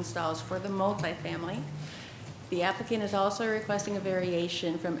parking stalls for the multifamily. The applicant is also requesting a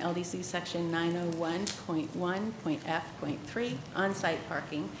variation from LDC Section 901.1.f.3 on-site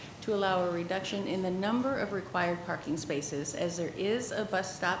parking to allow a reduction in the number of required parking spaces, as there is a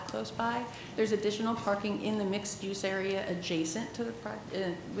bus stop close by. There's additional parking in the mixed-use area adjacent to the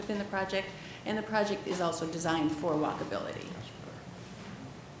within the project, and the project is also designed for walkability.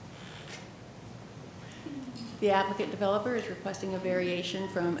 The applicant developer is requesting a variation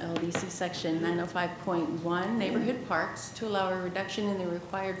from LDC Section 905.1 Neighborhood Parks to allow a reduction in the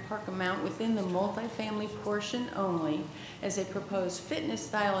required park amount within the multifamily portion only, as they propose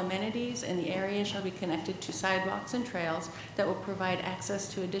fitness-style amenities, and the area shall be connected to sidewalks and trails that will provide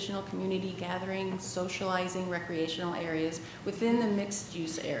access to additional community gatherings, socializing, recreational areas within the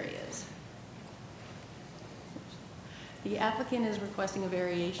mixed-use areas. The applicant is requesting a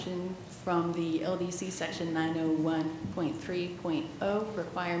variation from the LDC Section 901.3.0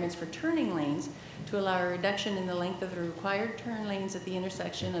 requirements for turning lanes to allow a reduction in the length of the required turn lanes at the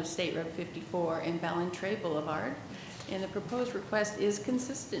intersection of State Road 54 and Ballantrae Boulevard. And the proposed request is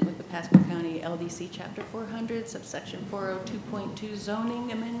consistent with the Pasco County LDC Chapter 400, subsection 402.2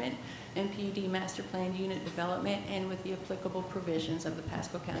 zoning amendment, MPUD Master Planned Unit Development, and with the applicable provisions of the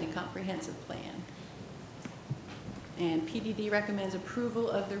Pasco County Comprehensive Plan. And PDD recommends approval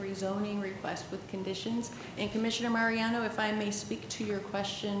of the rezoning request with conditions. And Commissioner Mariano, if I may speak to your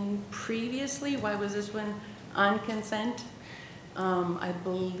question previously, why was this one on consent? I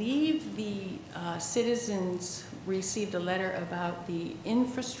believe the citizens received a letter about the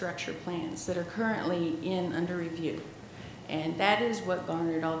infrastructure plans that are currently under review. And that is what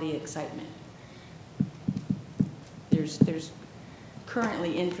garnered all the excitement. There's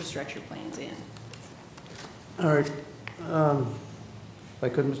currently infrastructure plans in. All right. If I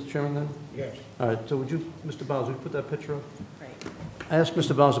could, Mr. Chairman, then? Yes. All right, so would you, Mr. Bowles, would you put that picture up? Right. I asked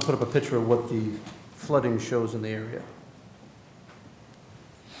Mr. Bowles to put up a picture of what the flooding shows in the area.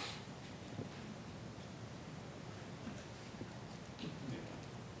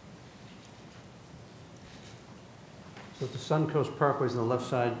 So the Suncoast Parkway is on the left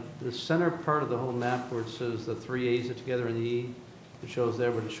side. The center part of the whole map where it says the three A's are together in the E, it shows there,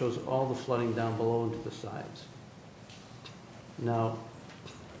 but it shows all the flooding down below and to the sides. Now,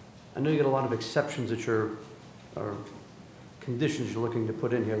 I know you got a lot of exceptions that or conditions you're looking to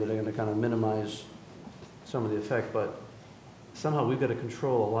put in here that are going to kind of minimize some of the effect, but somehow we've got to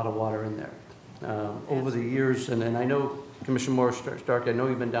control a lot of water in there. Over the years, and I know Commissioner Morris-Stark, I know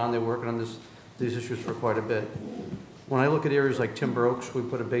you've been down there working on these issues for quite a bit. When I look at areas like Timber Oaks, we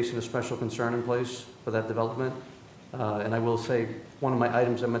put a basin of special concern in place for that development. And I will say, one of my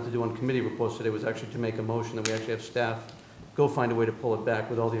items I meant to do on committee reports today was actually to make a motion that we actually have staff go find a way to pull it back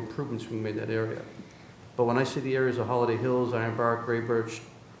with all the improvements we made that area. But when I see the areas of Holiday Hills, Iron Bark, Gray Birch,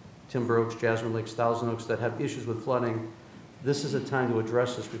 Timber Oaks, Jasmine Lakes, Thousand Oaks that have issues with flooding, this is a time to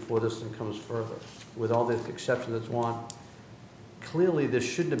address this before this thing comes further. With all the exceptions that's one, clearly this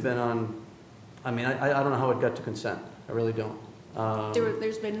shouldn't have been on, I mean, I don't know how it got to consent. I really don't.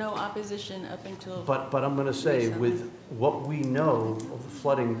 There's been no opposition up until. But I'm going to say, with what we know of the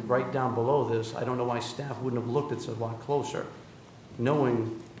flooding right down below this, I don't know why staff wouldn't have looked at it a lot closer,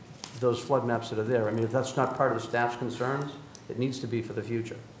 knowing those flood maps that are there. I mean, if that's not part of the staff's concerns, it needs to be for the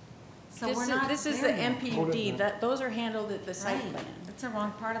future. So This is the MPUD. Those are handled at the site plan. That's the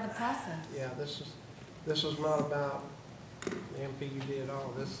wrong part of the process. Yeah, this is not about the MPUD at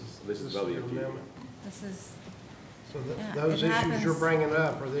all. This is an amendment. This is. So Yeah, those it issues happens. you're bringing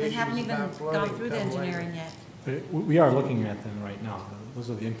up are the They issues haven't even about flooding. gone through the come later. engineering yet. But we are looking at them right now. Those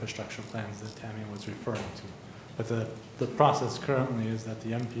are the infrastructure plans that Tammy was referring to. But the process currently is that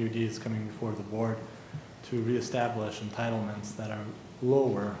the MPUD is coming before the board to reestablish entitlements that are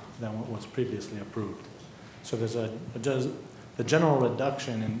lower than what was previously approved. So there's the general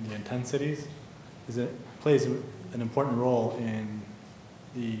reduction in the intensities plays an important role in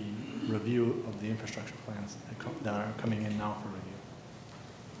the review of the infrastructure plans that are coming in now for review.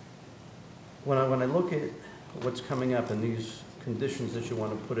 When I look at what's coming up and these conditions that you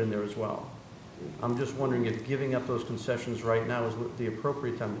want to put in there as well, I'm just wondering if giving up those concessions right now is the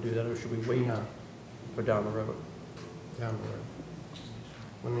appropriate time to do that, or should we wait for down the road? Down the road.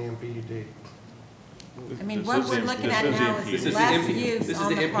 When the MPUD. I mean, what we're looking at now is less use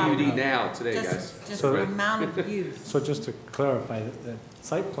on the property. This is the MPUD now, today, guys. Just the amount of use. So just to clarify, that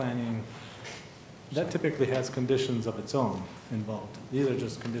site planning, that typically has conditions of its own involved. These are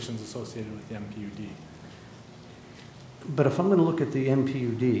just conditions associated with the MPUD. But if I'm going to look at the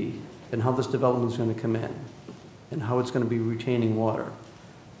MPUD and how this development is going to come in and how it's going to be retaining water,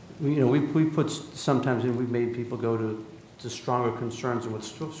 we put sometimes in, we've made people go to stronger concerns and what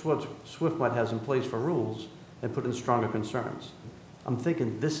SwiftMud has in place for rules and put in stronger concerns. I'm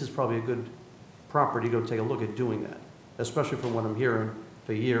thinking this is probably a good property to go take a look at doing that, especially from what I'm hearing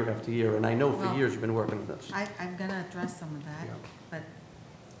for year after year. And I know for years you've been working on this. I'm going to address some of that, but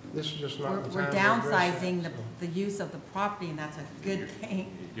this is just not the we're time to address downsizing that, the use of the property, and that's a good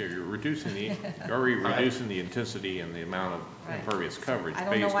thing. You're reducing you're already reducing the intensity and the amount of impervious coverage I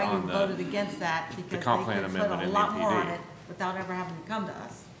don't know based why you on voted against that, because they comp plan could put amendment a in lot the more on MPD. it without ever having to come to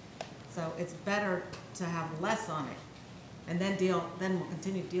us. So it's better to have less on it, and then we'll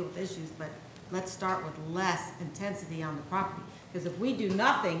continue to deal with issues, but let's start with less intensity on the property. Because if we do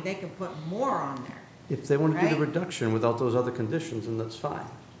nothing, they can put more on there. If they want to do the Right? reduction without those other conditions, then that's fine.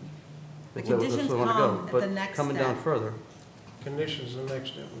 The If that's where conditions they wanna come go. at But the next coming down step. further, Conditions the next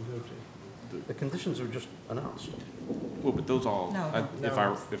step we go to. the conditions are just announced. Well, but those all, No. if I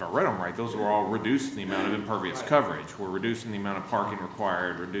read them right, those were all reducing the amount of impervious coverage. We're reducing the amount of parking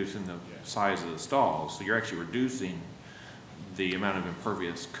required, reducing the size of the stalls. So you're actually reducing the amount of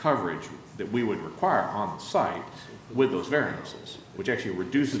impervious coverage that we would require on the site with those variances, which actually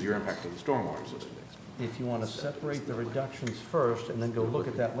reduces your impact of the stormwater system. If you want to separate the reductions first and then go look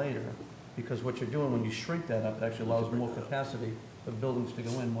at that later, because what you're doing when you shrink that up, it actually allows more capacity of buildings to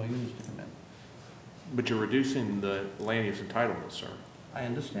go in, more units to come in. But you're reducing the land use entitlement, sir. I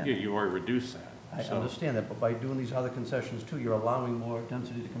understand. Yeah, you already reduced that. I So- understand that, but by doing these other concessions too, you're allowing more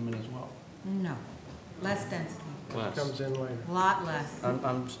density to come in as well. No, less density, It comes in later. a lot less.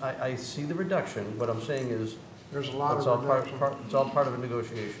 I see the reduction. What I'm saying is, There's a lot it's of all part, reduction. it's all part of a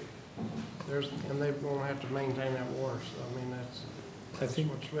negotiation. And they're gonna have to maintain that water, so I mean, that's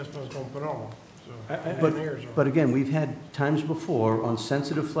think- what Smithman's gonna put on, so. I- engineers are. But again, we've had times before on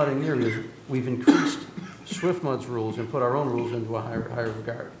sensitive flooding areas, we've increased SwiftMud's rules and put our own rules into a higher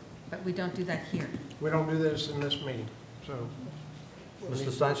regard. But we don't do that here. We don't do this in this meeting, so.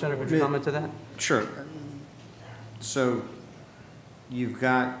 Mr. Steinsenator, could you comment to that? Sure. So you've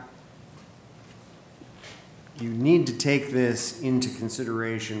got, you need to take this into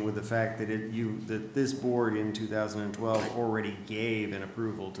consideration with the fact that that this board in 2012 already gave an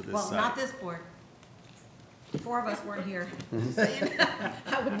approval to this Well, site. not this board. 4 of us weren't here. Mm-hmm. Saying,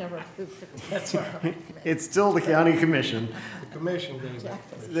 I would never approve 50. It's still the county commission. The commission gave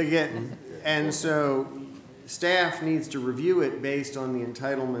it. They get, and so staff needs to review it based on the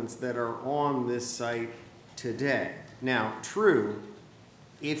entitlements that are on this site today. Now, true,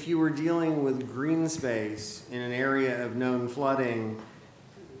 if you were dealing with green space in an area of known flooding,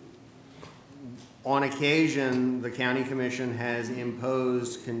 on occasion, the county commission has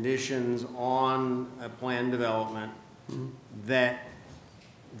imposed conditions on a planned development that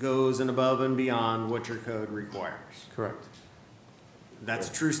goes and above and beyond what your code requires. Correct. That's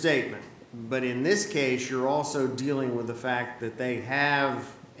a true statement. But in this case, you're also dealing with the fact that they have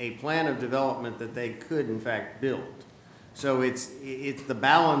a plan of development that they could in fact build. So it's the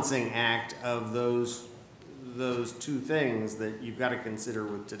balancing act of those two things that you've got to consider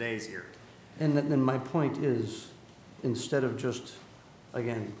with today's hearing. And then my point is, instead of just,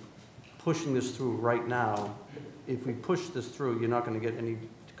 again, pushing this through right now, if we push this through, you're not going to get any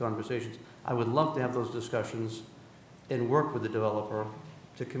conversations. I would love to have those discussions and work with the developer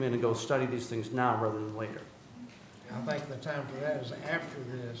to come in and go study these things now rather than later. I think the time for that is after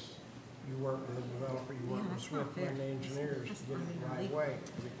this, you work with the developer, you work with Swift and the engineers to get it the right way.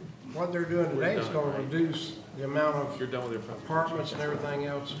 What they're doing today is gonna reduce the amount of apartments and everything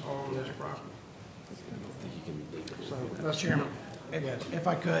else on this property. So, that's Chairman, yes. if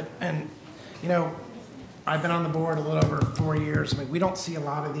I could, and, I've been on the board a little over 4 years. I mean, we don't see a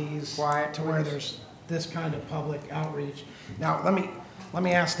lot of these to where there's this kind of public outreach. Now, let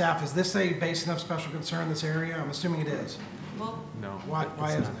me ask staff, is this a basin of special concern, this area? I'm assuming it is. Well, No. Why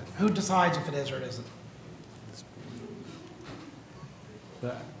isn't it? Who decides if it is or it isn't?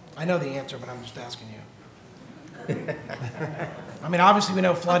 I know the answer, but I'm just asking you. I mean, obviously, we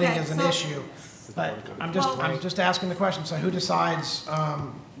know flooding Okay, is an so- issue, but I'm just asking the question. So who decides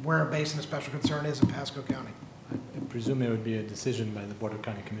where a basin of special concern is in Pasco County? I presume it would be a decision by the Board of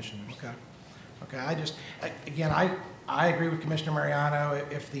County Commissioners. Okay. Okay, again, I agree with Commissioner Mariano.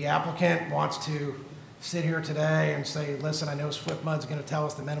 If the applicant wants to sit here today and say, listen, I know Swift Mud's gonna tell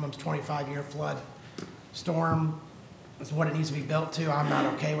us the minimum's 25-year flood storm is what it needs to be built to, I'm not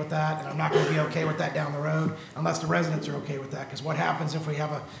okay with that, and I'm not gonna be okay with that down the road unless the residents are okay with that, because what happens if we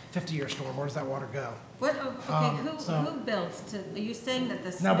have a 50-year storm? Where does that water go? what, okay, who builds to, are you saying that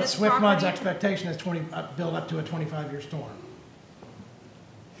the No, but Smith Swift Mud's property? expectation is build up to a 25-year storm.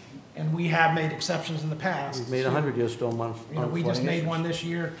 And we have made exceptions in the past. We've made a 100-year storm on You know, we just flooding made issues. one this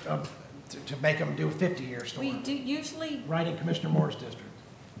year to make them do a 50-year storm. We do usually, Right in Commissioner Moore's district.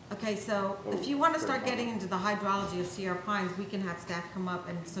 okay, so if you want to start getting into the hydrology of Sierra Pines, we can have staff come up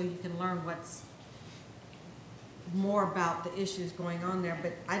and so you can learn what's more about the issues going on there.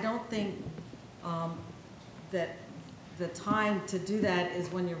 But I don't think that the time to do that is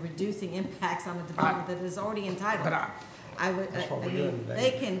when you're reducing impacts on a development that is already entitled. But That's what we're doing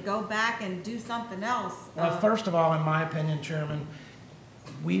today. They can go back and do something else. Well, first of all, in my opinion, Chairman,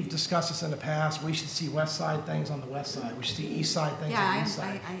 we've discussed this in the past. We should see west side things on the west side. We should see east side things on the east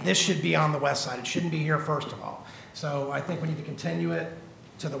side. This should be on the west side. It shouldn't be here first of all. So I think we need to continue it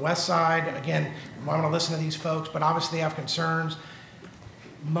to the west side. Again, I want to listen to these folks, but obviously they have concerns.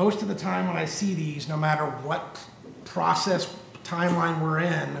 Most of the time when I see these, no matter what process timeline we're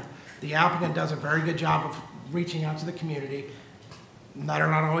in, the applicant does a very good job of reaching out to the community. They're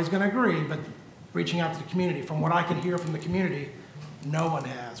not always going to agree, but reaching out to the community. From what I can hear from the community, no one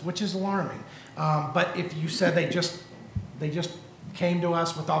has, which is alarming. But if you said they just came to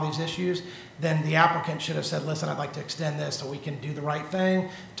us with all these issues, then the applicant should have said, listen, I'd like to extend this so we can do the right thing,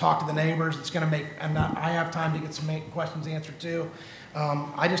 talk to the neighbors. It's going to make, I have time to get some questions answered too.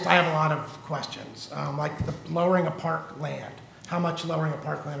 I have a lot of questions, like the lowering of park land. How much lowering of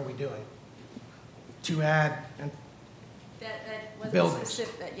park land are we doing to add That wasn't buildings?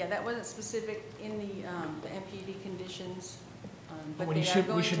 specific, yeah, that wasn't specific in the MPD conditions. But We they are should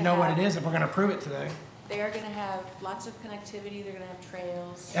going to know what have- it is if we're going to approve it today. They are going to have lots of connectivity, they're going to have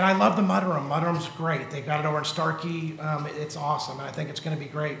trails. And I love the mudroom. Mudroom's great. They've got it over in Starkey. It's awesome, and I think it's going to be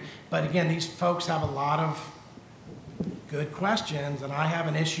great. But again, these folks have a lot of good questions, and I have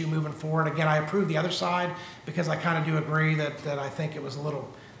an issue moving forward. Again, I approve the other side because I kind of do agree that I think it was a little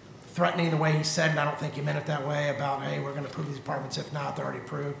threatening the way he said, and I don't think he meant it that way about, hey, we're going to approve these apartments. If not, they're already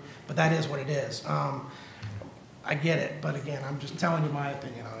approved. But that is what it is. I get it, but again, I'm just telling you my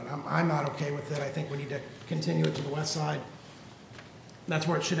opinion on it. I'm not okay with it. I think we need to continue it to the west side. That's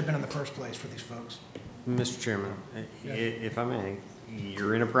where it should have been in the first place for these folks. Mr. Chairman, if I may,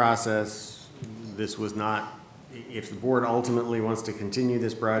 you're in a process. This was not, if the board ultimately wants to continue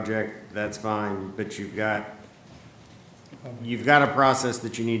this project, that's fine, but you've got a process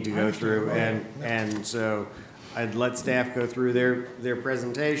that you need to go through, and so I'd let staff go through their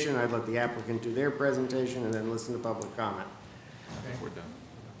presentation, I'd let the applicant do their presentation, and then listen to public comment. We're done.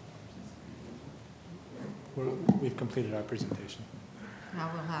 We've completed our presentation. Now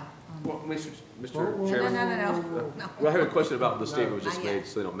we'll have. Well, Mr. No, Chairman? no. Well, I have a question about the statement was just Not yet. made,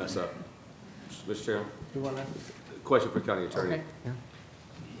 so they don't mess up. Mr. Chairman? You want to? Question for county attorney. Okay.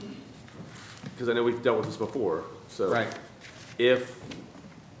 Because I know we've dealt with this before, so. Right. If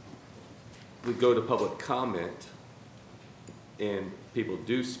we go to public comment and people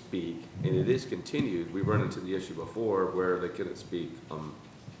do speak, and it is continued, we run into the issue before where they couldn't speak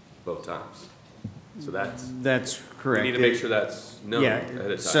both times. So That's correct. We need to make sure that's known Yeah,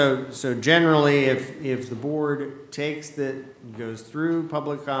 ahead of time. so generally, if the board goes through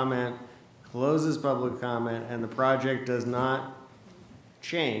public comment, closes public comment, and the project does not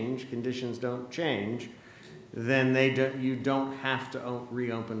change, conditions don't change, then you don't have to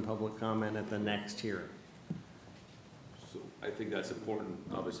reopen public comment at the next hearing. So I think that's important,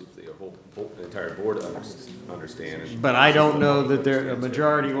 obviously, for the entire board to understand. But I don't know that a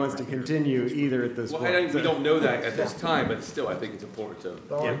majority wants to continue either at this point. Well, we don't know that at this time, but still, I think it's important to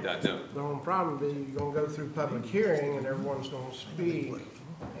get that known. The only problem be you're going to go through public hearing and everyone's going to speak,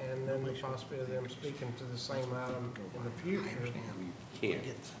 and then the possibility of them speaking to the same item in the future. Can't.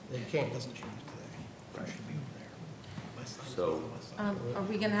 They can't. So, Are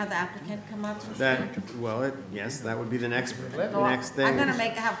we gonna have the applicant come up? and That, speak? well, yes, that would be the next thing. I'm gonna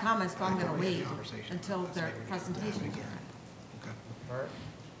have comments, but I'm gonna wait until their presentation. All right.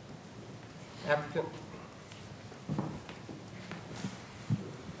 Applicant?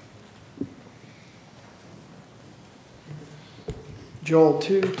 Joel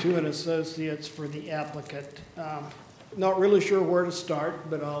two and Associates for the applicant. Not really sure where to start,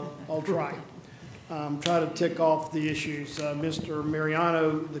 but I'll try. Try to tick off the issues. Mr.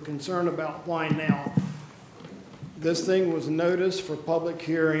 Mariano, the concern about why now. This thing was noticed for public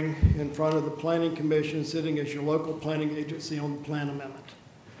hearing in front of the Planning Commission, sitting as your local planning agency on the plan amendment.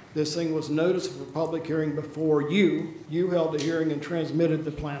 This thing was noticed for public hearing before you held a hearing and transmitted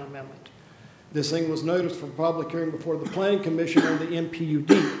the plan amendment. This thing was noticed for public hearing before the Planning Commission on the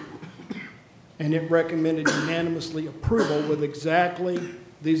MPUD, and it recommended unanimously approval with exactly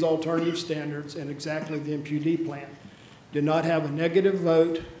these alternative standards and exactly the MPUD plan. Did not have a negative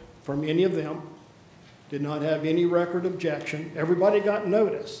vote from any of them, did not have any record objection. Everybody got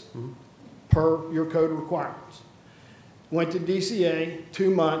notice per your code requirements. Went to DCA,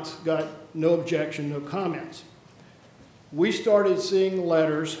 2 months, got no objection, no comments. We started seeing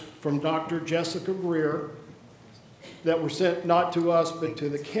letters from Dr. Jessica Greer that were sent not to us but to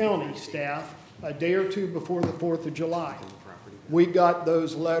the county staff a day or two before the 4th of July. We got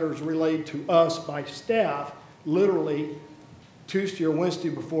those letters relayed to us by staff literally Tuesday or Wednesday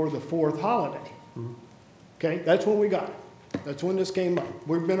before the 4th holiday. Okay, that's when we got it. That's when this came up.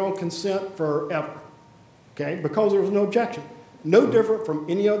 We've been on consent forever, okay, because there was no objection. No different from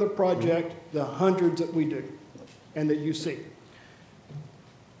any other project, the hundreds that we do and that you see.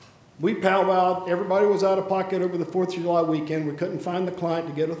 We powwowed, everybody was out of pocket over the 4th of July weekend. We couldn't find the client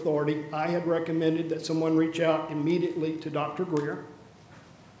to get authority. I had recommended that someone reach out immediately to Dr. Greer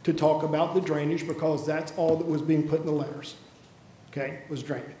to talk about the drainage because that's all that was being put in the letters, okay, was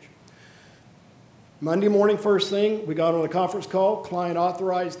drainage. Monday morning, first thing, we got on a conference call, client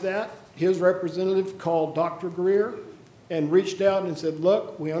authorized that. His representative called Dr. Greer and reached out and said,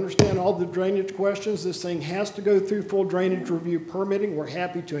 look, we understand all the drainage questions. This thing has to go through full drainage review permitting. We're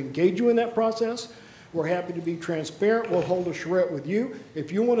happy to engage you in that process. We're happy to be transparent. We'll hold a charrette with you.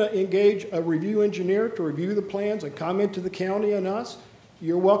 If you want to engage a review engineer to review the plans and comment to the county and us,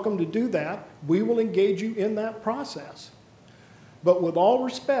 you're welcome to do that. We will engage you in that process. But with all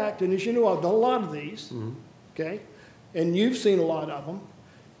respect, and as you know, I've done a lot of these, okay, and you've seen a lot of them,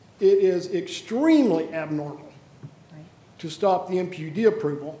 it is extremely abnormal to stop the MPUD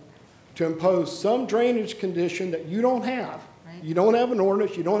approval, to impose some drainage condition that you don't have. You don't have an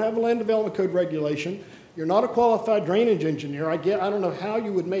ordinance, you don't have a land development code regulation, you're not a qualified drainage engineer. I don't know how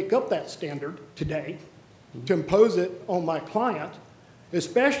you would make up that standard today to impose it on my client,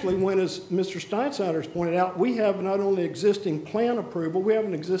 especially when, as Mr. Steinsider's pointed out, we have not only existing plan approval, we have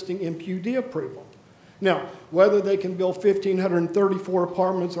an existing MPUD approval. Now, whether they can build 1,534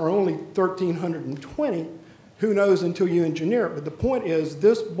 apartments or only 1,320, who knows until you engineer it. But the point is,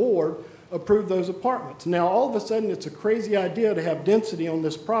 this board approved those apartments. Now, all of a sudden, it's a crazy idea to have density on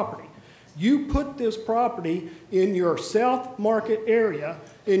this property. You put this property in your South Market area,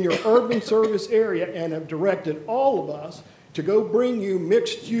 in your urban service area, and have directed all of us to go bring you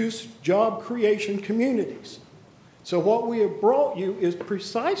mixed-use job creation communities. So what we have brought you is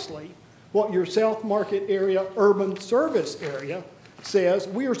precisely what your South Market area urban service area says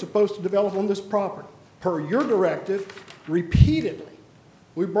we are supposed to develop on this property. Per your directive, repeatedly,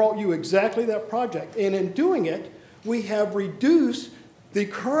 we brought you exactly that project. And in doing it, we have reduced the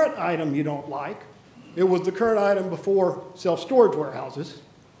current item you don't like. It was the current item before self-storage warehouses.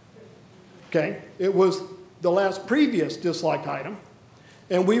 Okay? It was the last previous disliked item.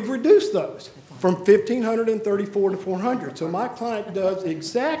 And we've reduced those from 1,534 to 400. So my client does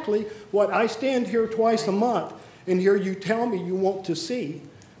exactly what I stand here twice a month and here you tell me you want to see.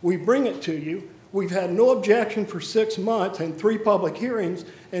 We bring it to you. We've had no objection for 6 months and 3 public hearings,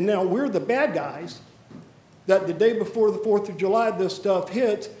 and now we're the bad guys that the day before the 4th of July this stuff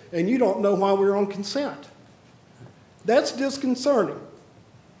hits and you don't know why we're on consent. That's disconcerting.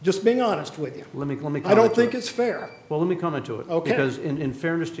 Just being honest with you. Let me comment I don't think to it. it's fair. Well, let me comment to it. Okay. Because in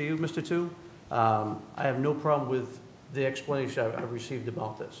fairness to you, Mr. Tu, I have no problem with the explanation I've received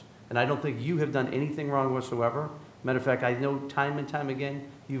about this. And I don't think you have done anything wrong whatsoever. Matter of fact, I know time and time again,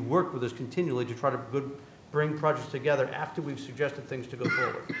 you've worked with us continually to try to bring projects together after we've suggested things to go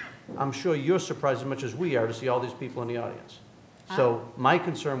forward. I'm sure you're surprised as much as we are to see all these people in the audience. So my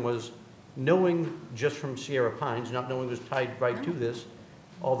concern was knowing just from Sierra Pines, not knowing it was tied right to this,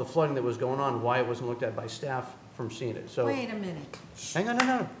 all the flooding that was going on, why it wasn't looked at by staff from seeing it. So Wait a minute. hang on,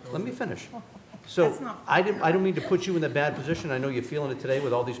 no. Let me finish. So That's not I don't mean to put you in that bad position. I know you're feeling it today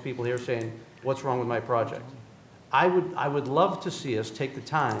with all these people here saying, what's wrong with my project? I would love to see us take the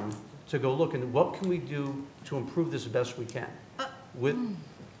time to go look and what can we do to improve this as best we can with,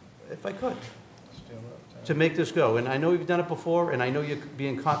 if I could, to make this go. And I know you've done it before, and I know you're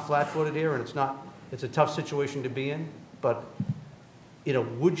being caught flat-footed here, and it's a tough situation to be in, but, you know,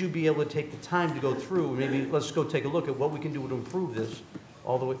 would you be able to take the time to go through, maybe let's go take a look at what we can do to improve this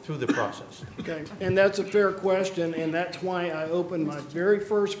all the way through the process? Okay, and that's a fair question, and that's why I opened my very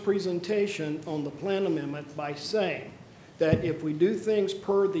first presentation on the plan amendment by saying that if we do things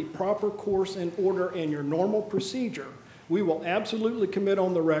per the proper course and order and your normal procedure, we will absolutely commit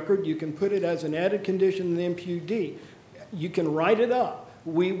on the record. You can put it as an added condition in the MPUD. You can write it up.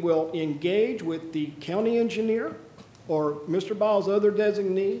 We will engage with the county engineer or Mr. Biles' other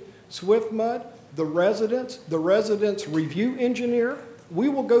designee, SwiftMud, the residents review engineer. We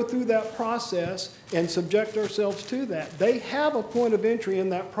will go through that process and subject ourselves to that. They have a point of entry in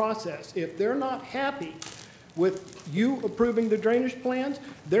that process. If they're not happy with you approving the drainage plans,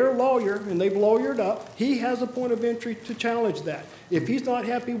 their lawyer, and they've lawyered up, he has a point of entry to challenge that. If he's not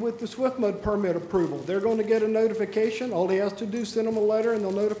happy with the SwiftMud permit approval, they're going to get a notification. All he has to do is send them a letter and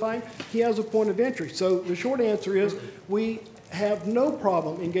they'll notify him. He has a point of entry. So the short answer is we have no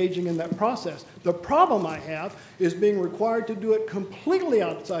problem engaging in that process. The problem I have is being required to do it completely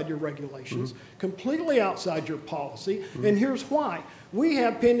outside your regulations, completely outside your policy, and here's why. We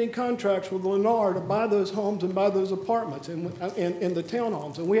have pending contracts with Lennar to buy those homes and buy those apartments and the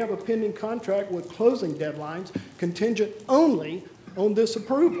townhomes, and we have a pending contract with closing deadlines contingent only on this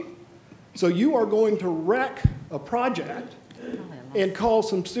approval. So you are going to wreck a project and cause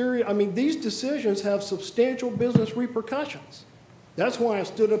some serious, I mean, these decisions have substantial business repercussions. That's why I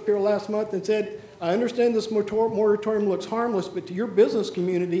stood up here last month and said, I understand this moratorium looks harmless, but to your business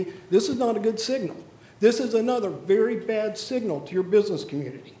community, this is not a good signal. This is another very bad signal to your business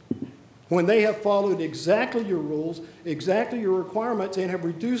community when they have followed exactly your rules, exactly your requirements, and have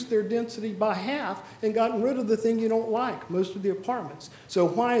reduced their density by half and gotten rid of the thing you don't like, most of the apartments. So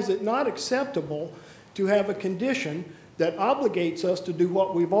why is it not acceptable to have a condition that obligates us to do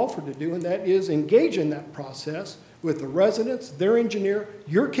what we've offered to do, and that is engage in that process with the residents, their engineer,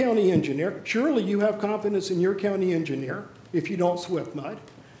 your county engineer. Surely you have confidence in your county engineer if you don't SwiftMud.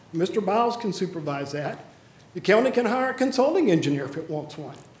 Mr. Biles can supervise that. The county can hire a consulting engineer if it wants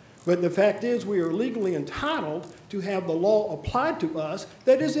one. But the fact is we are legally entitled to have the law applied to us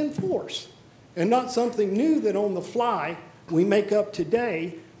that is in force and not something new that on the fly we make up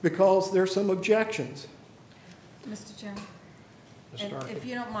today because there's some objections. Mr. Chairman, and if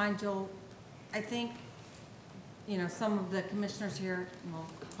you don't mind, Joel, I think, you know, some of the commissioners here, well,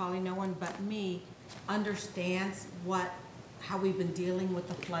 probably no one but me, understands how we've been dealing with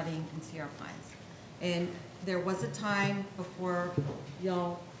the flooding in Sierra Pines. And there was a time before,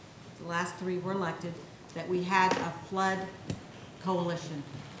 y'all, the last three were elected, that we had a flood coalition.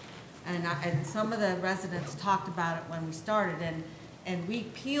 And some of the residents talked about it when we started, and we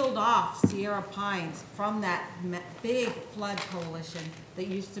peeled off Sierra Pines from that big flood coalition that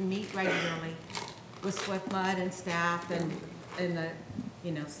used to meet regularly with SwiftMud and staff and the,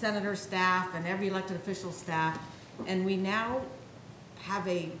 you know, senator staff and every elected official staff. And we now have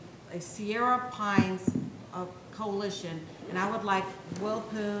a Sierra Pines coalition, and I would like Will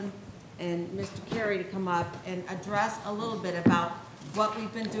Poon and Mr. Carey to come up and address a little bit about what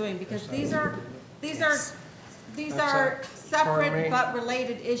we've been doing, because these are separate but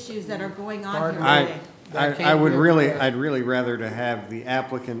related issues that are going on here today. I'd really rather to have the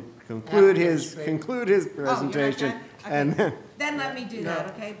applicant conclude his presentation. Okay. And then let me do that,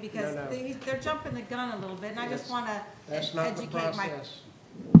 okay? Because they're jumping the gun a little bit, and I just want to educate my.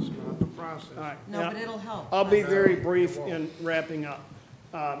 That's not the process. All right. No, but it'll help. I'll be very brief in wrapping up,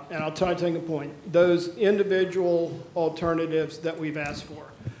 and I'll try to take a point. Those individual alternatives that we've asked for,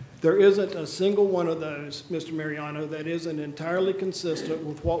 there isn't a single one of those, Mr. Mariano, that isn't entirely consistent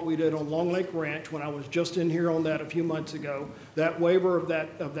with what we did on Long Lake Ranch when I was just in here on that a few months ago. That waiver of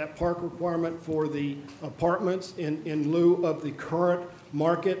that park requirement for the apartments in lieu of the current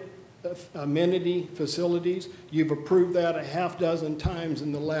market amenity facilities, you've approved that a half dozen times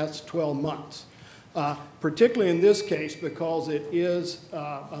in the last 12 months. Particularly in this case, because it is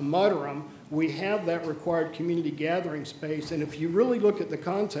a mudroom, we have that required community gathering space, and if you really look at the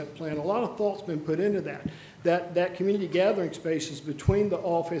concept plan, a lot of thought's been put into that. That community gathering space is between the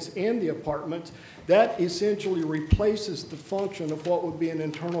office and the apartments. That essentially replaces the function of what would be an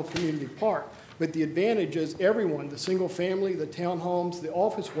internal community park. But the advantage is everyone, the single family, the townhomes, the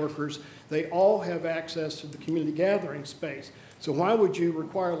office workers, they all have access to the community gathering space. So why would you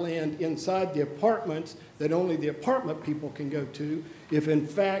require land inside the apartments that only the apartment people can go to if in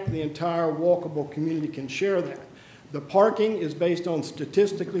fact the entire walkable community can share that? The parking is based on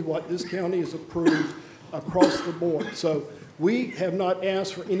statistically what this county has approved across the board. So we have not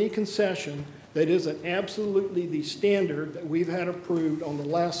asked for any concession that isn't absolutely the standard that we've had approved on the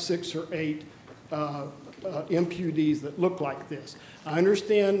last 6 or 8 MPUDs that look like this. I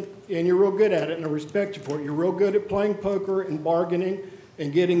understand, and you're real good at it, and I respect you for it. You're real good at playing poker and bargaining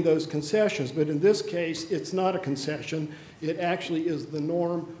and getting those concessions. But in this case, it's not a concession. It actually is the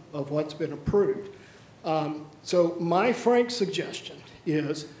norm of what's been approved. So my frank suggestion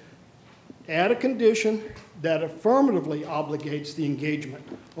is add a condition that affirmatively obligates the engagement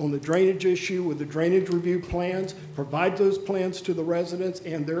on the drainage issue with the drainage review plans, provide those plans to the residents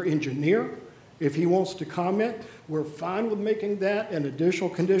and their engineer. If he wants to comment, we're fine with making that an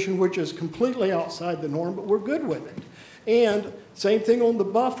additional condition, which is completely outside the norm, but we're good with it. And same thing on the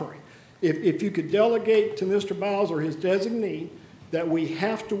buffering. If you could delegate to Mr. Biles or his designee that we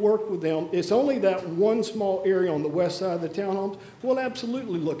have to work with them, it's only that one small area on the west side of the townhomes, we'll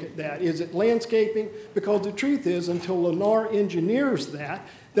absolutely look at that. Is it landscaping? Because the truth is, until Lennar engineers that,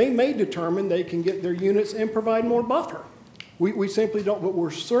 they may determine they can get their units and provide more buffer. We simply don't, but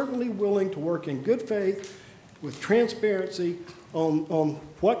we're certainly willing to work in good faith with transparency on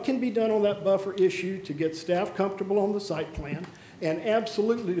what can be done on that buffer issue to get staff comfortable on the site plan and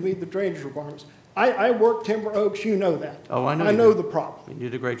absolutely to meet the drainage requirements. I work Timber Oaks, you know that. Oh, I know. I know the problem. You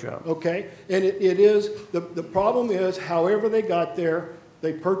did a great job. Okay, and it is, the problem is however they got there,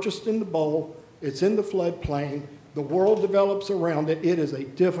 they purchased in the bowl, it's in the floodplain, the world develops around it, it is a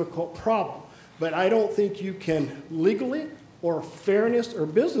difficult problem. But I don't think you can legally or fairness or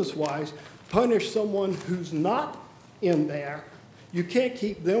business-wise punish someone who's not in there. You can't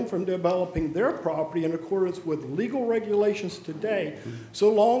keep them from developing their property in accordance with legal regulations today,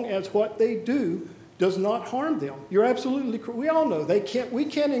 so long as what they do does not harm them. You're absolutely correct. We all know we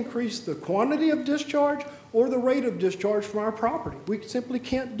can't increase the quantity of discharge or the rate of discharge from our property. We simply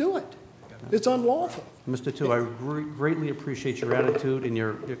can't do it. It's unlawful. Mr. Tu, I greatly appreciate your attitude and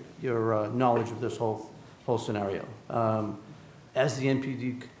your knowledge of this whole scenario. As the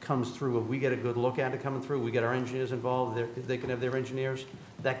NPD comes through, if we get a good look at it coming through, we get our engineers involved, they can have their engineers,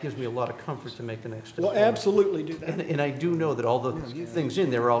 that gives me a lot of comfort to make the next step. We'll absolutely do that. And I do know that all the things in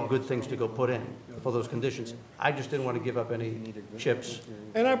there are all good things to go put in for those conditions. I just didn't want to give up any chips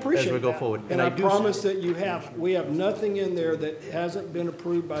And I appreciate as we go that. forward. And I promise that we have nothing in there that hasn't been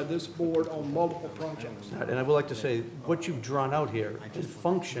approved by this board on multiple projects. And I would like to say, what you've drawn out here, the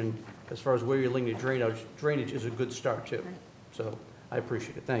function, as far as where you're linking your drainage is a good start too. So I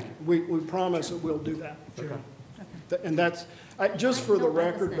appreciate it. Thank you. We promise that we'll do that. And that's, just for the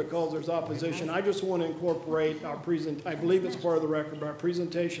record, because there's opposition, I just want to incorporate our I believe it's part of the record, but our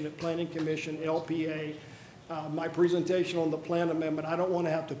presentation at Planning Commission, LPA, my presentation on the plan amendment, I don't want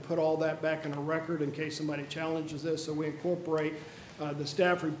to have to put all that back in a record in case somebody challenges this, so we incorporate the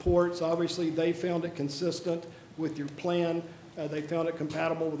staff reports. Obviously, they found it consistent with your plan. They found it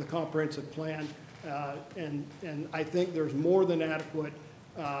compatible with the comprehensive plan. And I think there's more than adequate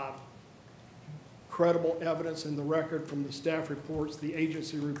credible evidence in the record from the staff reports, the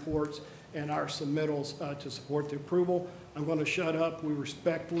agency reports, and our submittals to support the approval. I'm going to shut up. We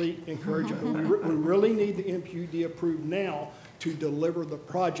respectfully encourage you. We really need the MPUD approved now to deliver the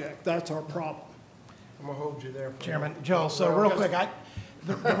project. That's our problem. I'm gonna hold you there. Chairman, Joe, so real quick,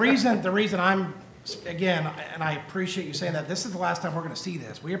 the reason I'm, again, and I appreciate you saying that, this is the last time we're gonna see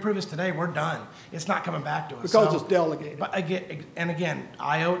this. We approve this today, we're done. It's not coming back to us. Because it's delegated. But again,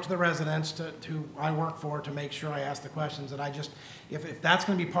 I owe it to the residents to I work for to make sure I ask the questions, and I just, if that's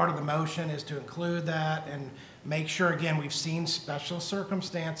gonna be part of the motion, is to include that and make sure, again, we've seen special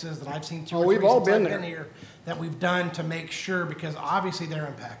circumstances that I've seen we've all been there. here, that we've done to make sure, because obviously they're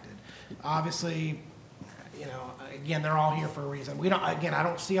impacted. Obviously, you know, again, they're all here for a reason. I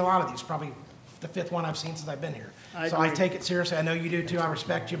don't see a lot of these, probably the fifth one I've seen since I've been here. So I take it seriously. I know you do too. I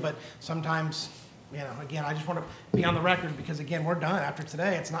respect you, but sometimes, you know, again, I just want to be on the record because, again, we're done after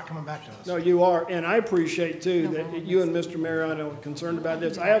today. It's not coming back to us. No, you are, and I appreciate too that you and Mr. Mariano are concerned about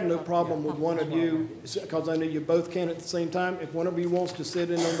this. I have no problem with one of you, because I know you both can at the same time. If one of you wants to sit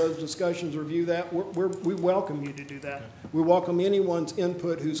in on those discussions, review that, we welcome you to do that. We welcome anyone's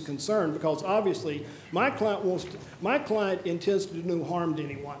input who's concerned, because obviously my client intends to do no harm to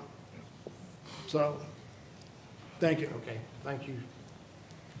anyone. So, thank you. Okay, thank you.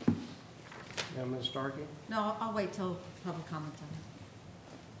 Now, Ms. Starkey? No, I'll wait till public comment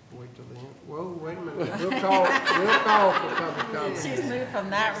time. Wait till the end. Whoa, wait a minute. We'll call for public comment. She's moved from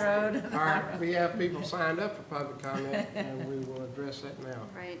that road. All right, we have people signed up for public comment, and we will address that now.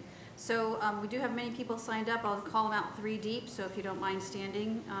 Right. So we do have many people signed up. I'll call them out 3 deep, so if you don't mind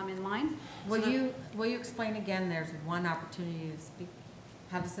standing in line. Will you explain again, there's one opportunity to speak?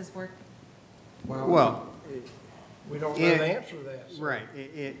 How does this work? Well, we don't know the answer to that. So. Right.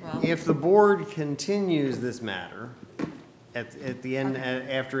 If the board continues this matter at the end,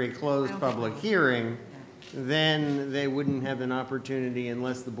 after a closed public hearing, then they wouldn't have an opportunity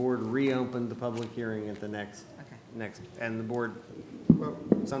unless the board reopened the public hearing at the next, and the board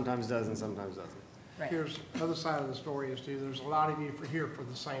sometimes does and sometimes doesn't. Right. Here's the other side of the story is too, there's a lot of you here for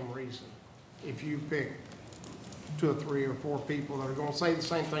the same reason. If you pick 2 or 3 or 4 people that are gonna say the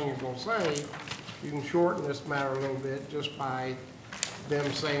same thing you're gonna say, you can shorten this matter a little bit just by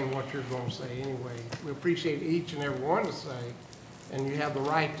them saying what you're gonna say anyway. We appreciate each and every one to say, and you have the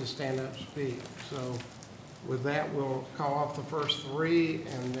right to stand up and speak. So with that, we'll call off the first 3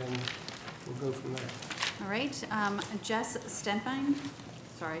 and then we'll go from there. All right, Jess Stempine,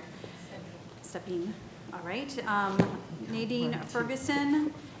 all right. Nadine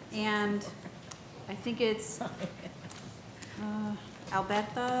Ferguson, and I think it's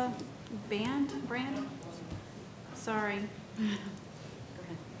Alberta Brand? Sorry. Go ahead.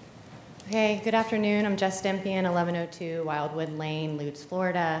 Hey, good afternoon. I'm Jess Stempian, 1102 Wildwood Lane, Lutz,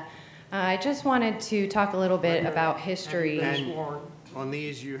 Florida. I just wanted to talk a little bit about history. And on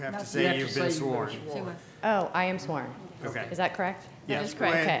these, you have to say you've been sworn. Oh, I am sworn. Okay. Is that correct? Yes. That is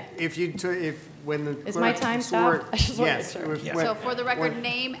correct. Okay. When the Is my clerk time swore- stopped? I just wanted to Yes. make sure. if- So for the record, when-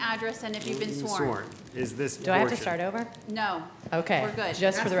 name, address, and if you've been sworn. Is this Do I have to portion. start over? No. Okay. We're good.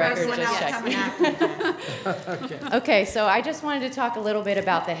 Just for the record, just checking. Okay, so I just wanted to talk a little bit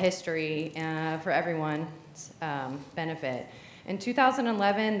about the history for everyone's benefit. In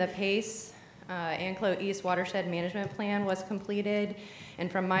 2011, the PACE Anclo East Watershed Management Plan was completed. And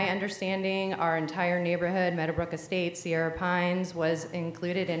from my understanding, our entire neighborhood, Meadowbrook Estates, Sierra Pines, was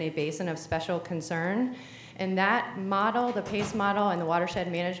included in a basin of special concern. And that model, the PACE model and the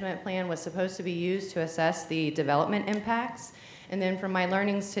Watershed Management Plan, was supposed to be used to assess the development impacts. And then from my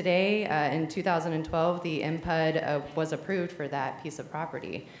learnings today, in 2012, the MPUD was approved for that piece of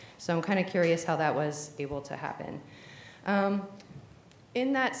property. So I'm kind of curious how that was able to happen.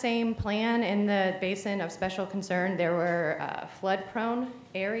 In that same plan, in the basin of special concern, there were flood-prone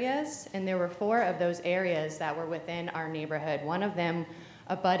areas, and there were 4 of those areas that were within our neighborhood. One of them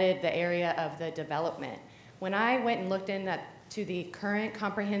abutted the area of the development. When I went and looked into the current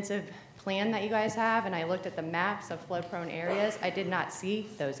comprehensive plan that you guys have, and I looked at the maps of flood-prone areas, I did not see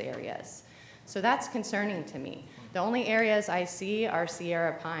those areas. So that's concerning to me. The only areas I see are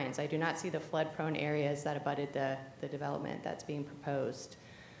Sierra Pines. I do not see the flood-prone areas that abutted the development that's being proposed.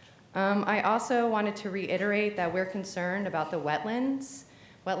 I also wanted to reiterate that we're concerned about the wetlands.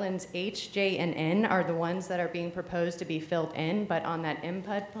 Wetlands H, J, and N are the ones that are being proposed to be filled in, but on that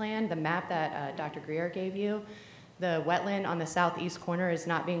MPUD plan, the map that Dr. Greer gave you, the wetland on the southeast corner is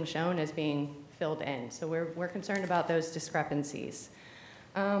not being shown as being filled in. So we're concerned about those discrepancies.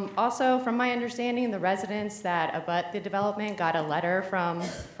 Also, from my understanding, the residents that abut the development got a letter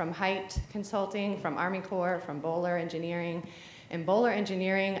from Height Consulting, from Army Corps, from Bowler Engineering. And Bowler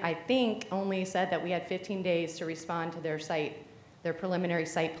Engineering, I think, only said that we had 15 days to respond to their preliminary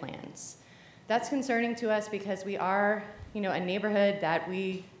site plans. That's concerning to us because we are, a neighborhood that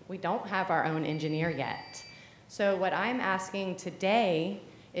we don't have our own engineer yet. So what I'm asking today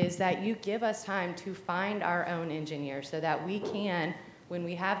is that you give us time to find our own engineer so that we can, when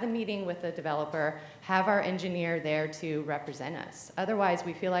we have the meeting with the developer, have our engineer there to represent us. Otherwise,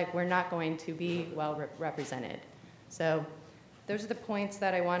 we feel like we're not going to be well represented. So those are the points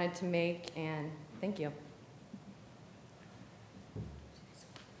that I wanted to make, and thank you.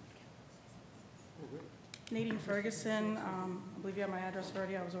 Nadine Ferguson, I believe you have my address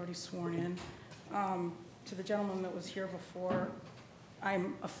already. I was already sworn in. To the gentleman that was here before,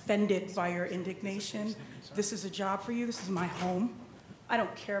 I'm offended by your indignation. This is a job for you. This is my home. I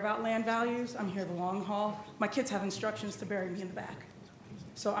don't care about land values. I'm here the long haul. My kids have instructions to bury me in the back.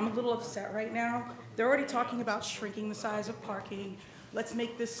 So I'm a little upset right now. They're already talking about shrinking the size of parking. Let's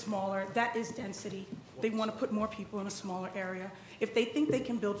make this smaller. That is density. They want to put more people in a smaller area. If they think they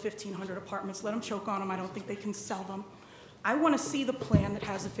can build 1,500 apartments, let them choke on them. I don't think they can sell them. I want to see the plan that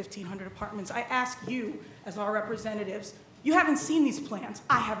has the 1,500 apartments. I ask you, as our representatives, you haven't seen these plans.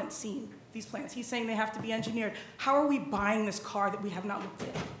 I haven't seen these plans. He's saying they have to be engineered. How are we buying this car that we have not looked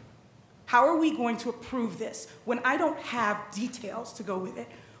at? How are we going to approve this when I don't have details to go with it?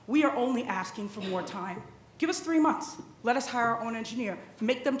 We are only asking for more time. Give us 3 months. Let us hire our own engineer.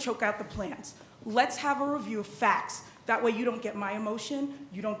 Make them choke out the plans. Let's have a review of facts. That way you don't get my emotion,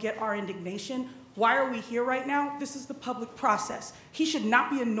 you don't get our indignation. Why are we here right now? This is the public process. He should not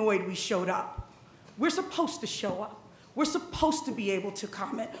be annoyed we showed up. We're supposed to show up. We're supposed to be able to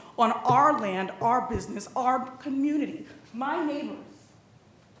comment on our land, our business, our community, my neighbors.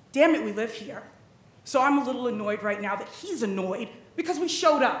 Damn it, we live here. So I'm a little annoyed right now that he's annoyed because we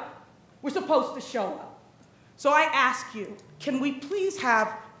showed up. We're supposed to show up. So I ask you, can we please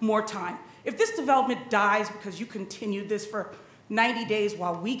have more time? If this development dies because you continued this for 90 days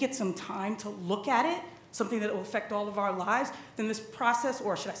while we get some time to look at it, something that will affect all of our lives, then this process,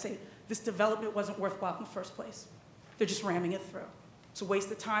 or should I say, this development wasn't worthwhile in the first place. They're just ramming it through. It's a waste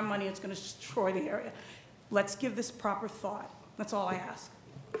of time, money, it's gonna destroy the area. Let's give this proper thought. That's all I ask.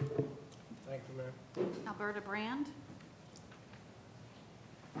 Thank you, ma'am. Alberta Brand.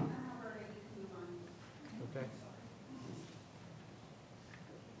 Okay.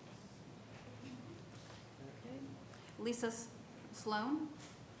 Lisa Sloan,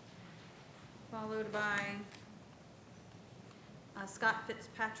 followed by Scott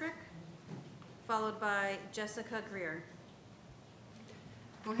Fitzpatrick, followed by Jessica Greer.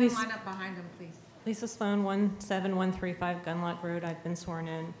 Go ahead and line up behind him, please. Lisa Sloan, 17135 Gunlock Road. I've been sworn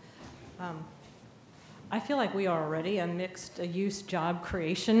in. I feel like we are already a mixed-use job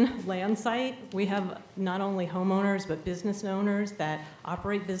creation land site. We have not only homeowners, but business owners that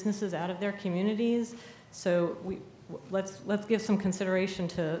operate businesses out of their communities. So let's give some consideration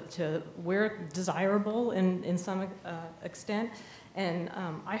to where desirable in some extent. And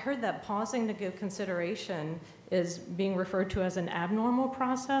I heard that pausing to give consideration is being referred to as an abnormal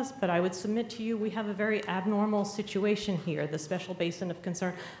process, but I would submit to you we have a very abnormal situation here, the special basin of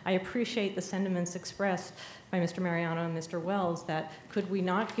concern. I appreciate the sentiments expressed by Mr. Mariano and Mr. Wells that could we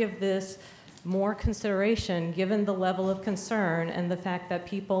not give this more consideration given the level of concern and the fact that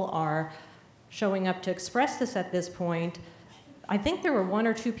people are showing up to express this at this point. I think there were 1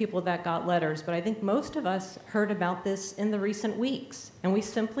 or 2 people that got letters, but I think most of us heard about this in the recent weeks, and we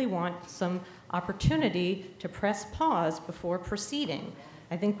simply want some opportunity to press pause before proceeding.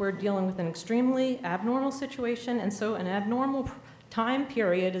 I think we're dealing with an extremely abnormal situation, and so an abnormal time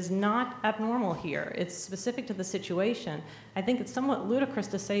period is not abnormal here. It's specific to the situation. I think it's somewhat ludicrous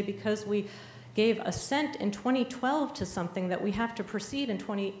to say because we gave assent in 2012 to something that we have to proceed in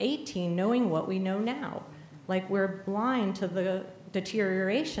 2018 knowing what we know now. Like we're blind to the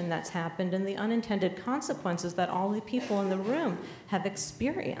deterioration that's happened and the unintended consequences that all the people in the room have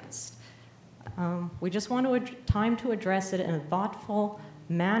experienced. We just want time to address it in a thoughtful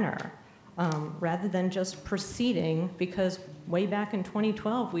manner rather than just proceeding because way back in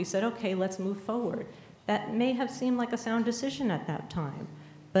 2012 we said, okay, let's move forward. That may have seemed like a sound decision at that time,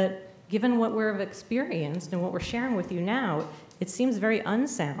 but given what we've experienced and what we're sharing with you now, it seems very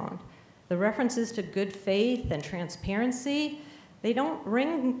unsound. The references to good faith and transparency, they don't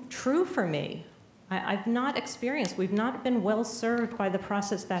ring true for me. I've not experienced, we've not been well served by the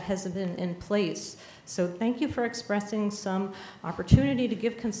process that has been in place. So thank you for expressing some opportunity to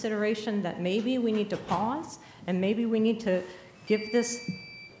give consideration that maybe we need to pause and maybe we need to give this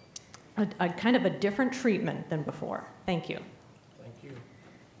a kind of a different treatment than before. Thank you. Thank you.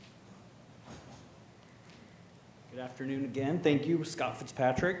 Good afternoon again. Thank you, Scott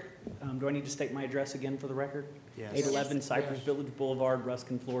Fitzpatrick. Do I need to state my address again for the record? Yes. 811 Cypress Village Boulevard,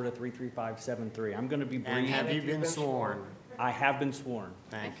 Ruskin, Florida, 33573. I'm going to be brief. And have you been sworn? I have been sworn.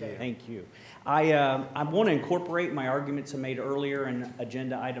 Thank you. Thank you. I want to incorporate my arguments I made earlier in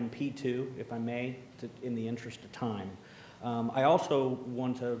agenda item P2, if I may, in the interest of time. I also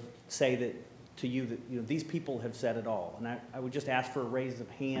want to say that to you that these people have said it all, and I would just ask for a raise of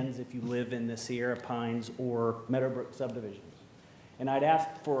hands if you live in the Sierra Pines or Meadowbrook subdivisions. And I'd ask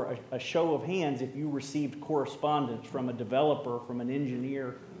for a show of hands if you received correspondence from a developer, from an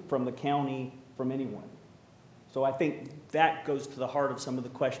engineer, from the county, from anyone. So I think that goes to the heart of some of the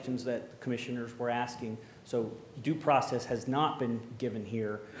questions that the commissioners were asking. So due process has not been given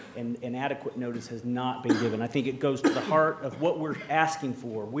here, and adequate notice has not been given. I think it goes to the heart of what we're asking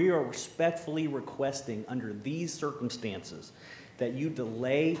for. We are respectfully requesting under these circumstances that you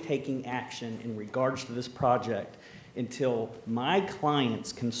delay taking action in regards to this project until my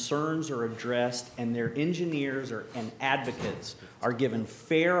clients' concerns are addressed and their engineers and advocates are given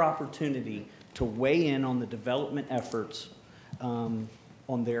fair opportunity to weigh in on the development efforts on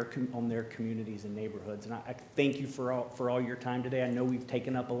their communities and neighborhoods. And I thank you for all your time today. I know we've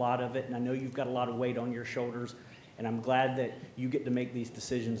taken up a lot of it, and I know you've got a lot of weight on your shoulders, and I'm glad that you get to make these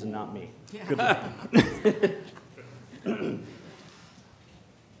decisions and not me. Yeah. Good luck.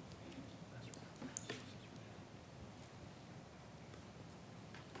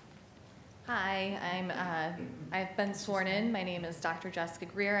 been sworn in. My name is Dr. Jessica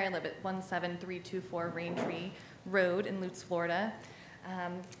Greer. I live at 17324 Raintree Road in Lutz, Florida.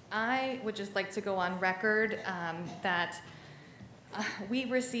 I would just like to go on record that we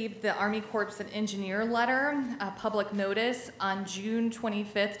received the Army Corps and Engineer letter, public notice, on June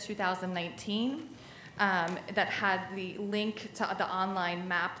 25th, 2019. That had the link to the online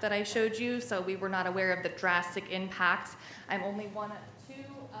map that I showed you, so we were not aware of the drastic impact. I'm only one of two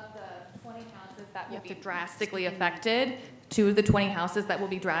of the 20 houses that will be drastically affected, two of the 20 houses that will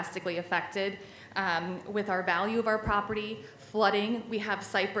be drastically affected with our value of our property. Flooding, we have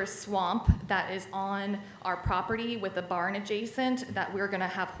cypress swamp that is on our property with a barn adjacent that we're gonna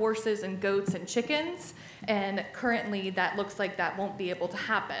have horses and goats and chickens, and currently that looks like that won't be able to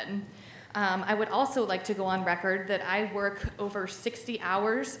happen. I would also like to go on record that I work over 60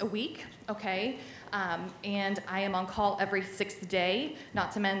 hours a week, okay? And I am on call every 6th day,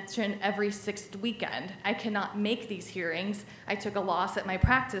 not to mention every 6th weekend. I cannot make these hearings. I took a loss at my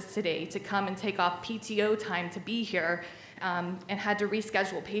practice today to come and take off PTO time to be here, and had to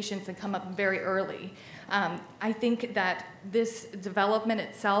reschedule patients and come up very early. I think that this development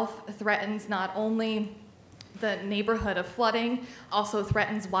itself threatens not only the neighborhood of flooding, also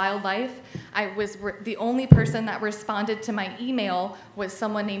threatens wildlife. The only person that responded to my email was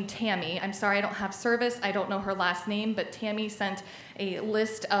someone named Tammy. I'm sorry, I don't have service, I don't know her last name, but Tammy sent a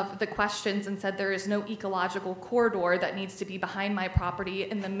list of the questions and said there is no ecological corridor that needs to be behind my property,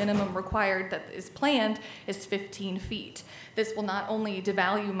 and the minimum required that is planned is 15 feet. This will not only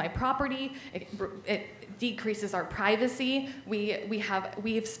devalue my property, it decreases our privacy.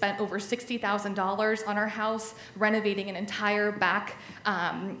 We've spent over $60,000 on our house renovating an entire back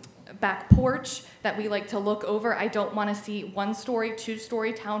porch that we like to look over. I don't want to see 1-story,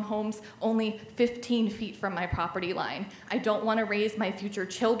 2-story townhomes only 15 feet from my property line. I don't want to raise my future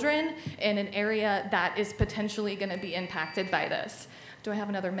children in an area that is potentially going to be impacted by this. Do I have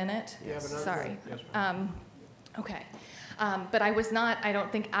another minute? You have another Sorry. minute. Yes, ma'am. Okay. But I was not, I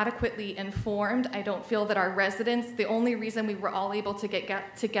don't think, adequately informed. I don't feel that our residents, the only reason we were all able to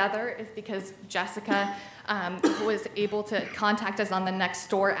get together is because Jessica was able to contact us on the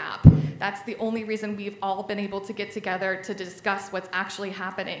Nextdoor app. That's the only reason we've all been able to get together to discuss what's actually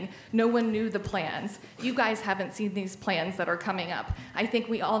happening. No one knew the plans. You guys haven't seen these plans that are coming up. I think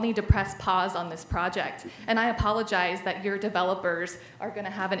we all need to press pause on this project. And I apologize that your developers are going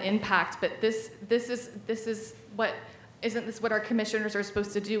to have an impact, but isn't this what our commissioners are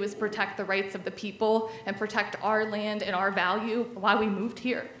supposed to do, is protect the rights of the people and protect our land and our value while we moved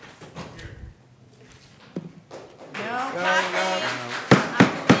here?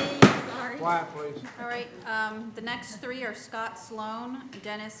 Quiet, please. All right, the next three are Scott Sloan,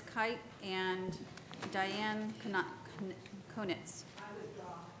 Dennis Kite, and Diane Konitz.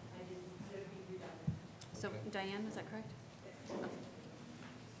 So Diane, is that correct?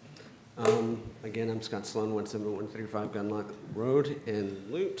 Again, I'm Scott Sloan, 17135 Gunlock Road in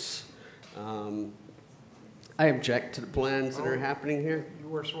Lutz. I object to the plans that are happening here. You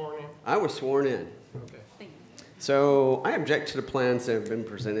were sworn in? I was sworn in. Okay. Thank you. So I object to the plans that have been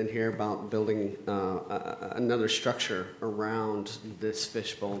presented here about building another structure around this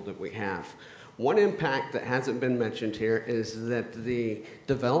fishbowl that we have. One impact that hasn't been mentioned here is that the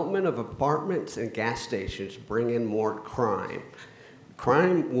development of apartments and gas stations bring in more crime.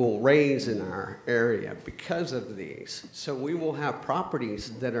 Crime will raise in our area because of these. So we will have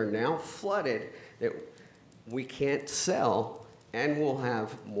properties that are now flooded that we can't sell, and we'll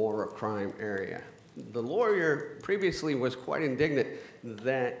have more a crime area. The lawyer previously was quite indignant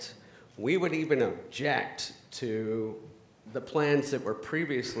that we would even object to the plans that were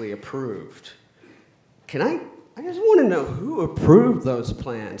previously approved. I just want to know who approved those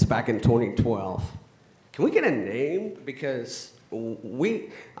plans back in 2012. Can we get a name? Because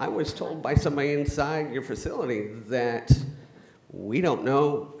I was told by somebody inside your facility that we don't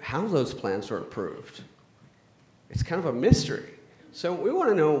know how those plans were approved. It's kind of a mystery. So we want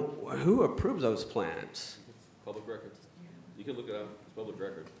to know who approved those plans. Public record. You can look it up. It's public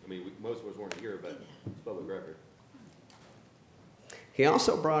record. I mean, most of us weren't here, but it's public record. He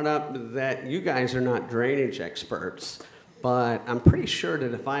also brought up that you guys are not drainage experts, but I'm pretty sure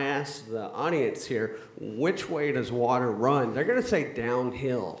that if I ask the audience here, which way does water run, they're going to say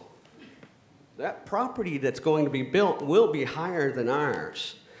downhill. That property that's going to be built will be higher than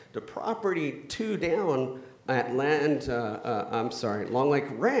ours. The property 2 down at Long Lake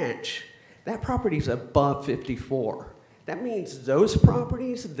Ranch, that property's above 54. That means those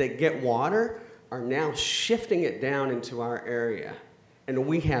properties that get water are now shifting it down into our area, and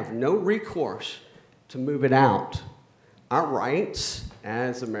we have no recourse to move it out. Our rights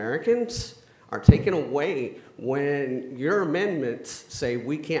as Americans are taken away when your amendments say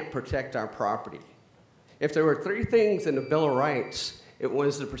we can't protect our property. If there were 3 things in the Bill of Rights, it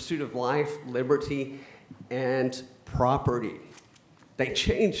was the pursuit of life, liberty, and property. They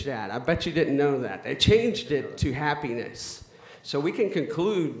changed that. I bet you didn't know that. They changed it to happiness. So we can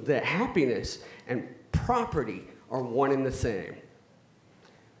conclude that happiness and property are one and the same.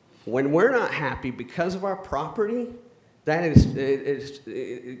 When we're not happy because of our property, that is,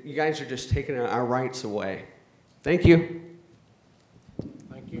 you guys are just taking our rights away. Thank you.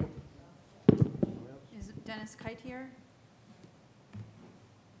 Thank you. Is Dennis Kite here?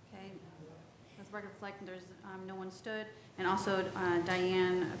 Okay. Let the record reflect there's no one stood. And also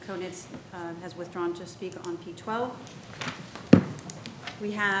Diane Konitz has withdrawn to speak on P12.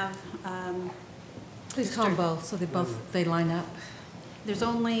 We have... Please call them both so they line up. There's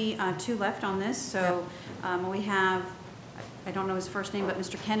only 2 left on this, so we have, I don't know his first name, but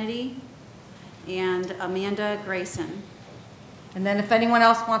Mr. Kennedy and Amanda Grayson. And then if anyone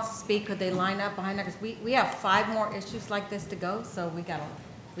else wants to speak, could they line up behind there? Because we have 5 more issues like this to go, so we got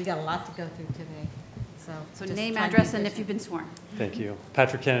a lot to go through today. So just name, try and be address, and if efficient. you've been sworn. Thank you.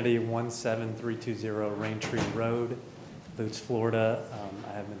 Patrick Kennedy, 17320 Raintree Road, Lutz, Florida.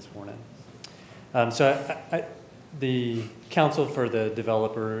 I have been sworn in. So the counsel for the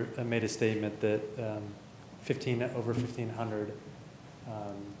developer made a statement that over 1,500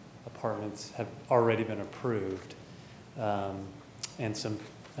 apartments have already been approved, and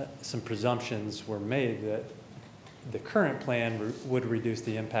some presumptions were made that the current plan would reduce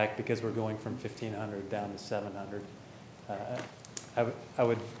the impact because we're going from 1,500 down to 700. I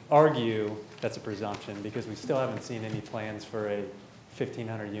would argue that's a presumption because we still haven't seen any plans for a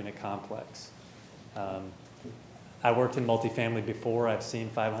 1,500 unit complex. I worked in multifamily before. I've seen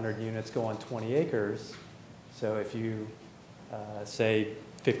 500 units go on 20 acres. So if you say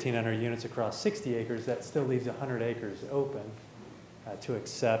 1,500 units across 60 acres, that still leaves 100 acres open to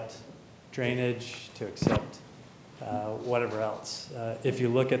accept drainage, to accept whatever else. If you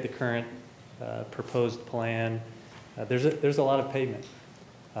look at the current proposed plan, there's a lot of pavement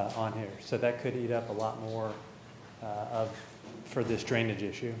on here. So that could eat up a lot more for this drainage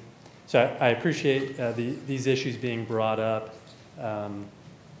issue. So I appreciate these issues being brought up.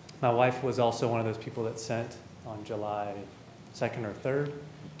 My wife was also one of those people that sent on July 2nd or 3rd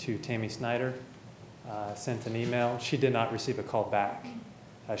to Tammy Snyder, sent an email. She did not receive a call back.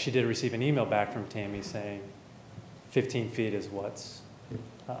 She did receive an email back from Tammy saying 15 feet is what's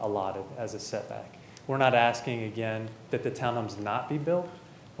allotted as a setback. We're not asking, again, that the townhomes not be built.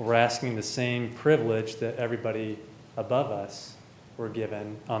 We're asking the same privilege that everybody above us were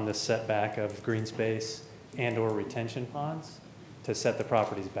given on the setback of green space and or retention ponds to set the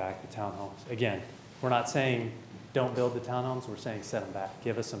properties back, the townhomes. Again, we're not saying don't build the townhomes, we're saying set them back,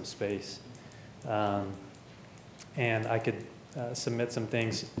 give us some space. And I could submit some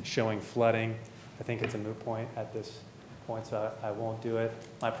things showing flooding. I think it's a moot point at this point, so I won't do it.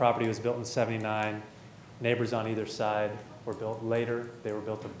 My property was built in '79. Neighbors on either side were built later. They were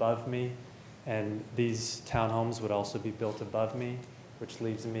built above me. And these townhomes would also be built above me, which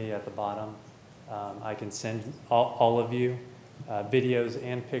leaves me at the bottom. I can send all of you videos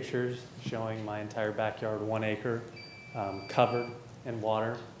and pictures showing my entire backyard, 1 acre, covered in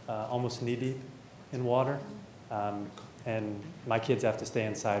water, almost knee-deep in water. And my kids have to stay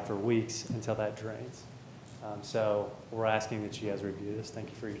inside for weeks until that drains. So we're asking that you guys review this. Thank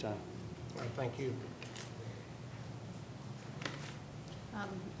you for your time. All right, thank you.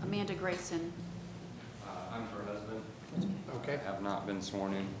 Amanda Grayson. I'm her husband. Okay. I have not been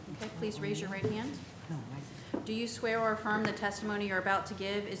sworn in. Okay, please raise your right hand. Do you swear or affirm the testimony you're about to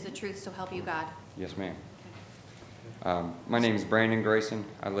give is the truth, so help you God? Yes, ma'am. My name is Brandon Grayson.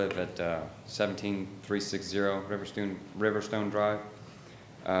 I live at 17360 Riverstone Drive.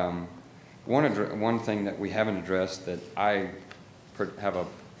 One thing that we haven't addressed that I have a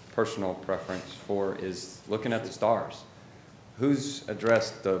personal preference for is looking at the stars. Who's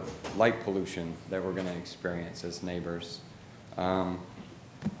addressed the light pollution that we're going to experience as neighbors?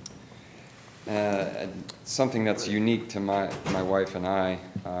 Something that's unique to my wife and I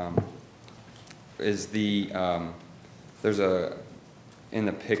is there's in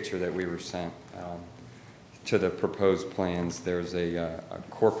the picture that we were sent to the proposed plans, there's a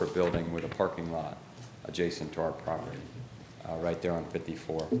corporate building with a parking lot adjacent to our property, right there on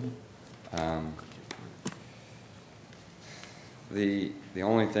 54. The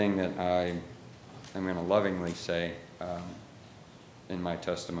only thing that I am going to lovingly say in my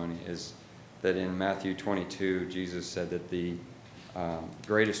testimony is that in Matthew 22, Jesus said that the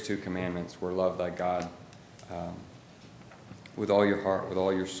greatest 2 commandments were love thy God with all your heart, with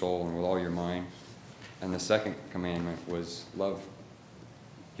all your soul, and with all your mind. And the second commandment was love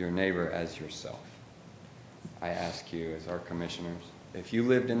your neighbor as yourself. I ask you as our commissioners, if you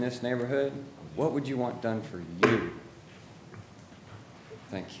lived in this neighborhood, what would you want done for you?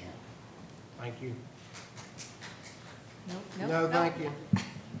 Thank you. Thank you. Nope, No, nope. thank you.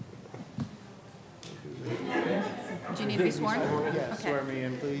 Do you need to be sworn? Yeah, Okay. swear me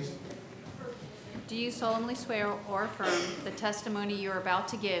in, please. Do you solemnly swear or affirm the testimony you're about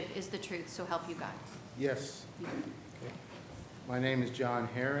to give is the truth, so help you God? Yes. My name is John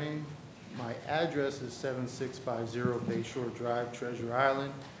Herring. My address is 7650 Bayshore Drive, Treasure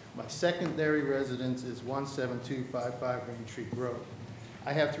Island. My secondary residence is 17255 Raintree Road.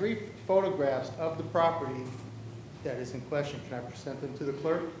 I have 3 photographs of the property that is in question. Can I present them to the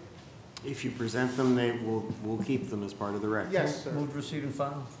clerk? If you present them, we'll keep them as part of the record. Yes, sir. Move to receive and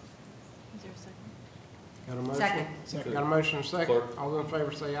file. Is there a second? Got a motion? Second. Got a motion and a second? Clerk. All those in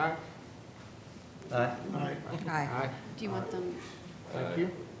favor say aye. Aye. Aye. Aye. Do you want them, Thank you.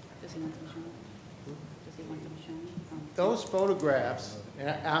 does he want them shown? Does he want them shown? Those photographs, and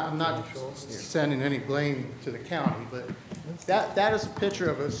I'm not sending any blame to the county, but that is a picture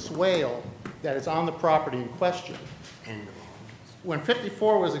of a swale that is on the property in question. When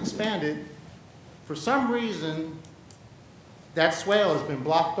 54 was expanded, for some reason, that swale has been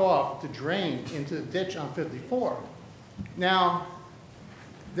blocked off to drain into the ditch on 54. Now,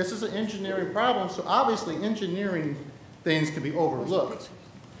 this is an engineering problem, so obviously engineering things can be overlooked.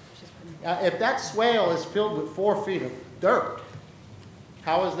 If that swale is filled with 4 feet of dirt,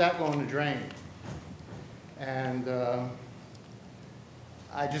 how is that going to drain? And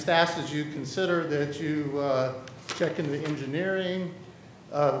I just ask that you consider that you check into the engineering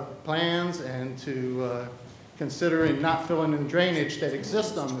plans and to considering not filling in drainage that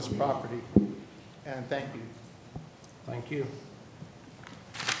exists on this property. And thank you. Thank you.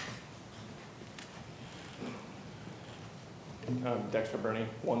 Dexter Burney,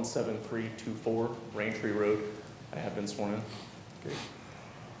 17324 Raintree Road. I have been sworn in.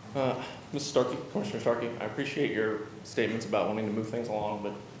 Mrs. Starkey, Commissioner Starkey, I appreciate your statements about wanting to move things along,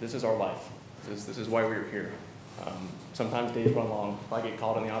 but this is our life. This is why we're here. Sometimes days run long. If I get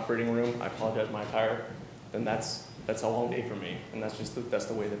called in the operating room, I apologize my tire, then that's a long day for me, and that's just that's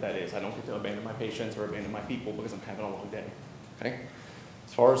the way that is. I don't get to abandon my patients or abandon my people because I'm having a long day. Okay.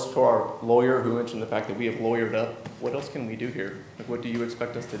 As far as for our lawyer who mentioned the fact that we have lawyered up, what else can we do here? Like, what do you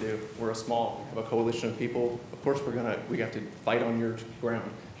expect us to do? We're we have a coalition of people. Of course, we have to fight on your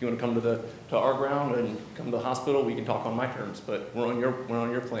ground. If you want to come to our ground and come to the hospital, we can talk on my terms. But we're on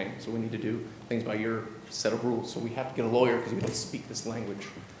your plane, so we need to do things by your set of rules. So we have to get a lawyer because we don't speak this language.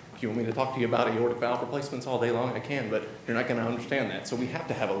 If you want me to talk to you about aortic valve replacements all day long, I can, but you're not going to understand that. So we have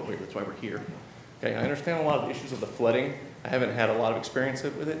to have a lawyer. That's why we're here. Okay, I understand a lot of the issues of the flooding. I haven't had a lot of experience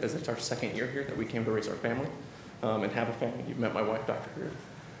with it, as it's our second year here that we came to raise our family and have a family. You've met my wife, Dr. Greer.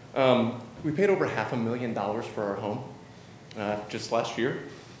 We paid over $500,000 for our home just last year,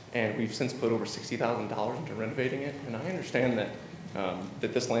 and we've since put over $60,000 into renovating it. And I understand that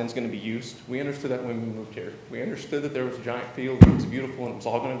that this land's going to be used. We understood that when we moved here. We understood that there was a giant field, and it was beautiful, and it was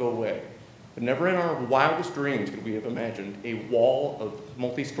all going to go away. But never in our wildest dreams could we have imagined a wall of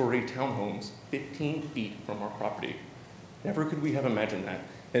multi-story townhomes 15 feet from our property. Never could we have imagined that.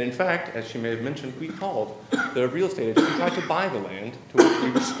 And in fact, as she may have mentioned, we called the real estate agent who tried to buy the land, to which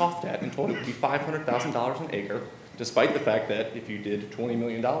we were scoffed at and told it would be $500,000 an acre, despite the fact that if you did $20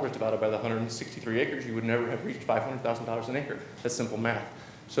 million divided by the 163 acres, you would never have reached $500,000 an acre. That's simple math.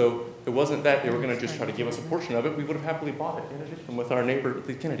 So it wasn't that they were going to just try to give us a portion of it. We would have happily bought it in addition with our neighbor,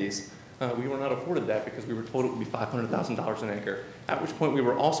 the Kennedys. We were not afforded that because we were told it would be $500,000 an acre, at which point we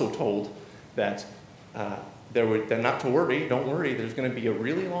were also told that that not to worry, don't worry, there's going to be a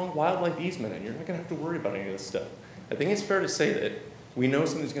really long wildlife easement and you're not going to have to worry about any of this stuff. I think it's fair to say that we know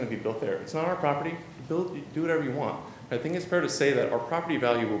something's going to be built there. It's not our property. Do whatever you want. But I think it's fair to say that our property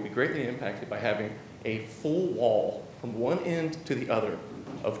value will be greatly impacted by having a full wall from one end to the other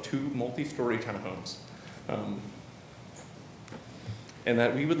of 2 multi-story townhomes. And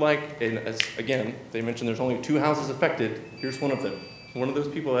that we would like, and as again, they mentioned there's only 2 houses affected. Here's one of them, one of those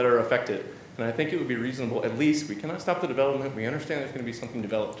people that are affected. And I think it would be reasonable, at least, we cannot stop the development. We understand there's going to be something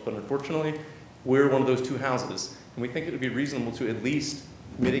developed, but unfortunately, we're one of those 2 houses. And we think it would be reasonable to at least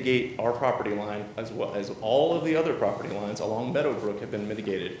mitigate our property line as well as all of the other property lines along Meadowbrook have been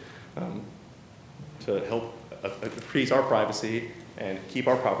mitigated to help increase our privacy and keep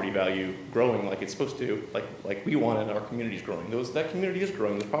our property value growing like it's supposed to, like we want and our community's growing. That community is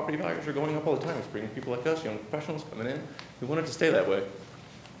growing. The property values are going up all the time. It's bringing people like us, young professionals coming in. We want it to stay that way.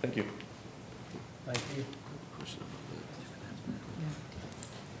 Thank you. Thank you.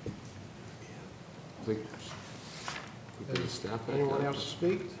 think we put the staff back Anyone up. else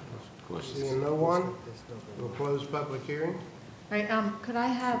speak? Questions? Seeing no one, we'll close public hearing. All right, could I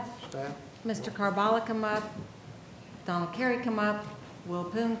have Staff? Mr. Carbala come up, Donald Carey come up, Will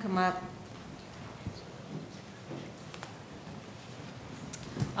Poon come up?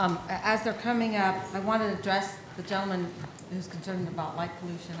 As they're coming up, I want to address the gentleman who's concerned about light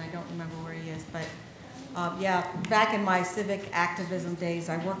pollution. I don't remember where he is, but yeah, back in my civic activism days,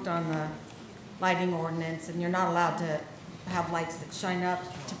 I worked on the lighting ordinance, and you're not allowed to have lights that shine up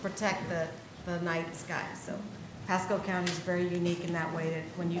to protect the night sky. So Pasco County is very unique in that way that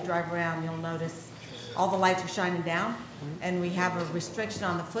when you drive around, you'll notice all the lights are shining down, and we have a restriction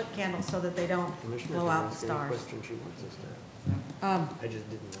on the foot candles so that they don't blow out the stars.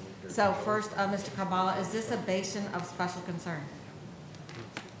 So first, Mr. Carbala, is this a basin of special concern?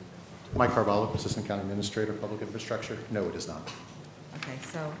 Mike Carvalho, Assistant County Administrator, Public Infrastructure. No, it is not. Okay,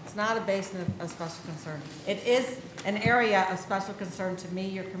 so it's not a basin of special concern. It is an area of special concern to me,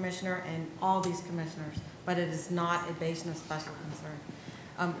 your commissioner, and all these commissioners, but it is not a basin of special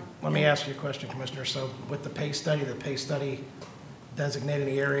concern. Let me ask you a question, Commissioner. So with the pay study designated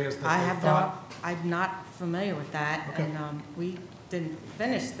the areas that I they have thought? I'm not familiar with that, Okay. and we didn't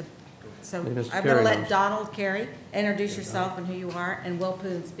finish the, so Maybe Mr. I'm Carey gonna let knows. Donald Carey introduce yourself and who you are, and Will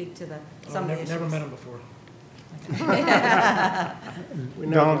Poon speak to some of the issues. Never met him before. We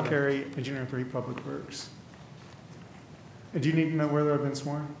know Donald that. Carey, Engineering 3 Public Works. Do you need to know whether I've been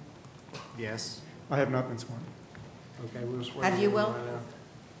sworn? Yes. I have not been sworn. Okay, we'll swear. Have you, in Will? right now.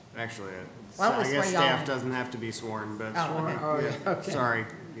 Actually, Why don't we I swear guess y'all staff in? doesn't have to be sworn, but, Oh, okay. Oh, yeah, okay. sorry.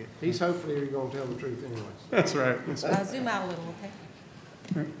 He's hopefully gonna tell the truth anyways. That's right. Zoom out a little,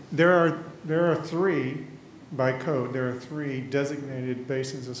 okay? There are three, by code, there are three designated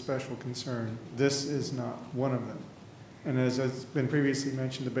basins of special concern. This is not one of them. And as has been previously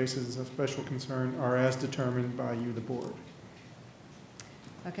mentioned, the basins of special concern are as determined by you, the board.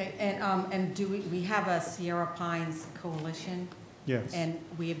 Okay, and do we have a Sierra Pines coalition? Yes. And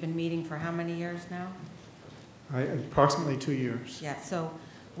we have been meeting for how many years now? Approximately 2 years. Yeah, so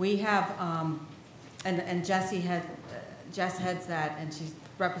we have, and Jess heads that, and she's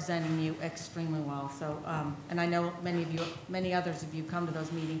representing you extremely well. So, and I know many others of you come to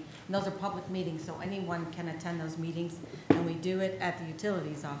those meetings, and those are public meetings, so anyone can attend those meetings, and we do it at the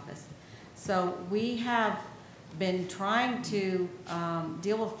utilities office. So we have been trying to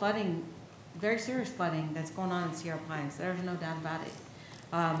deal with flooding, very serious flooding that's going on in Sierra Pines. There's no doubt about it.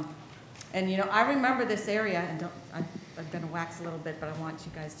 And you know, I remember this area, and I'm going to wax a little bit, but I want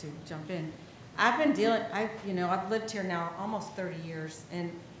you guys to jump in. I've lived here now almost 30 years,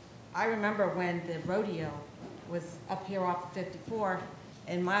 and I remember when the rodeo was up here off of 54,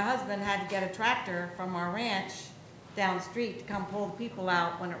 and my husband had to get a tractor from our ranch down the street to come pull the people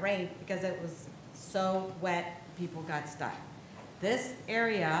out when it rained because it was so wet, people got stuck. This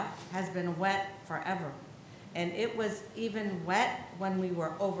area has been wet forever, and it was even wet when we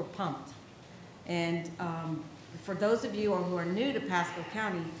were over pumped. And for those of you who are new to Pasco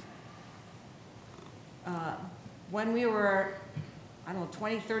County, when we were, I don't know,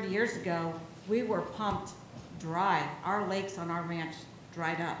 20, 30 years ago, we were pumped dry. Our lakes on our ranch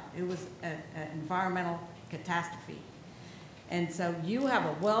dried up. It was an environmental catastrophe. And so you have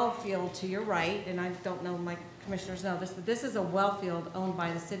a well field to your right, and I don't know, my commissioners know this, but this is a well field owned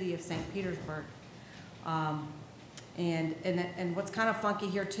by the city of St. Petersburg. And what's kind of funky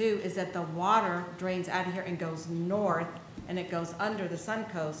here too is that the water drains out of here and goes north, and it goes under the Sun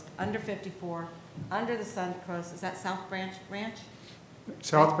Coast, under 54, under the Sun Coast. Is that South Branch Ranch?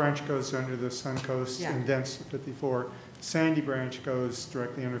 South Branch goes under the Sun Coast Yeah. and thence to 54. Sandy Branch goes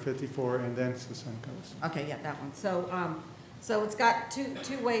directly under 54 and thence to Sun Coast. Okay, yeah, that one. So it's got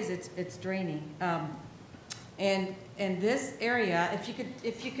two ways it's draining. And this area, if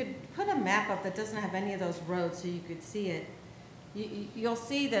you could put a map up that doesn't have any of those roads so you could see it, you'll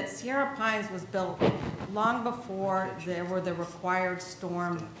see that Sierra Pines was built long before there were the required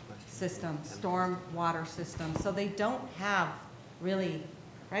storm water systems. So they don't have really,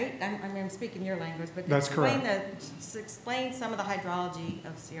 right? I'm speaking your language, but That's correct. Explain some of the hydrology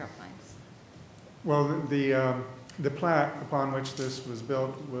of Sierra Pines. Well, the plat upon which this was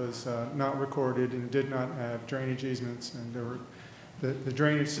built was not recorded and did not have drainage easements, and the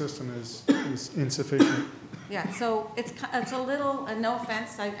drainage system is insufficient. Yeah, so it's a little, no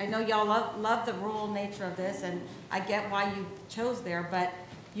offense, I know y'all love the rural nature of this, and I get why you chose there, but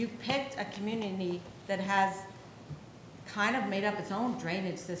you picked a community that has kind of made up its own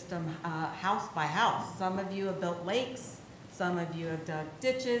drainage system, house by house. Some of you have built lakes, some of you have dug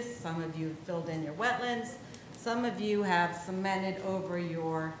ditches, some of you have filled in your wetlands, some of you have cemented over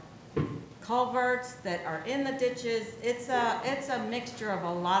your culverts that are in the ditches. It's a mixture of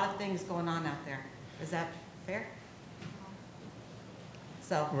a lot of things going on out there. Is that fair?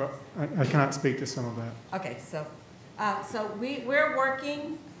 So. Well, I cannot speak to some of that. Okay, so we're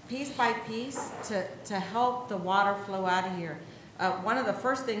working piece by piece to help the water flow out of here. One of the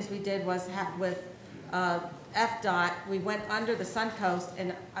first things we did was with FDOT, we went under the Suncoast,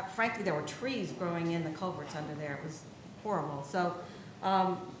 and frankly, there were trees growing in the culverts under there. It was horrible. So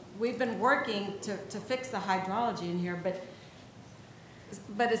we've been working to fix the hydrology in here,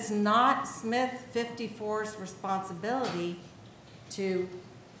 but it's not Smith 54's responsibility to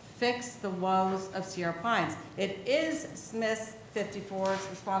fix the woes of Sierra Pines. It is Smith 54's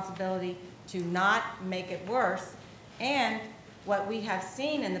responsibility to not make it worse. And what we have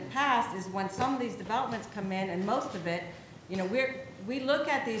seen in the past is when some of these developments come in, and most of it, you know, we look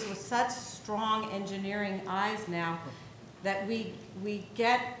at these with such strong engineering eyes now that we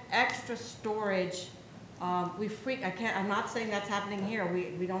get extra storage. I'm not saying that's happening here.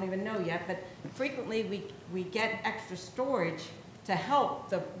 We don't even know yet, but frequently we get extra storage to help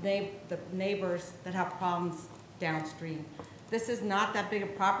the neighbors that have problems downstream. This is not that big a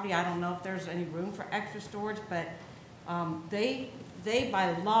property. I don't know if there's any room for extra storage, but they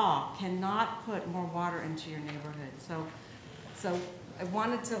by law cannot put more water into your neighborhood. So I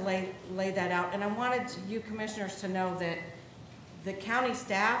wanted to lay that out, and I wanted you commissioners to know that the county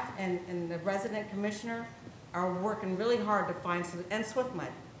staff and the resident commissioner are working really hard to find, and SwiftMud.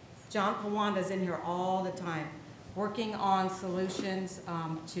 John Pawanda's in here all the time, working on solutions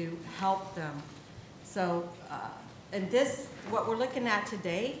to help them. So, and this, what we're looking at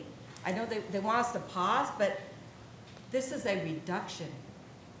today, I know they want us to pause, but this is a reduction.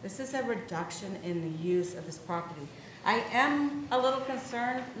 This is a reduction in the use of this property. I am a little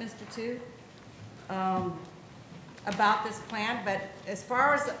concerned, Mr. Tu, about this plan, but as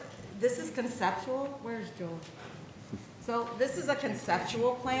far as, this is conceptual. Where's Joel? So this is a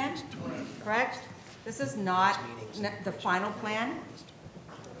conceptual plan, correct? This is not the final plan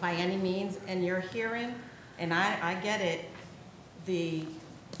by any means, and you're hearing, and I get it,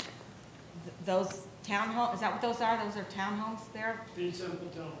 those townhomes, is that what those are? Those are townhomes there? Simple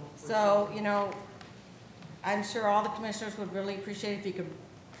townhomes. So, you know, I'm sure all the commissioners would really appreciate if you could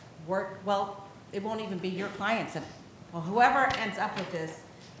work, well, it won't even be your clients. Well, whoever ends up with this,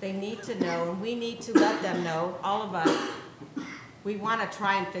 they need to know, and we need to let them know, all of us, we want to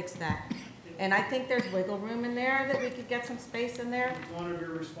try and fix that. And I think there's wiggle room in there that we could get some space in there. One of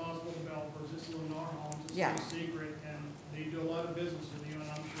your responsible developers, this is Lennar Homes, it's Yeah. no secret, and they do a lot of business with you,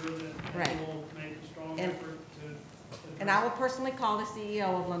 and I'm sure that Right. they will make a strong effort to. And I will personally call the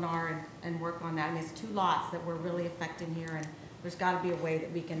CEO of Lennar and work on that. I mean, it's 2 lots that we're really affecting here, and there's got to be a way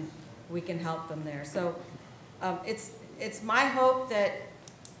that we can help them there. So it's my hope that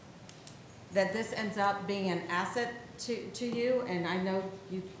this ends up being an asset to you, and I know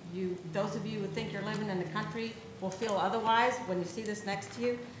those of you who think you're living in the country will feel otherwise when you see this next to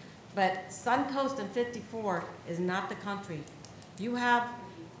you. But Suncoast and 54 is not the country. You have,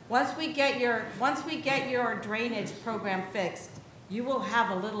 once we get your drainage program fixed, you will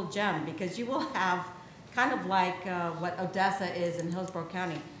have a little gem, because you will have kind of like what Odessa is in Hillsborough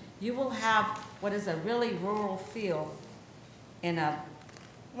County. You will have what is a really rural feel in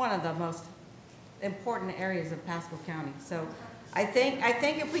one of the most important areas of Pasco County. So I think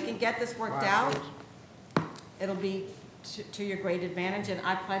if we can get this worked out, it'll be to your great advantage, and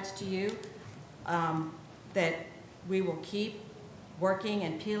I pledge to you that we will keep working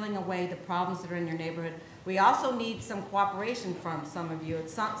and peeling away the problems that are in your neighborhood. We also need some cooperation from some of you.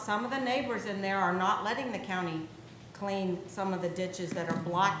 Some of the neighbors in there are not letting the county clean some of the ditches that are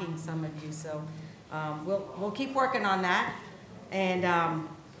blocking some of you. So we'll keep working on that. And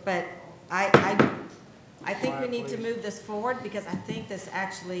but I think we need to move this forward, because I think this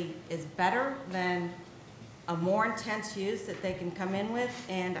actually is better than a more intense use that they can come in with,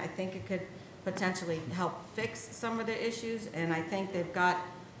 and I think it could potentially help fix some of the issues, and I think they've got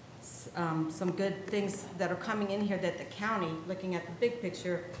some good things that are coming in here that the county, looking at the big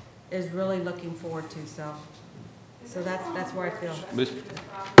picture, is really looking forward to. So that's where I feel.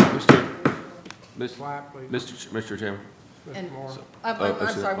 Mr. Chairman. And I'm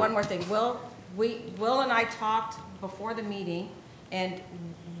sorry, one more thing. Will and I talked before the meeting, and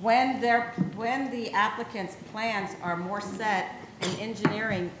when the applicant's plans are more set and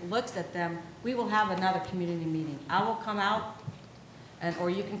engineering looks at them, we will have another community meeting. I will come out, or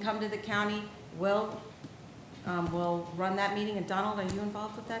you can come to the county. We'll run that meeting. And Donald, are you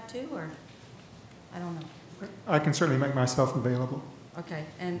involved with that too, or I don't know? I can certainly make myself available. Okay,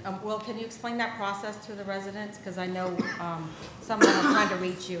 and, well, can you explain that process to the residents? Because I know some of them are trying to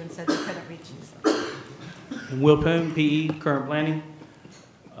reach you and said they couldn't reach you. So. Will Poon, PE, current planning.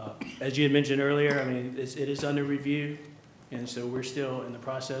 As you had mentioned earlier, I mean, it is under review, and so we're still in the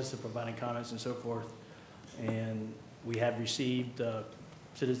process of providing comments and so forth. And we have received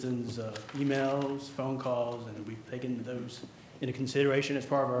citizens' emails, phone calls, and we've taken those into consideration as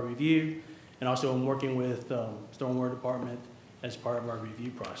part of our review. And also I'm working with Stormwater Department as part of our review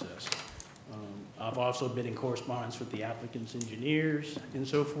process. I've also been in correspondence with the applicant's engineers and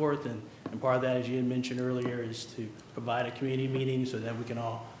so forth, and part of that, as you had mentioned earlier, is to provide a community meeting so that we can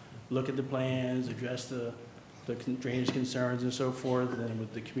all look at the plans, address the drainage concerns and so forth, and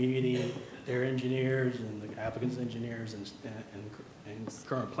with the community, their engineers and the applicant's engineers and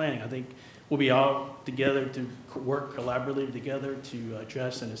current planning. I think we'll be all together to work collaboratively together to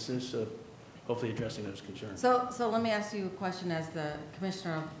address and assist hopefully addressing those concerns. So let me ask you a question as the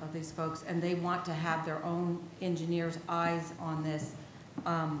commissioner of these folks, and they want to have their own engineer's eyes on this.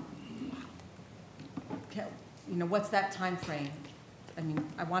 You know, what's that time frame? I mean,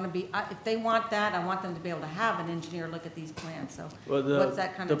 I want to be, if they want that, I want them to be able to have an engineer look at these plans, so Well, what's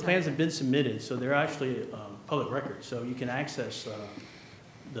that kind of the time plans frame? have been submitted, so they're actually public records, so you can access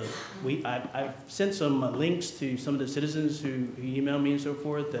I've sent some links to some of the citizens who emailed me and so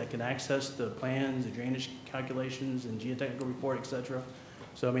forth that can access the plans, the drainage calculations, and geotechnical report, et cetera.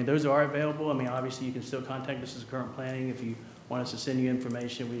 So, I mean, those are available. I mean, obviously, you can still contact us as current planning. If you want us to send you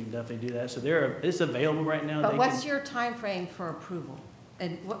information, we can definitely do that. So it's available right now. But what's your time frame for approval?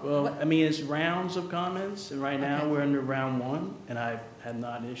 And Well, I mean, it's rounds of comments, and right now Okay. we're under round one, and I have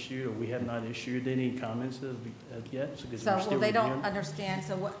not issued, or we have not issued any comments as yet. Because So, we're still well, they don't reviewing. understand,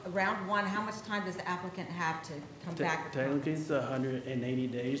 so round one, how much time does the applicant have to come back? with Technically, comments? it's 180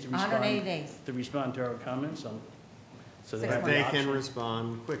 days to respond. 180 days. To respond to our comments, so they Six have But the they can option.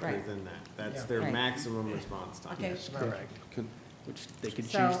 respond quicker Right. than that. That's Yeah. their Right. maximum response time. Okay. Yes, correct. Which they could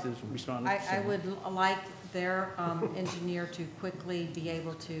So, choose to respond. I would like their engineer to quickly be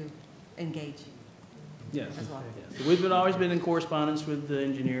able to engage Yes. as well. Yes. So we've always been in correspondence with the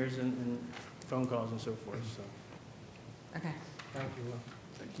engineers and phone calls and so forth, so, Okay, Thank you, Will.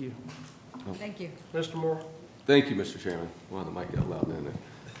 thank you. thank you. Mr. Moore? Thank you, Mr. Chairman. Wow, the mic got loud, didn't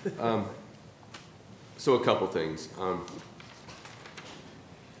it? So a couple things.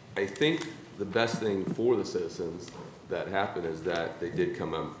 I think the best thing for the citizens that happened is that they did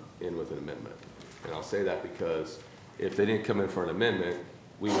come in with an amendment. And I'll say that because if they didn't come in for an amendment,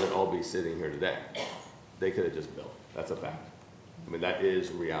 we wouldn't all be sitting here today. They could have just built. That's a fact. I mean, that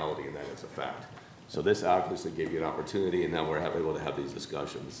is reality and that is a fact. So this obviously gave you an opportunity, and now we're able to have these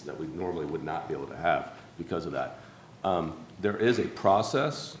discussions that we normally would not be able to have because of that. There is a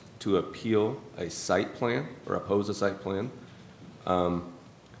process to appeal a site plan or oppose a site plan.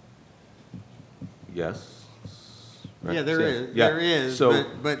 Yes? Right? Yeah, there is, Yeah. there is, So,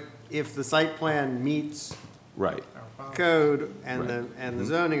 but if the site plan meets right, code and Right. the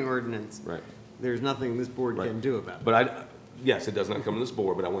zoning ordinance, right. there's nothing this board Right. can do about it. But yes, it does not come to this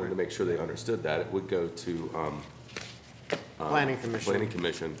board, but I wanted to make sure they understood that. It would go to Planning Commission. Planning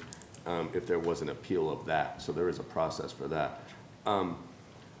Commission, if there was an appeal of that. So there is a process for that.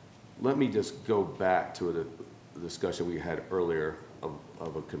 Let me just go back to the discussion we had earlier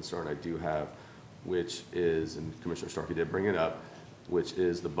of a concern I do have, which is, and Commissioner Starkey did bring it up, which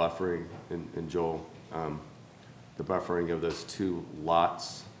is the buffering, and Joel, the buffering of those two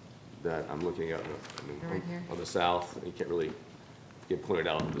lots that I'm looking at Right here. on the south. You can't really get pointed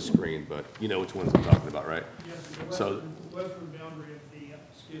out on the screen, but you know which ones I'm talking about, right? Yes, the So- western boundary of the,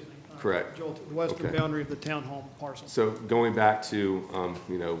 excuse me. Correct. Joel, the western Okay. boundary of the townhome parcel. So going back to,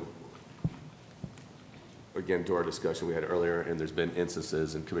 again, to our discussion we had earlier, and there's been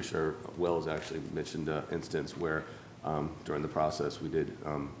instances, and Commissioner Wells actually mentioned an instance where during the process we did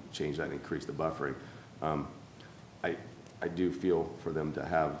change that and increase the buffering. I do feel for them to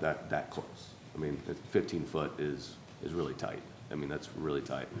have that close. I mean, 15 foot is really tight. I mean, that's really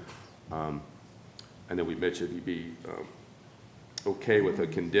tight. I know we mentioned you'd be okay with a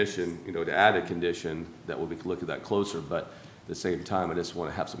condition, to add a condition that we could look at that closer, but at the same time, I just want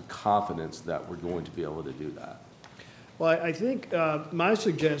to have some confidence that we're going to be able to do that. Well, I think my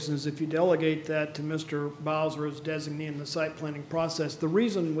suggestion is if you delegate that to Mr. Bowser as designee in the site planning process, the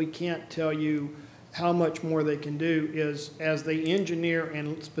reason we can't tell you how much more they can do is as they engineer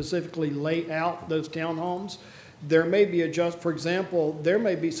and specifically lay out those townhomes, there may be for example, there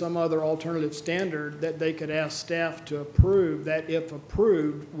may be some other alternative standard that they could ask staff to approve that, if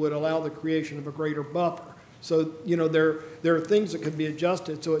approved, would allow the creation of a greater buffer. So, you know, there are things that could be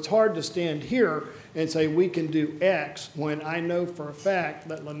adjusted. So it's hard to stand here and say we can do X when I know for a fact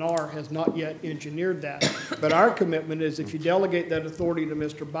that Lennar has not yet engineered that. But our commitment is if you delegate that authority to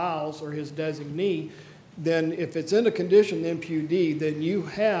Mr. Biles or his designee, then if it's in a condition, the MPUD, then you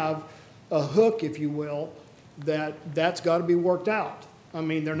have a hook, if you will, that's got to be worked out. I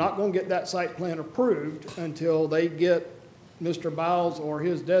mean, they're not going to get that site plan approved until they get Mr. Biles or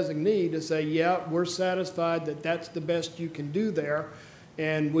his designee to say, yeah, we're satisfied that that's the best you can do there.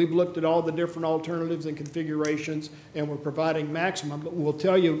 And we've looked at all the different alternatives and configurations, and we're providing maximum. But we'll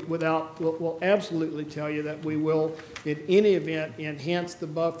tell you we'll absolutely tell you that we will, in any event, enhance the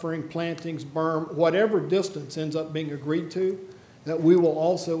buffering, plantings, berm, whatever distance ends up being agreed to, that we will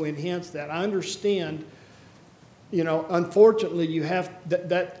also enhance that. I understand, you know, unfortunately, you have,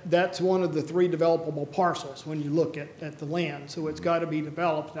 that's one of the 3 developable parcels when you look at the land. So it's got to be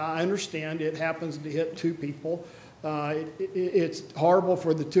developed. Now, I understand it happens to hit 2 people. It's horrible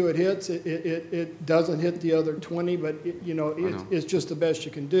for the 2 it hits. It doesn't hit the other 20, but you know, it's just the best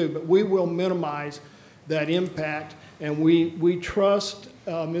you can do. But we will minimize that impact, and we trust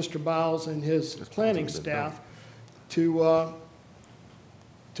Mr. Biles and his planning staff to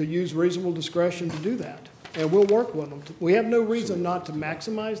use reasonable discretion to do that. And we'll work with them. We have no reason not to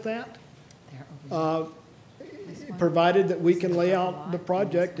maximize that, provided that we can lay out the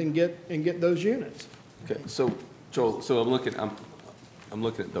project and get those units. Okay, so Joel, so I'm looking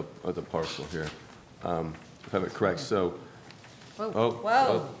at the parcel here. If I have it correct, so.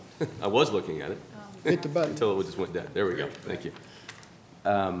 Whoa. I was looking at it. Hit the button. Until it just went dead. There we go. Thank you.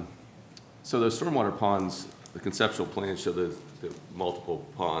 So those stormwater ponds, the conceptual plans show the multiple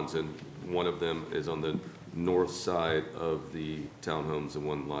ponds, and one of them is on the north side of the townhomes and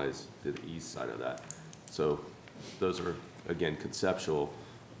one lies to the east side of that. So those are, again, conceptual.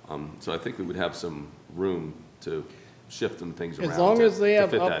 So I think we would have some room to shift some things around. As long as they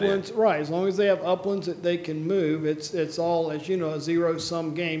have fit that in. uplands, right, as long as they have uplands that they can move, it's all, as you know, a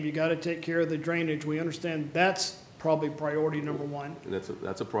zero-sum game. You got to take care of the drainage. We understand that's probably priority number 1. And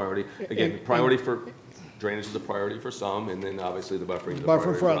that's a priority. Again, priority for drainage is a priority for some, and then obviously the buffering is a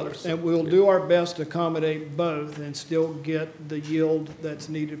priority for others. And we'll do our best to accommodate both and still get the yield that's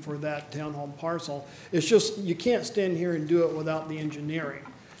needed for that townhome parcel. It's just, you can't stand here and do it without the engineering.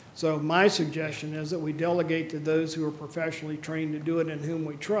 So my suggestion is that we delegate to those who are professionally trained to do it and whom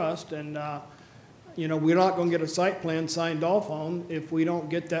we trust. And, you know, we're not going to get a site plan signed off on if we don't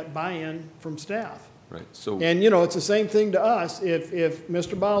get that buy-in from staff. Right. So. And, you know, it's the same thing to us. If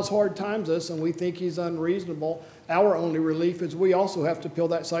Mr. Biles hard times us and we think he's unreasonable, our only relief is we also have to appeal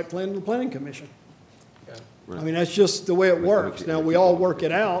that site plan to the Planning Commission. Yeah. Right. I mean, that's just the way it works. Now, we all work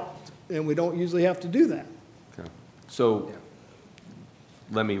it out, and we don't usually have to do that. Okay. So. Yeah.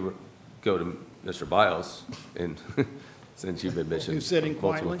 Let me go to Mr. Biles, and since you've been mentioned Who's sitting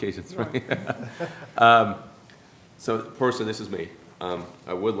multiple quietly. occasions, right? So personally, this is me.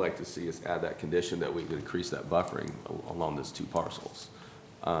 I would like to see us add that condition that we could increase that buffering along those 2 parcels.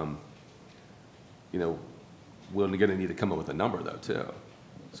 You know, we're going to need to come up with a number though too.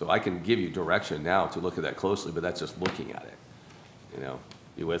 So I can give you direction now to look at that closely, but that's just looking at it. You know,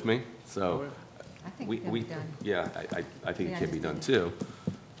 you with me? So. I think it can be done. Yeah, I think it can be done too.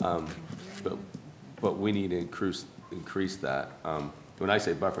 But we need to increase that. When I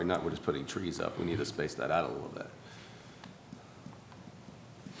say buffering, not we're just putting trees up, we need to space that out a little bit.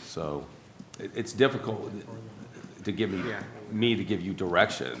 So it's difficult to give me to give you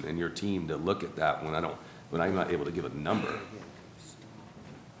direction and your team to look at that when I'm not able to give a number.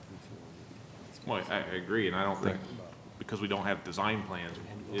 Well, I agree, and I don't think, because we don't have design plans,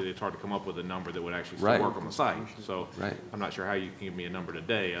 it's hard to come up with a number that would actually still work on the site. So I'm not sure how you can give me a number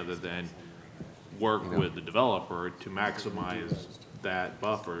today other than work with the developer to maximize that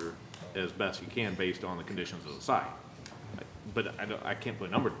buffer as best you can based on the conditions of the site. But I can't put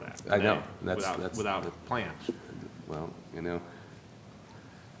a number to that today. I know. Without plans. Well, you know,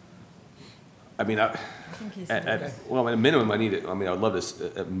 I mean, at a minimum, I'd love this,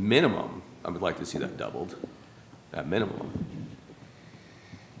 at minimum, I would like to see that doubled, at minimum.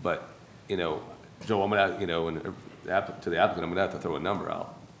 But, you know, Joe, I'm gonna, you know, and to the applicant, I'm gonna have to throw a number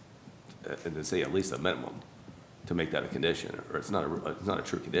out and then say at least a minimum to make that a condition, or it's not a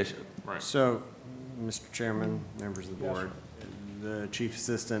true condition. Right. So, Mr. Chairman, members of the board, the chief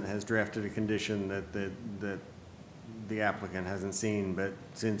assistant has drafted a condition that the applicant hasn't seen, but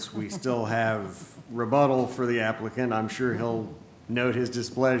since we still have rebuttal for the applicant, I'm sure he'll note his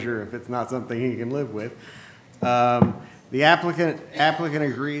displeasure if it's not something he can live with. The applicant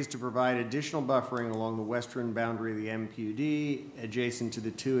agrees to provide additional buffering along the western boundary of the MPUD adjacent to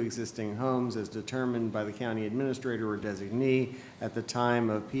the two existing homes as determined by the county administrator or designee at the time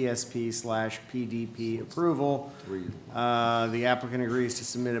of PSP/PDP approval. The applicant agrees to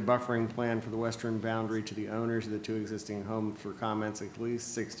submit a buffering plan for the western boundary to the owners of the two existing homes for comments at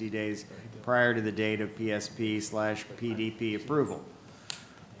least 60 days prior to the date of PSP/PDP approval.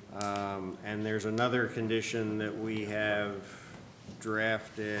 And there's another condition that we have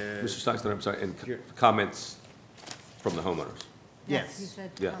drafted. Mr. Sexton, I'm sorry, and comments from the homeowners? Yes. You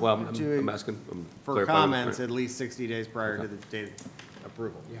said, Yeah, well, I'm asking, I'm For clarifying. comments, at least 60 days prior to the date of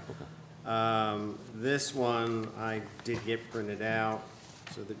approval. This one, I did get printed out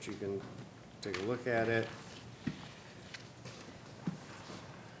so that you can take a look at it.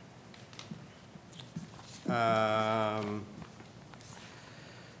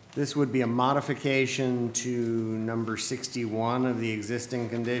 This would be a modification to number 61 of the existing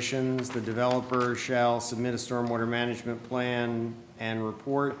conditions. The developer shall submit a stormwater management plan and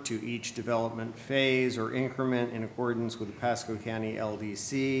report to each development phase or increment in accordance with the Pasco County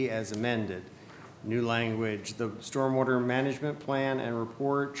LDC as amended. New language, the stormwater management plan and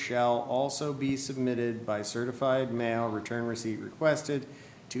report shall also be submitted by certified mail, return receipt requested,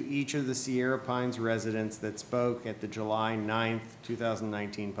 to each of the Sierra Pines residents that spoke at the July 9th,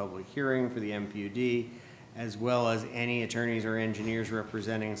 2019 public hearing for the MPUD, as well as any attorneys or engineers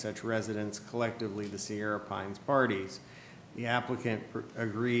representing such residents, collectively the Sierra Pines parties. The applicant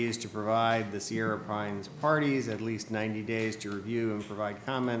agrees to provide the Sierra Pines parties at least 90 days to review and provide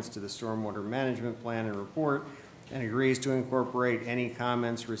comments to the stormwater management plan and report, and agrees to incorporate any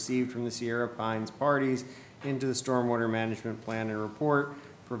comments received from the Sierra Pines parties into the stormwater management plan and report,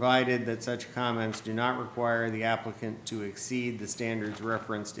 provided that such comments do not require the applicant to exceed the standards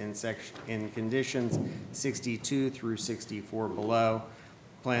referenced in conditions 62 through 64 below.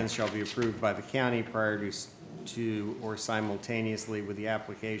 Plans shall be approved by the county prior to or simultaneously with the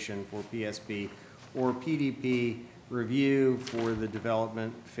application for PSP or PDP review for the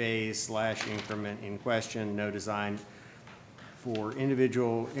development phase/increment in question. No design for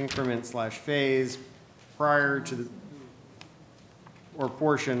individual increment/phase prior to the or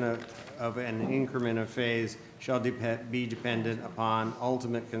portion of an increment of phase shall be dependent upon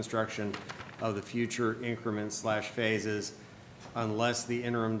ultimate construction of the future increments/phases unless the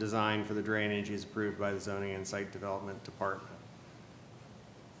interim design for the drainage is approved by the zoning and site development department.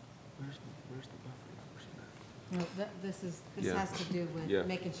 No, this Yeah. has to do Yeah. with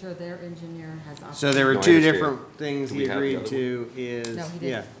making sure their engineer has. So there were No, I two understand. different things Do he we have the agreed other to is, No, he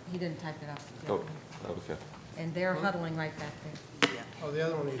yeah. didn't type it up. Oh, okay. And they're huddling right back there. Oh, the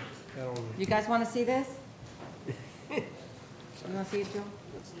other one, You guys want to see this? You want to see it, Joe? Oh,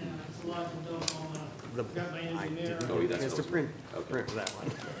 that's It's to print that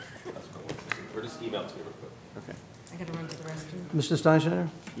one. Or just email it to me real quick. Okay. I got to run to the restroom. Mr. Steinschneider?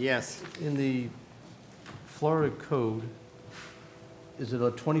 Yes. In the Florida code, is it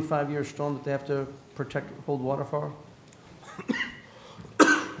a 25-year storm that they have to protect, hold water for?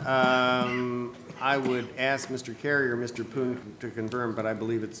 I would ask Mr. Carey or Mr. Poon to confirm, but I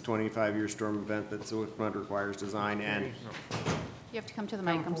believe it's a 25-year storm event that SWIFMUD requires design and. You have to come to the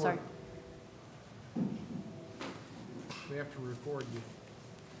mic, I'm sorry. we have to record you.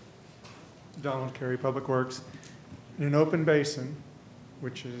 Donald Carey, Public Works. In an open basin,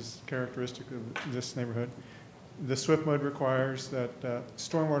 which is characteristic of this neighborhood, the SWIFMUD requires that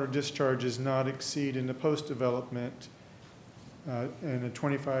stormwater discharges not exceed in the post-development in a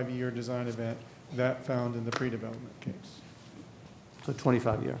 25-year design event that found in the pre-development case. So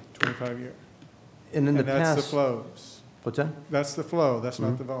 25-year. 25-year. And in the And that's the past. flows. What's that? That's the flow, that's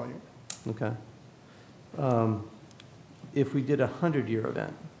not Mhm. the volume. Okay. If we did a 100-year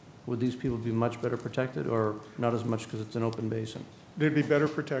event, would these people be much better protected or not as much because it's an open basin? They'd be better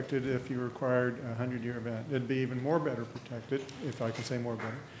protected if you required a 100-year event. It'd be even more better protected, if I can say more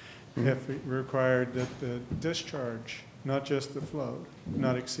better, if it required that the discharge, not just the flow,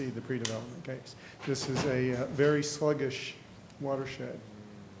 not exceed the pre-development case. This is a very sluggish watershed.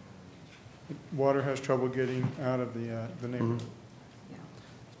 Water has trouble getting out of the neighborhood.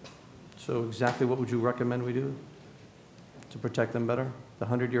 So exactly what would you recommend we do to protect them better? The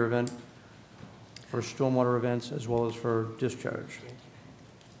 100-year event for stormwater events as well as for discharge?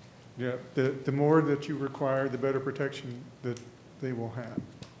 Yeah, the more that you require, the better protection that they will have.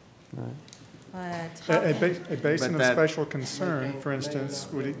 Right. A basin of But that- special concern, for instance,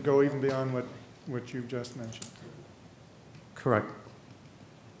 would it go even beyond what you've just mentioned? Correct.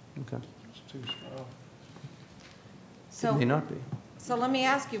 Okay. It's too small. It may not be. So let me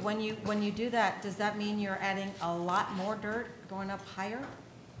ask you, when you do that, does that mean you're adding a lot more dirt going up higher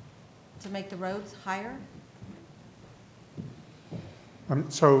to make the roads higher?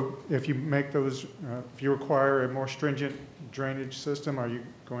 So if you make those, if you require a more stringent drainage system, are you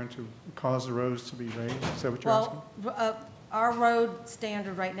going to cause the roads to be raised? Is that what you're asking? Well, our road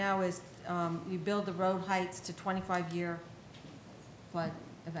standard right now is you build the road heights to 25-year flood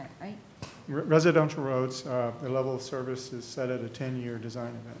event, right? Residential roads, the level of service is set at a 10-year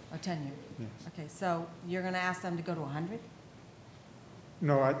design event. A 10-year? Yes. Okay, so you're going to ask them to go to 100?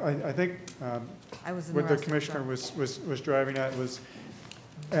 No, I think I was what the interested, commissioner so- was driving at was,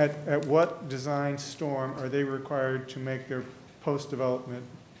 at what design storm are they required to make their post-development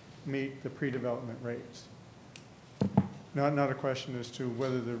meet the pre-development rates? Not a question as to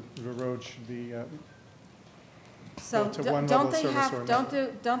whether the road should be So built to one level of service or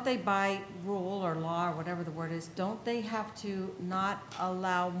not. don't they by rule or law or whatever the word is, don't they have to not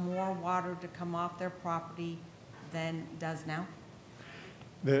allow more water to come off their property than does now?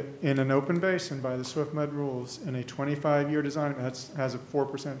 In an open basin, by the Swift Mud rules, in a 25-year design, that has a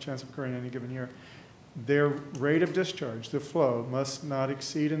 4% chance of occurring any given year, their rate of discharge, the flow, must not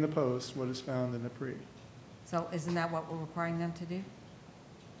exceed in the post what is found in the pre. So isn't that what we're requiring them to do?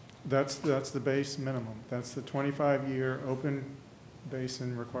 That's the base minimum. That's the 25-year open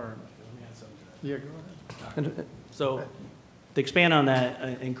basin requirement. Yeah, go ahead. So, to expand on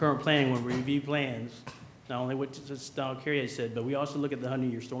that, in current planning, when we review plans, not only what Donald Carey has said, but we also look at the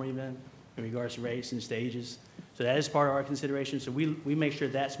 100-year storm event in regards to rates and stages. So that is part of our consideration. So we make sure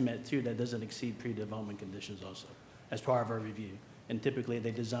that's met too, that doesn't exceed pre-development conditions also, as part of our review. And typically,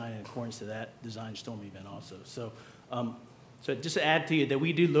 they design in accordance to that design storm event also. So, so just to add to you, that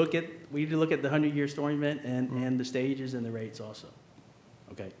we do look at the 100-year storm event and the stages and the rates also.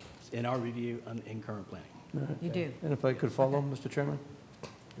 Okay, in our review in current planning. You do. And if I could follow, Mr. Chairman?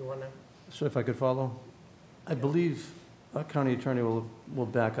 You want to? So if I could follow? I believe our county attorney will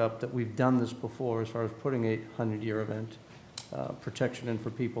back up that we've done this before as far as putting a 100-year event protection in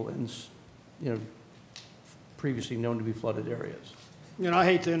for people in, previously known to be flooded areas. I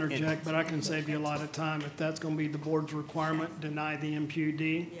hate to interject, but I can save you a lot of time. If that's going to be the board's requirement, deny the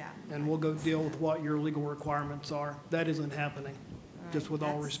MPUD, and we'll go deal with what your legal requirements are. That isn't happening, just with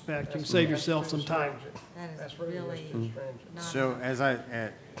all respect. You can save yourself some time. That is really not. So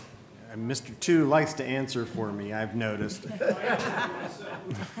Mr. Two likes to answer for me, I've noticed. I'm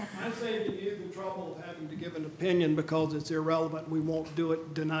saving you the trouble of having to give an opinion because it's irrelevant. We won't do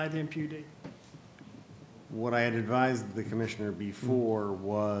it, deny the MPUD. What I had advised the commissioner before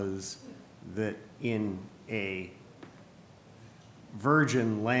was that in a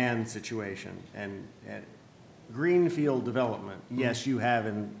virgin land situation and greenfield development, yes, you have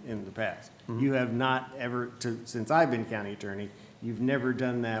in the past. You have not ever, since I've been county attorney, you've never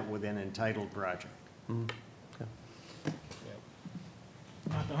done that with an entitled project. Okay.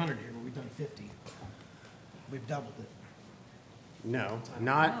 Not the 100 here, but we've done 50. We've doubled it. No,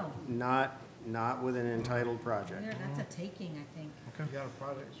 not with an entitled project. That's a taking, I think. You got a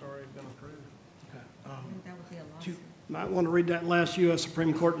project that's already been approved. I think that would be a lawsuit. Might want to read that last U.S.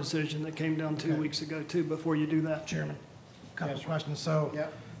 Supreme Court decision that came down 2 weeks ago, too, before you do that. Chairman, couple of questions. So,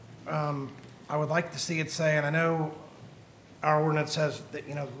 I would like to see it say, and I know our ordinance says that,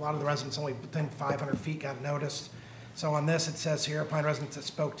 a lot of the residents only within 500 feet got noticed. So on this, it says Sierra Pine residents that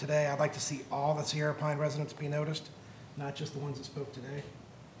spoke today. I'd like to see all the Sierra Pine residents be noticed, not just the ones that spoke today.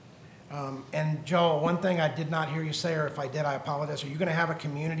 And Joel, one thing I did not hear you say, or if I did, I apologize. Are you going to have a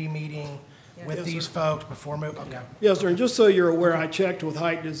community meeting with Yes, these sir. folks before moving? Okay. Yes, sir, and just so you're aware, I checked with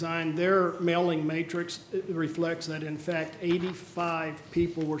Height Design. Their mailing matrix reflects that, in fact, 85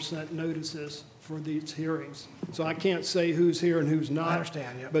 people were sent notices for these hearings. So I can't say who's here and who's not. I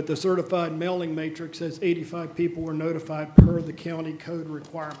understand, yeah. But the certified mailing matrix says 85 people were notified per the county code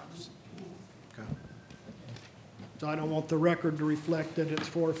requirements. Okay. So I don't want the record to reflect that it's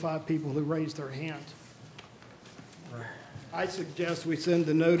 4 or 5 people who raised their hands. I suggest we send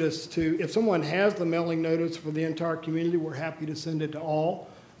the notice to, if someone has the mailing notice for the entire community, we're happy to send it to all.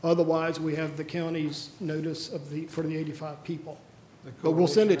 Otherwise, we have the county's notice for the 85 people. But we'll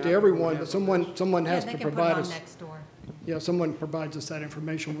send it to everyone, but someone has to provide us. They can put it on next door. Yeah, someone provides us that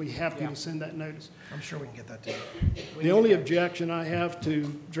information, we'll be happy to send that notice. I'm sure we can get that to you. The only objection I have to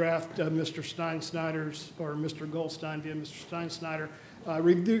draft Mr. Stein-Snyder's, or Mr. Goldstein via Mr. Stein-Snyder,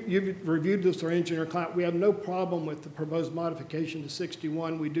 you've reviewed this, our engineer client. We have no problem with the proposed modification to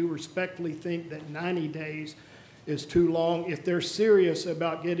 61. We do respectfully think that 90 days is too long. If they're serious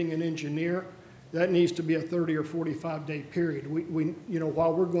about getting an engineer that needs to be a 30 or 45-day period. You know,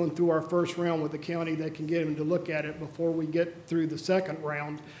 while we're going through our first round with the county, they can get them to look at it before we get through the second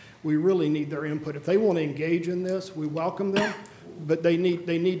round. We really need their input. If they want to engage in this, we welcome them, but they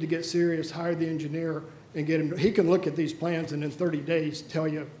need to get serious, hire the engineer, and get him, he can look at these plans and in 30 days tell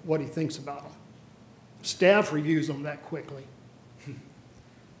you what he thinks about them. Staff reviews them that quickly,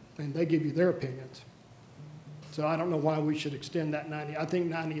 and they give you their opinions. So I don't know why we should extend that 90. I think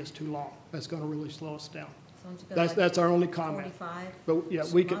 90 is too long. That's going to really slow us down. That's our only comment. 45? But yeah,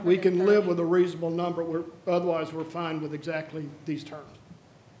 we can live with a reasonable number. Otherwise, we're fine with exactly these terms.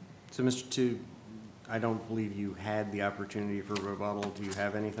 So, Mr. Tu, I don't believe you had the opportunity for rebuttal. Do you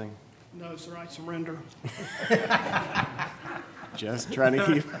have anything? No, sir, I surrender. Just trying to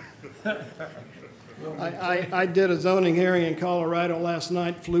keep. I did a zoning hearing in Colorado last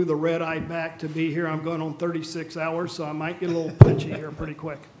night, flew the red eye back to be here. I'm going on 36 hours, so I might get a little punchy here pretty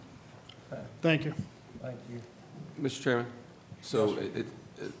quick. Thank you. Thank you. Mr. Chairman, so it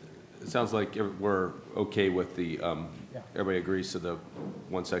sounds like we're okay with the, everybody agrees to the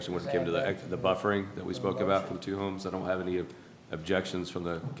one section when it came to the buffering that we spoke about for the two homes. I don't have any objections from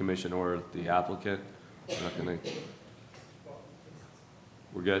the commission or the applicant. We're not gonna,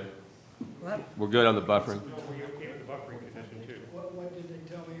 we're good? What? We're good on the buffering? What did they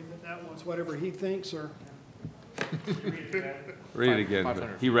tell me, that was whatever he thinks, or? Read it again.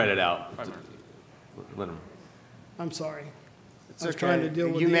 He read it out. Let him. I'm sorry. It's I was okay. trying to deal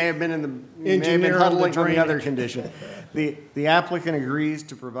with You the may have been in the, you may have engineer been of the huddling on the other drainage. condition. The applicant agrees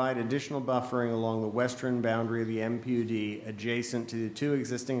to provide additional buffering along the western boundary of the MPUD adjacent to the two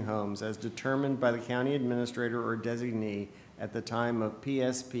existing homes as determined by the county administrator or designee at the time of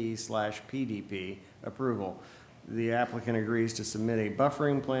PSP/PDP approval. The applicant agrees to submit a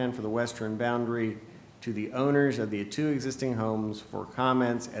buffering plan for the western boundary to the owners of the two existing homes for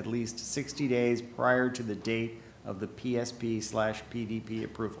comments at least 60 days prior to the date of the PSP/PDP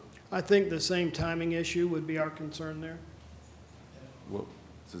approval. I think the same timing issue would be our concern there. Well,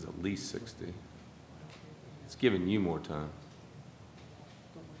 this is at least 60. It's giving you more time.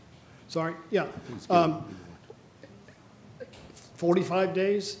 Sorry, yeah. It's giving- 45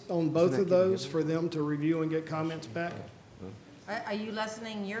 days on both of those for them to review and get comments back? Are you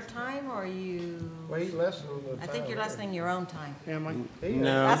lessening your time, or are you? Well, he's lessening the I think time. you're lessening your own time. Am I?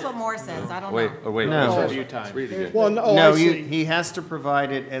 No. That's what Moore says, I don't know. Wait, oh, wait. No. let's Review time. read it again. Well, no, No, I see. he has to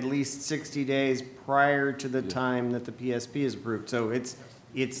provide it at least 60 days prior to the time that the PSP is approved. So it's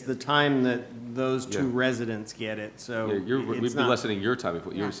the time that those two Yeah. residents get it, so Yeah, we'd it's be not, lessening your time if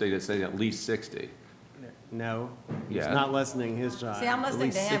you Yeah. were saying at least 60. no, he's Yeah. not lessening his time. See, I'm At listening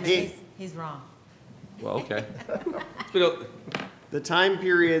least to him, and 60. he's wrong. Well, okay. It's been a- The time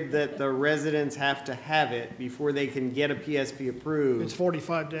period that the residents have to have it before they can get a PSP approved It's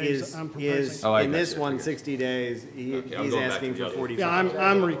 45 days, is, I'm proposing. Oh, I in got this you, I one, got you. 60 days. Okay, I'm He's going back asking to the for other. 45. Yeah,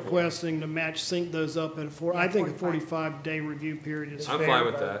 I'm requesting to match, sync those up at I think a 45-day review period is fair. I'm fine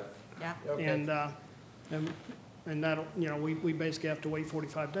with that. Yeah. And that'll, you know, we basically have to wait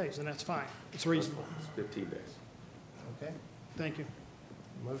 45 days, and that's fine. It's reasonable. It's 15 days. Okay, Thank you.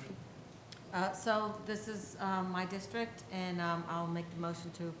 motion? So this is my district, and I'll make the motion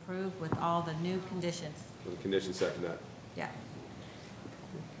to approve with all the new conditions. With the condition second that. Yeah.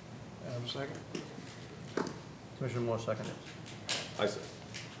 Have a second? Commissioner Moore seconded. I said,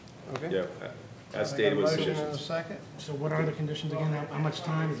 Okay. yeah, as I got stated a with motion and a conditions. second. So what are the conditions again? How much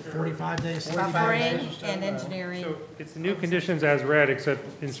time? Is it 45 days? 45 days Buffering instead and of- engineering. So it's the new conditions as read, except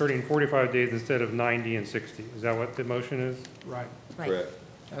inserting 45 days instead of 90 and 60. Is that what the motion is? Right. Right. Correct.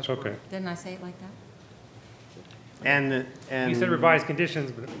 That's Okay. Didn't I say it like that? And You said revised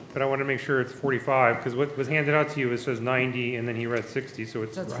conditions, but I want to make sure it's 45, because what was handed out to you, it says 90, and then he read 60, so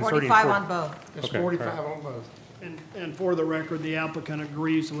it's So it's inserting 45 four- on both. It's Okay, all 45 right. on both. And for the record, the applicant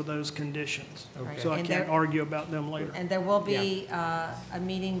agrees with those conditions. Okay. So I And can't there- argue about them later. And there will be a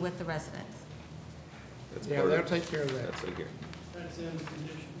meeting with the residents. That's Yeah, part of they'll it. take care of that. That's in here. That's in the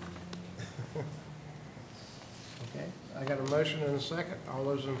condition. Okay, I got a motion and a second. All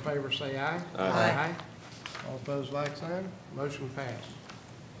those in favor say aye. Aye. All opposed, like sign. Motion passed.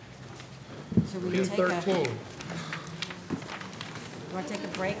 Should we take a, want 213. to take a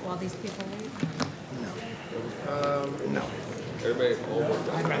break while these people leave? No. Everybody, all worked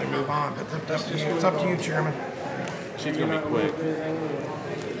out. I'd rather move on, but it's up to you, Chairman. She's gonna be quick.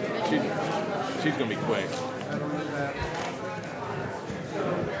 She's gonna be quick. I don't do that.